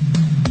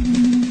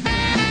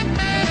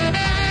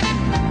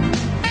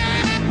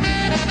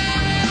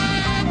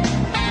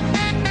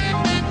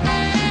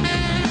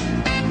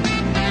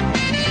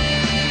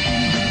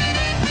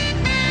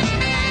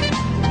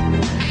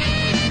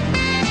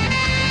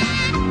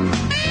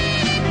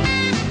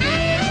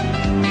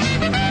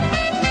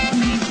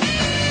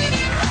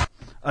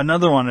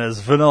 Another one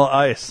is Vanilla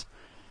Ice.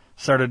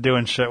 Started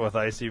doing shit with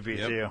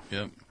ICP too.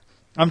 Yep.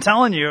 I'm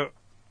telling you,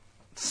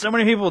 so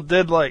many people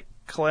did like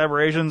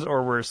collaborations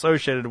or were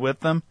associated with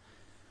them,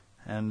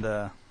 and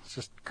it's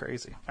just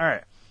crazy. All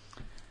right.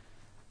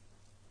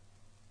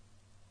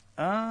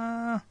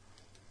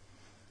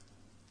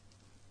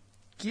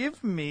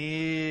 Give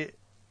me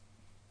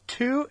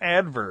 2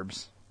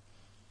 adverbs.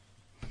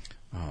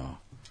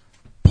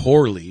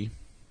 Poorly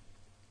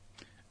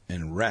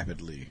and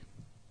rapidly.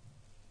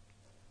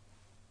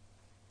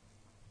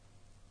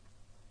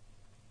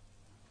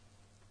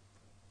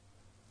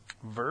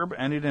 Verb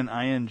ended in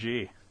ing.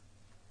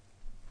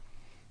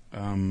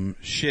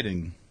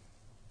 Shitting.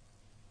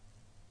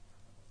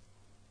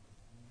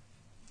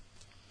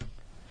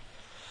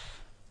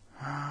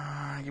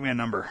 Give me a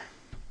number.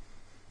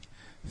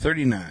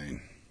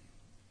 39.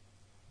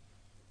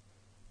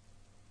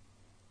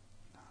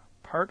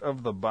 Part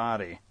of the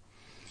body.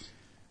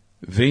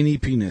 Veiny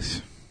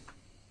penis.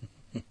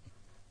 I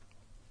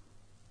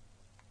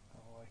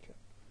like it.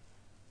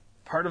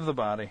 Part of the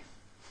body.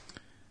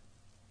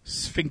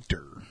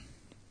 Sphincter.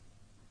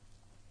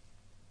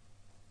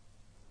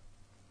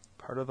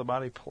 Part of the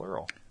body,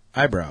 plural.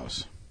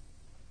 Eyebrows.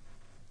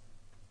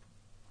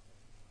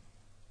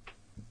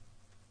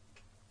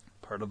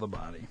 Part of the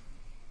body.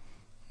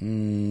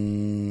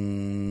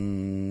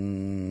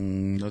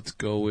 Let's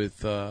go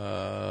with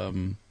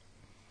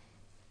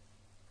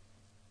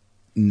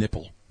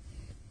nipple.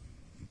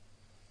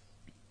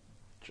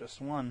 Just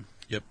one.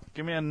 Yep.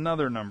 Give me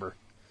another number.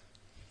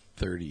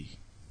 30.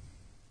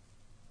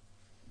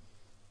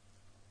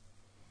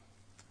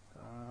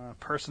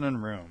 Person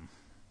in room.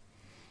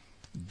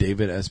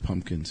 David S.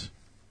 Pumpkins.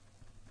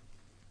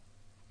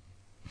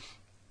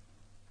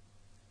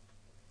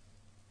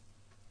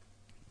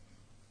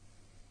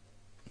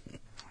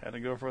 Had to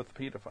go for the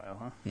pedophile,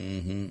 huh?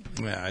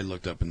 Mm-hmm. Yeah, I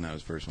looked up and that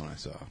was the first one I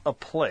saw. A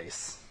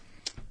place.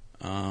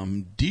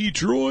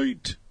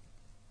 Detroit.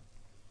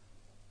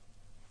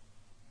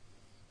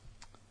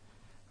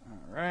 All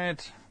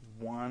right.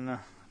 1,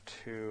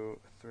 2,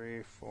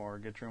 3, 4.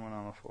 Get your one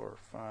on the floor.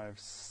 5,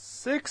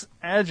 6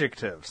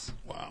 adjectives.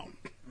 Wow.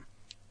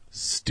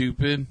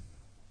 Stupid.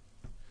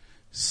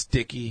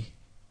 Sticky.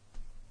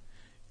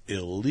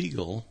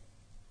 Illegal.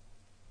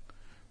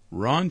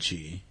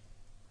 Raunchy.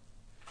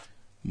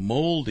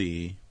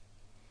 Moldy.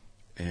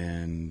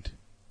 And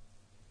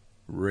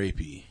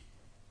rapey.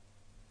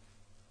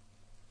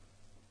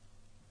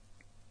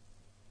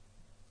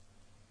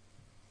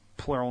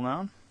 Plural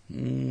noun.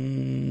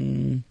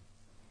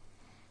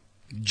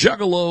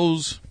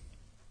 Juggalos.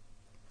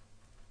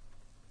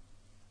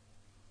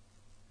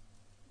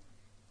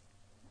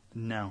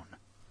 Noun.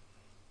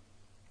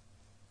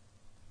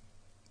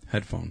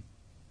 Headphone.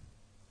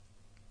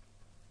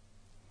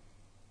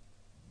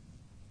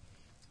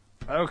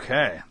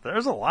 Okay,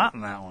 there's a lot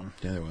in that one.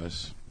 Yeah, there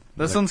was.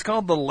 This one's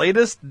called The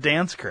Latest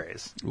Dance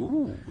Craze.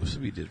 Ooh, this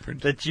would be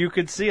different. That you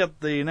could see at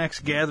the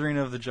next gathering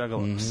of the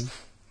Juggalos.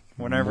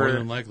 Whenever, more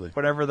than likely.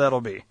 Whatever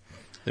that'll be.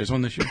 There's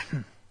one this year.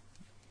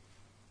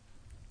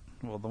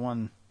 Well, the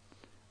one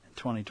in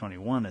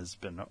 2021 has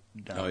been done.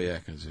 Oh, yeah.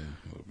 Cause,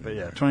 but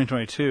yeah,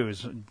 2022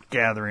 is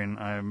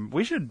gathering.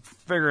 We should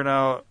figure it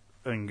out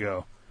and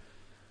go.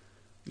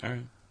 All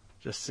right.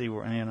 Just see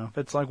where, if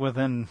it's like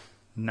within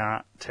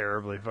not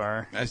terribly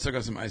far. I still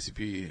got some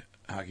ICP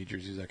hockey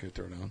jerseys I could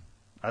throw down.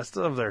 I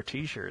still have their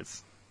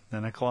T-shirts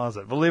in a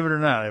closet. Believe it or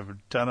not, I have a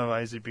ton of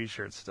ICP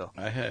shirts still.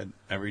 I had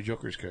every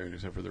Joker's card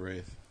except for the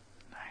Wraith.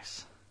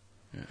 Nice.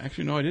 Yeah,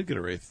 actually, no, I did get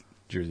a Wraith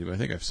jersey, but I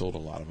think I've sold a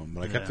lot of them.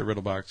 But I kept the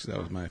Riddle box. That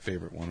was my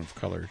favorite one of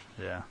colors.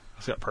 Yeah.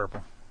 It's got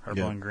purple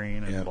and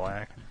green and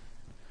black.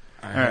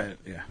 All right.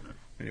 Yeah.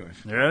 Anyways.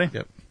 You ready?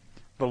 Yep.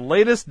 The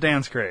latest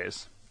dance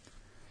craze.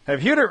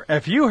 Have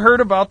you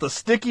heard about the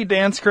sticky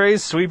dance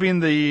craze sweeping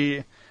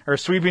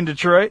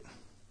Detroit?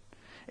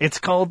 It's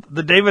called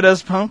the David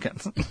S.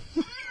 Pumpkins.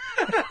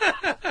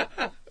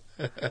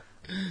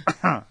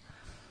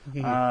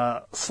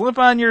 Slip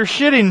on your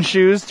shitting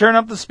shoes, turn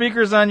up the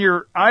speakers on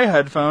your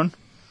iHeadphone,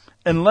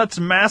 and let's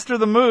master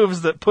the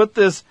moves that put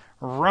this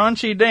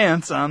raunchy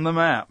dance on the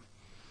map.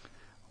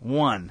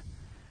 1.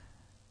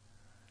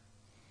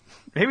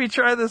 Maybe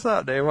try this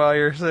out, Dave, while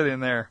you're sitting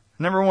there.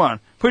 Number 1,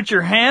 put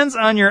your hands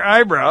on your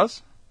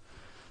eyebrows,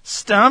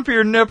 stomp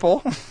your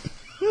nipple,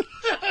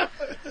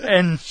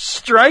 and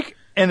strike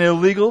an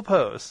illegal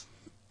pose.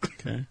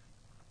 Okay.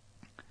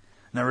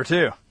 Number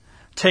 2,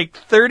 take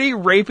 30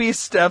 rapey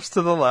steps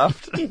to the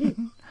left.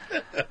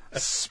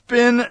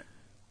 Spin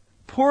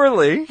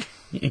poorly.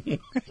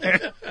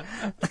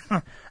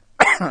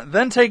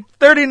 Then take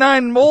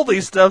 39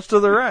 moldy steps to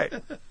the right.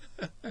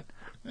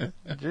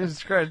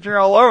 Jesus Christ, you're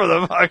all over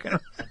the fucking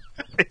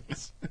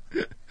place.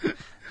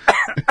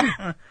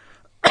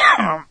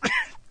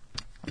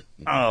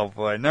 Oh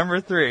boy, number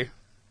 3.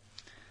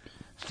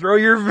 Throw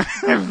your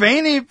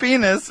veiny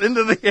penis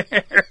into the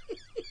air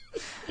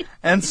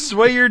and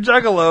sway your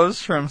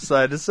juggalos from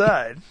side to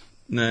side.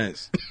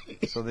 Nice.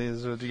 So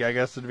these would, I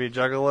guess, would be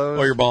juggalos.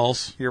 Or your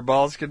balls. Your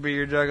balls could be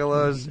your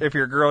juggalos. Mm-hmm. If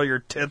you're a girl, your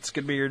tits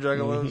could be your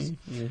juggalos.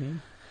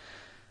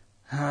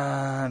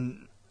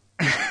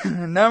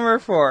 Mm-hmm. Number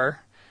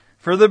 4.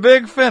 For the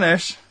big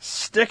finish,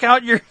 stick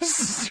out your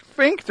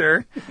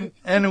sphincter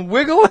and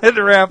wiggle it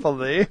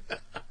rapidly.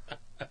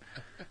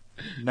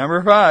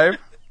 Number 5.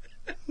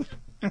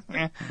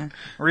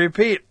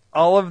 Repeat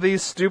all of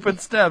these stupid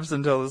steps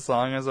until the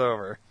song is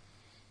over.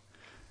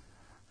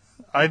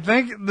 I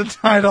think the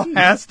title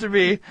has to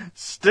be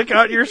Stick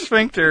Out Your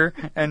Sphincter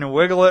and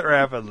Wiggle It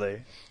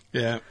Rapidly.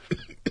 Yeah.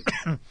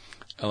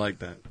 I like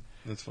that.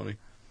 That's funny.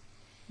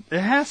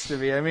 It has to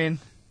be. I mean,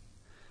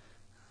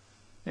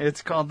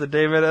 it's called the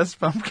David S.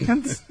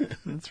 Pumpkins.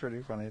 It's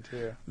pretty funny,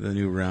 too. The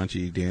new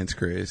raunchy dance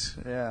craze.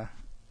 Yeah.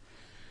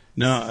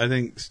 No, I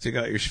think stick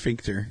out your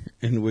sphincter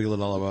and wiggle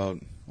it all about.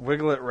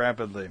 Wiggle it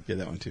rapidly. Yeah,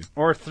 that one, too.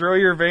 Or throw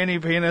your veiny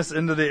penis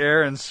into the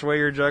air and sway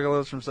your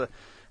juggalos from side.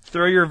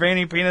 Throw your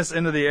veiny penis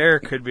into the air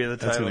could be the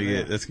title.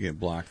 That's gonna get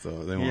blocked,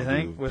 though. They you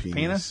think with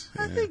penis?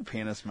 Yeah. I think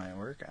penis might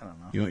work. I don't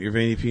know. You want your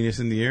veiny penis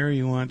in the air? Or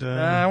you want?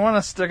 I want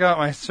to stick out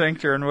my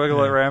sphincter and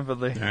wiggle it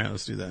rapidly. All right,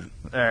 let's do that.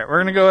 All right,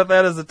 we're gonna go with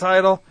that as the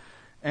title.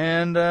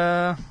 And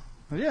yeah,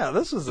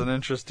 this was an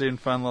interesting,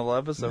 fun little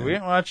episode. Yeah. We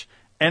didn't watch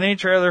any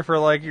trailer for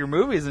like your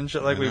movies and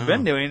shit like we've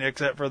been doing,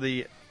 except for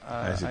the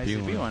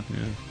ICP one.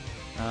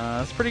 Yeah.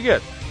 That's pretty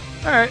good.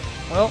 All right,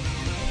 well,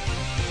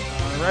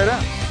 right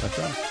on. That's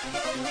right.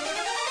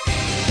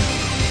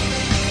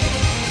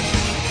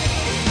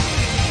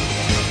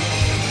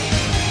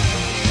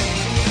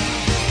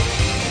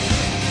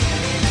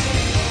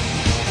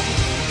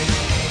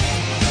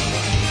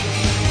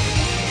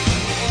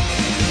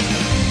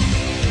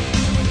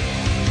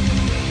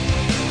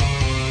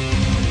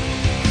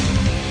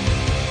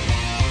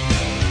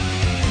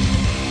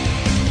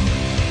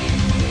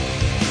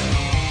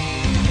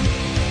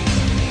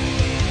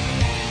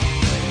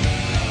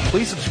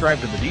 Please subscribe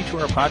to the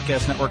D2R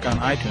Podcast Network on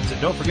iTunes, and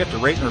don't forget to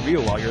rate and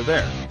review while you're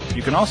there.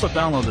 You can also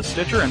download the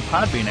Stitcher and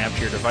Podbean app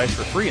to your device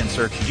for free and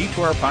search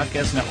D2R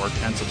Podcast Network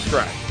and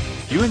subscribe.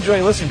 If you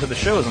enjoy listening to the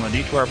shows on the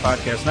D2R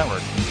Podcast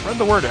Network, spread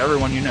the word to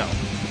everyone you know.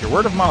 Your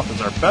word of mouth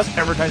is our best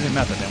advertising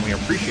method, and we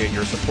appreciate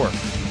your support.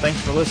 Thanks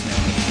for listening.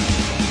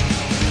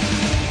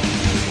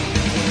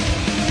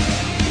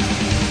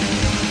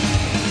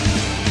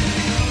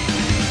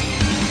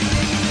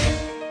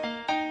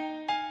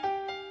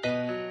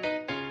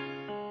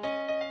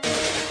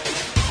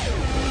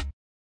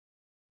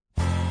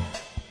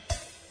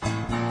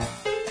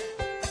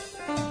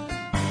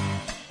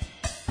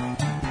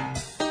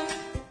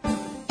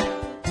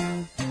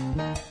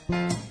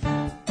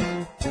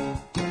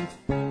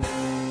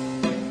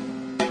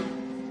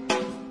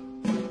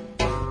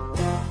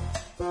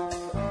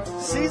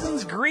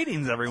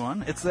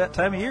 Everyone, it's that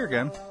time of year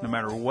again. No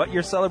matter what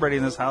you're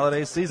celebrating this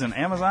holiday season,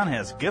 Amazon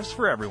has gifts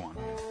for everyone.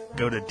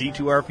 Go to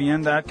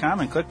D2RPN.com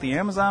and click the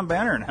Amazon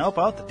banner and help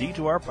out the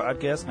D2R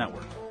Podcast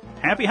Network.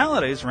 Happy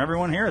holidays from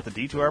everyone here at the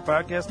D2R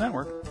Podcast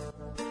Network.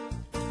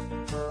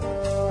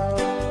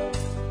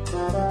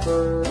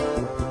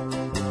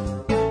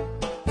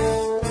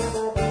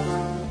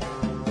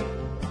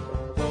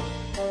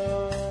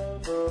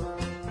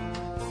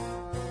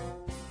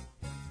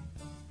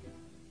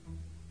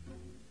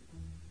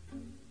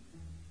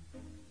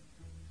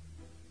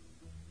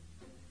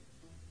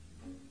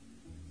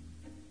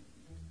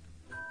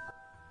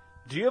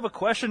 Do you have a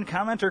question,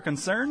 comment, or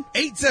concern?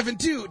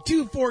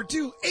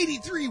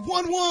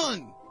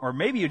 872-242-8311. Or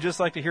maybe you'd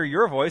just like to hear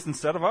your voice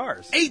instead of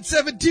ours.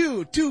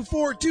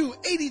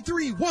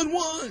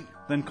 872-242-8311.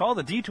 Then call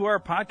the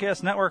D2R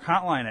Podcast Network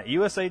hotline at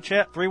USA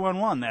Chat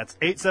 311. That's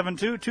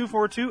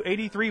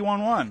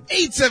 872-242-8311.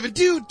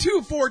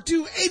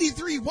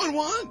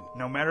 872-242-8311.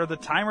 No matter the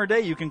time or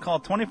day, you can call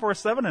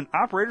 24/7 and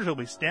operators will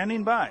be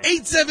standing by.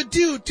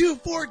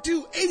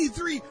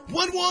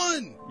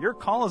 872-242-8311. Your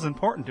call is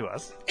important to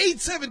us.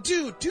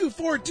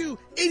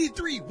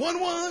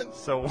 872-242-8311.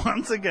 So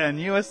once again,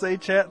 USA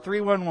Chat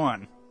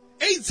 311.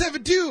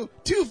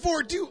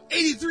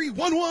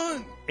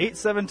 872-242-8311.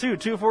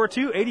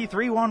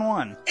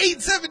 872-242-8311.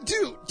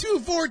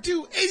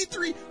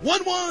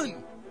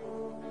 872-242-8311.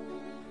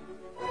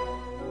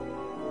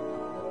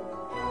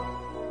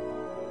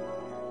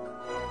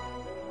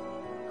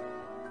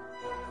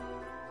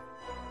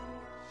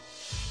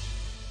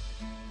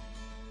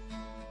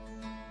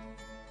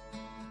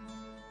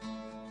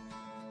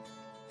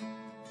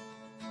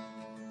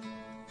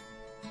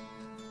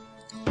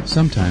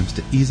 Sometimes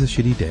to ease a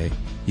shitty day,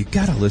 you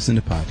gotta listen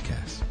to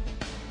podcasts.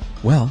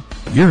 Well,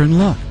 you're in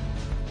luck.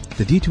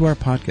 The D2R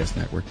Podcast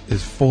Network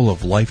is full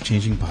of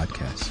life-changing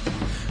podcasts.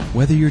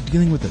 Whether you're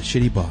dealing with a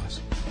shitty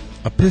boss,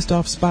 a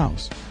pissed-off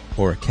spouse,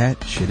 or a cat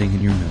shitting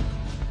in your milk,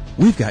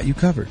 we've got you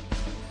covered.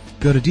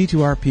 Go to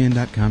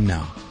D2RPN.com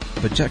now,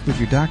 but check with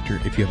your doctor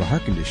if you have a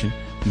heart condition,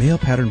 male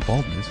pattern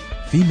baldness,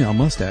 female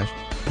mustache,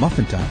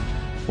 muffin top,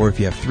 or if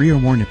you have 3 or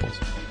more nipples.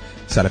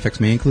 Side effects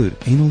may include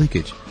anal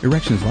leakage,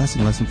 erections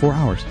lasting less than 4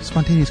 hours,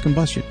 spontaneous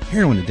combustion,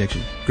 heroin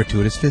addiction,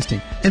 gratuitous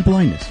fisting, and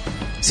blindness.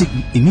 Seek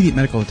immediate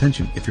medical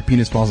attention if your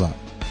penis falls out.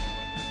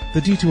 The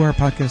D2R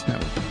Podcast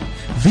Network.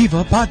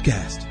 Viva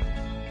Podcast!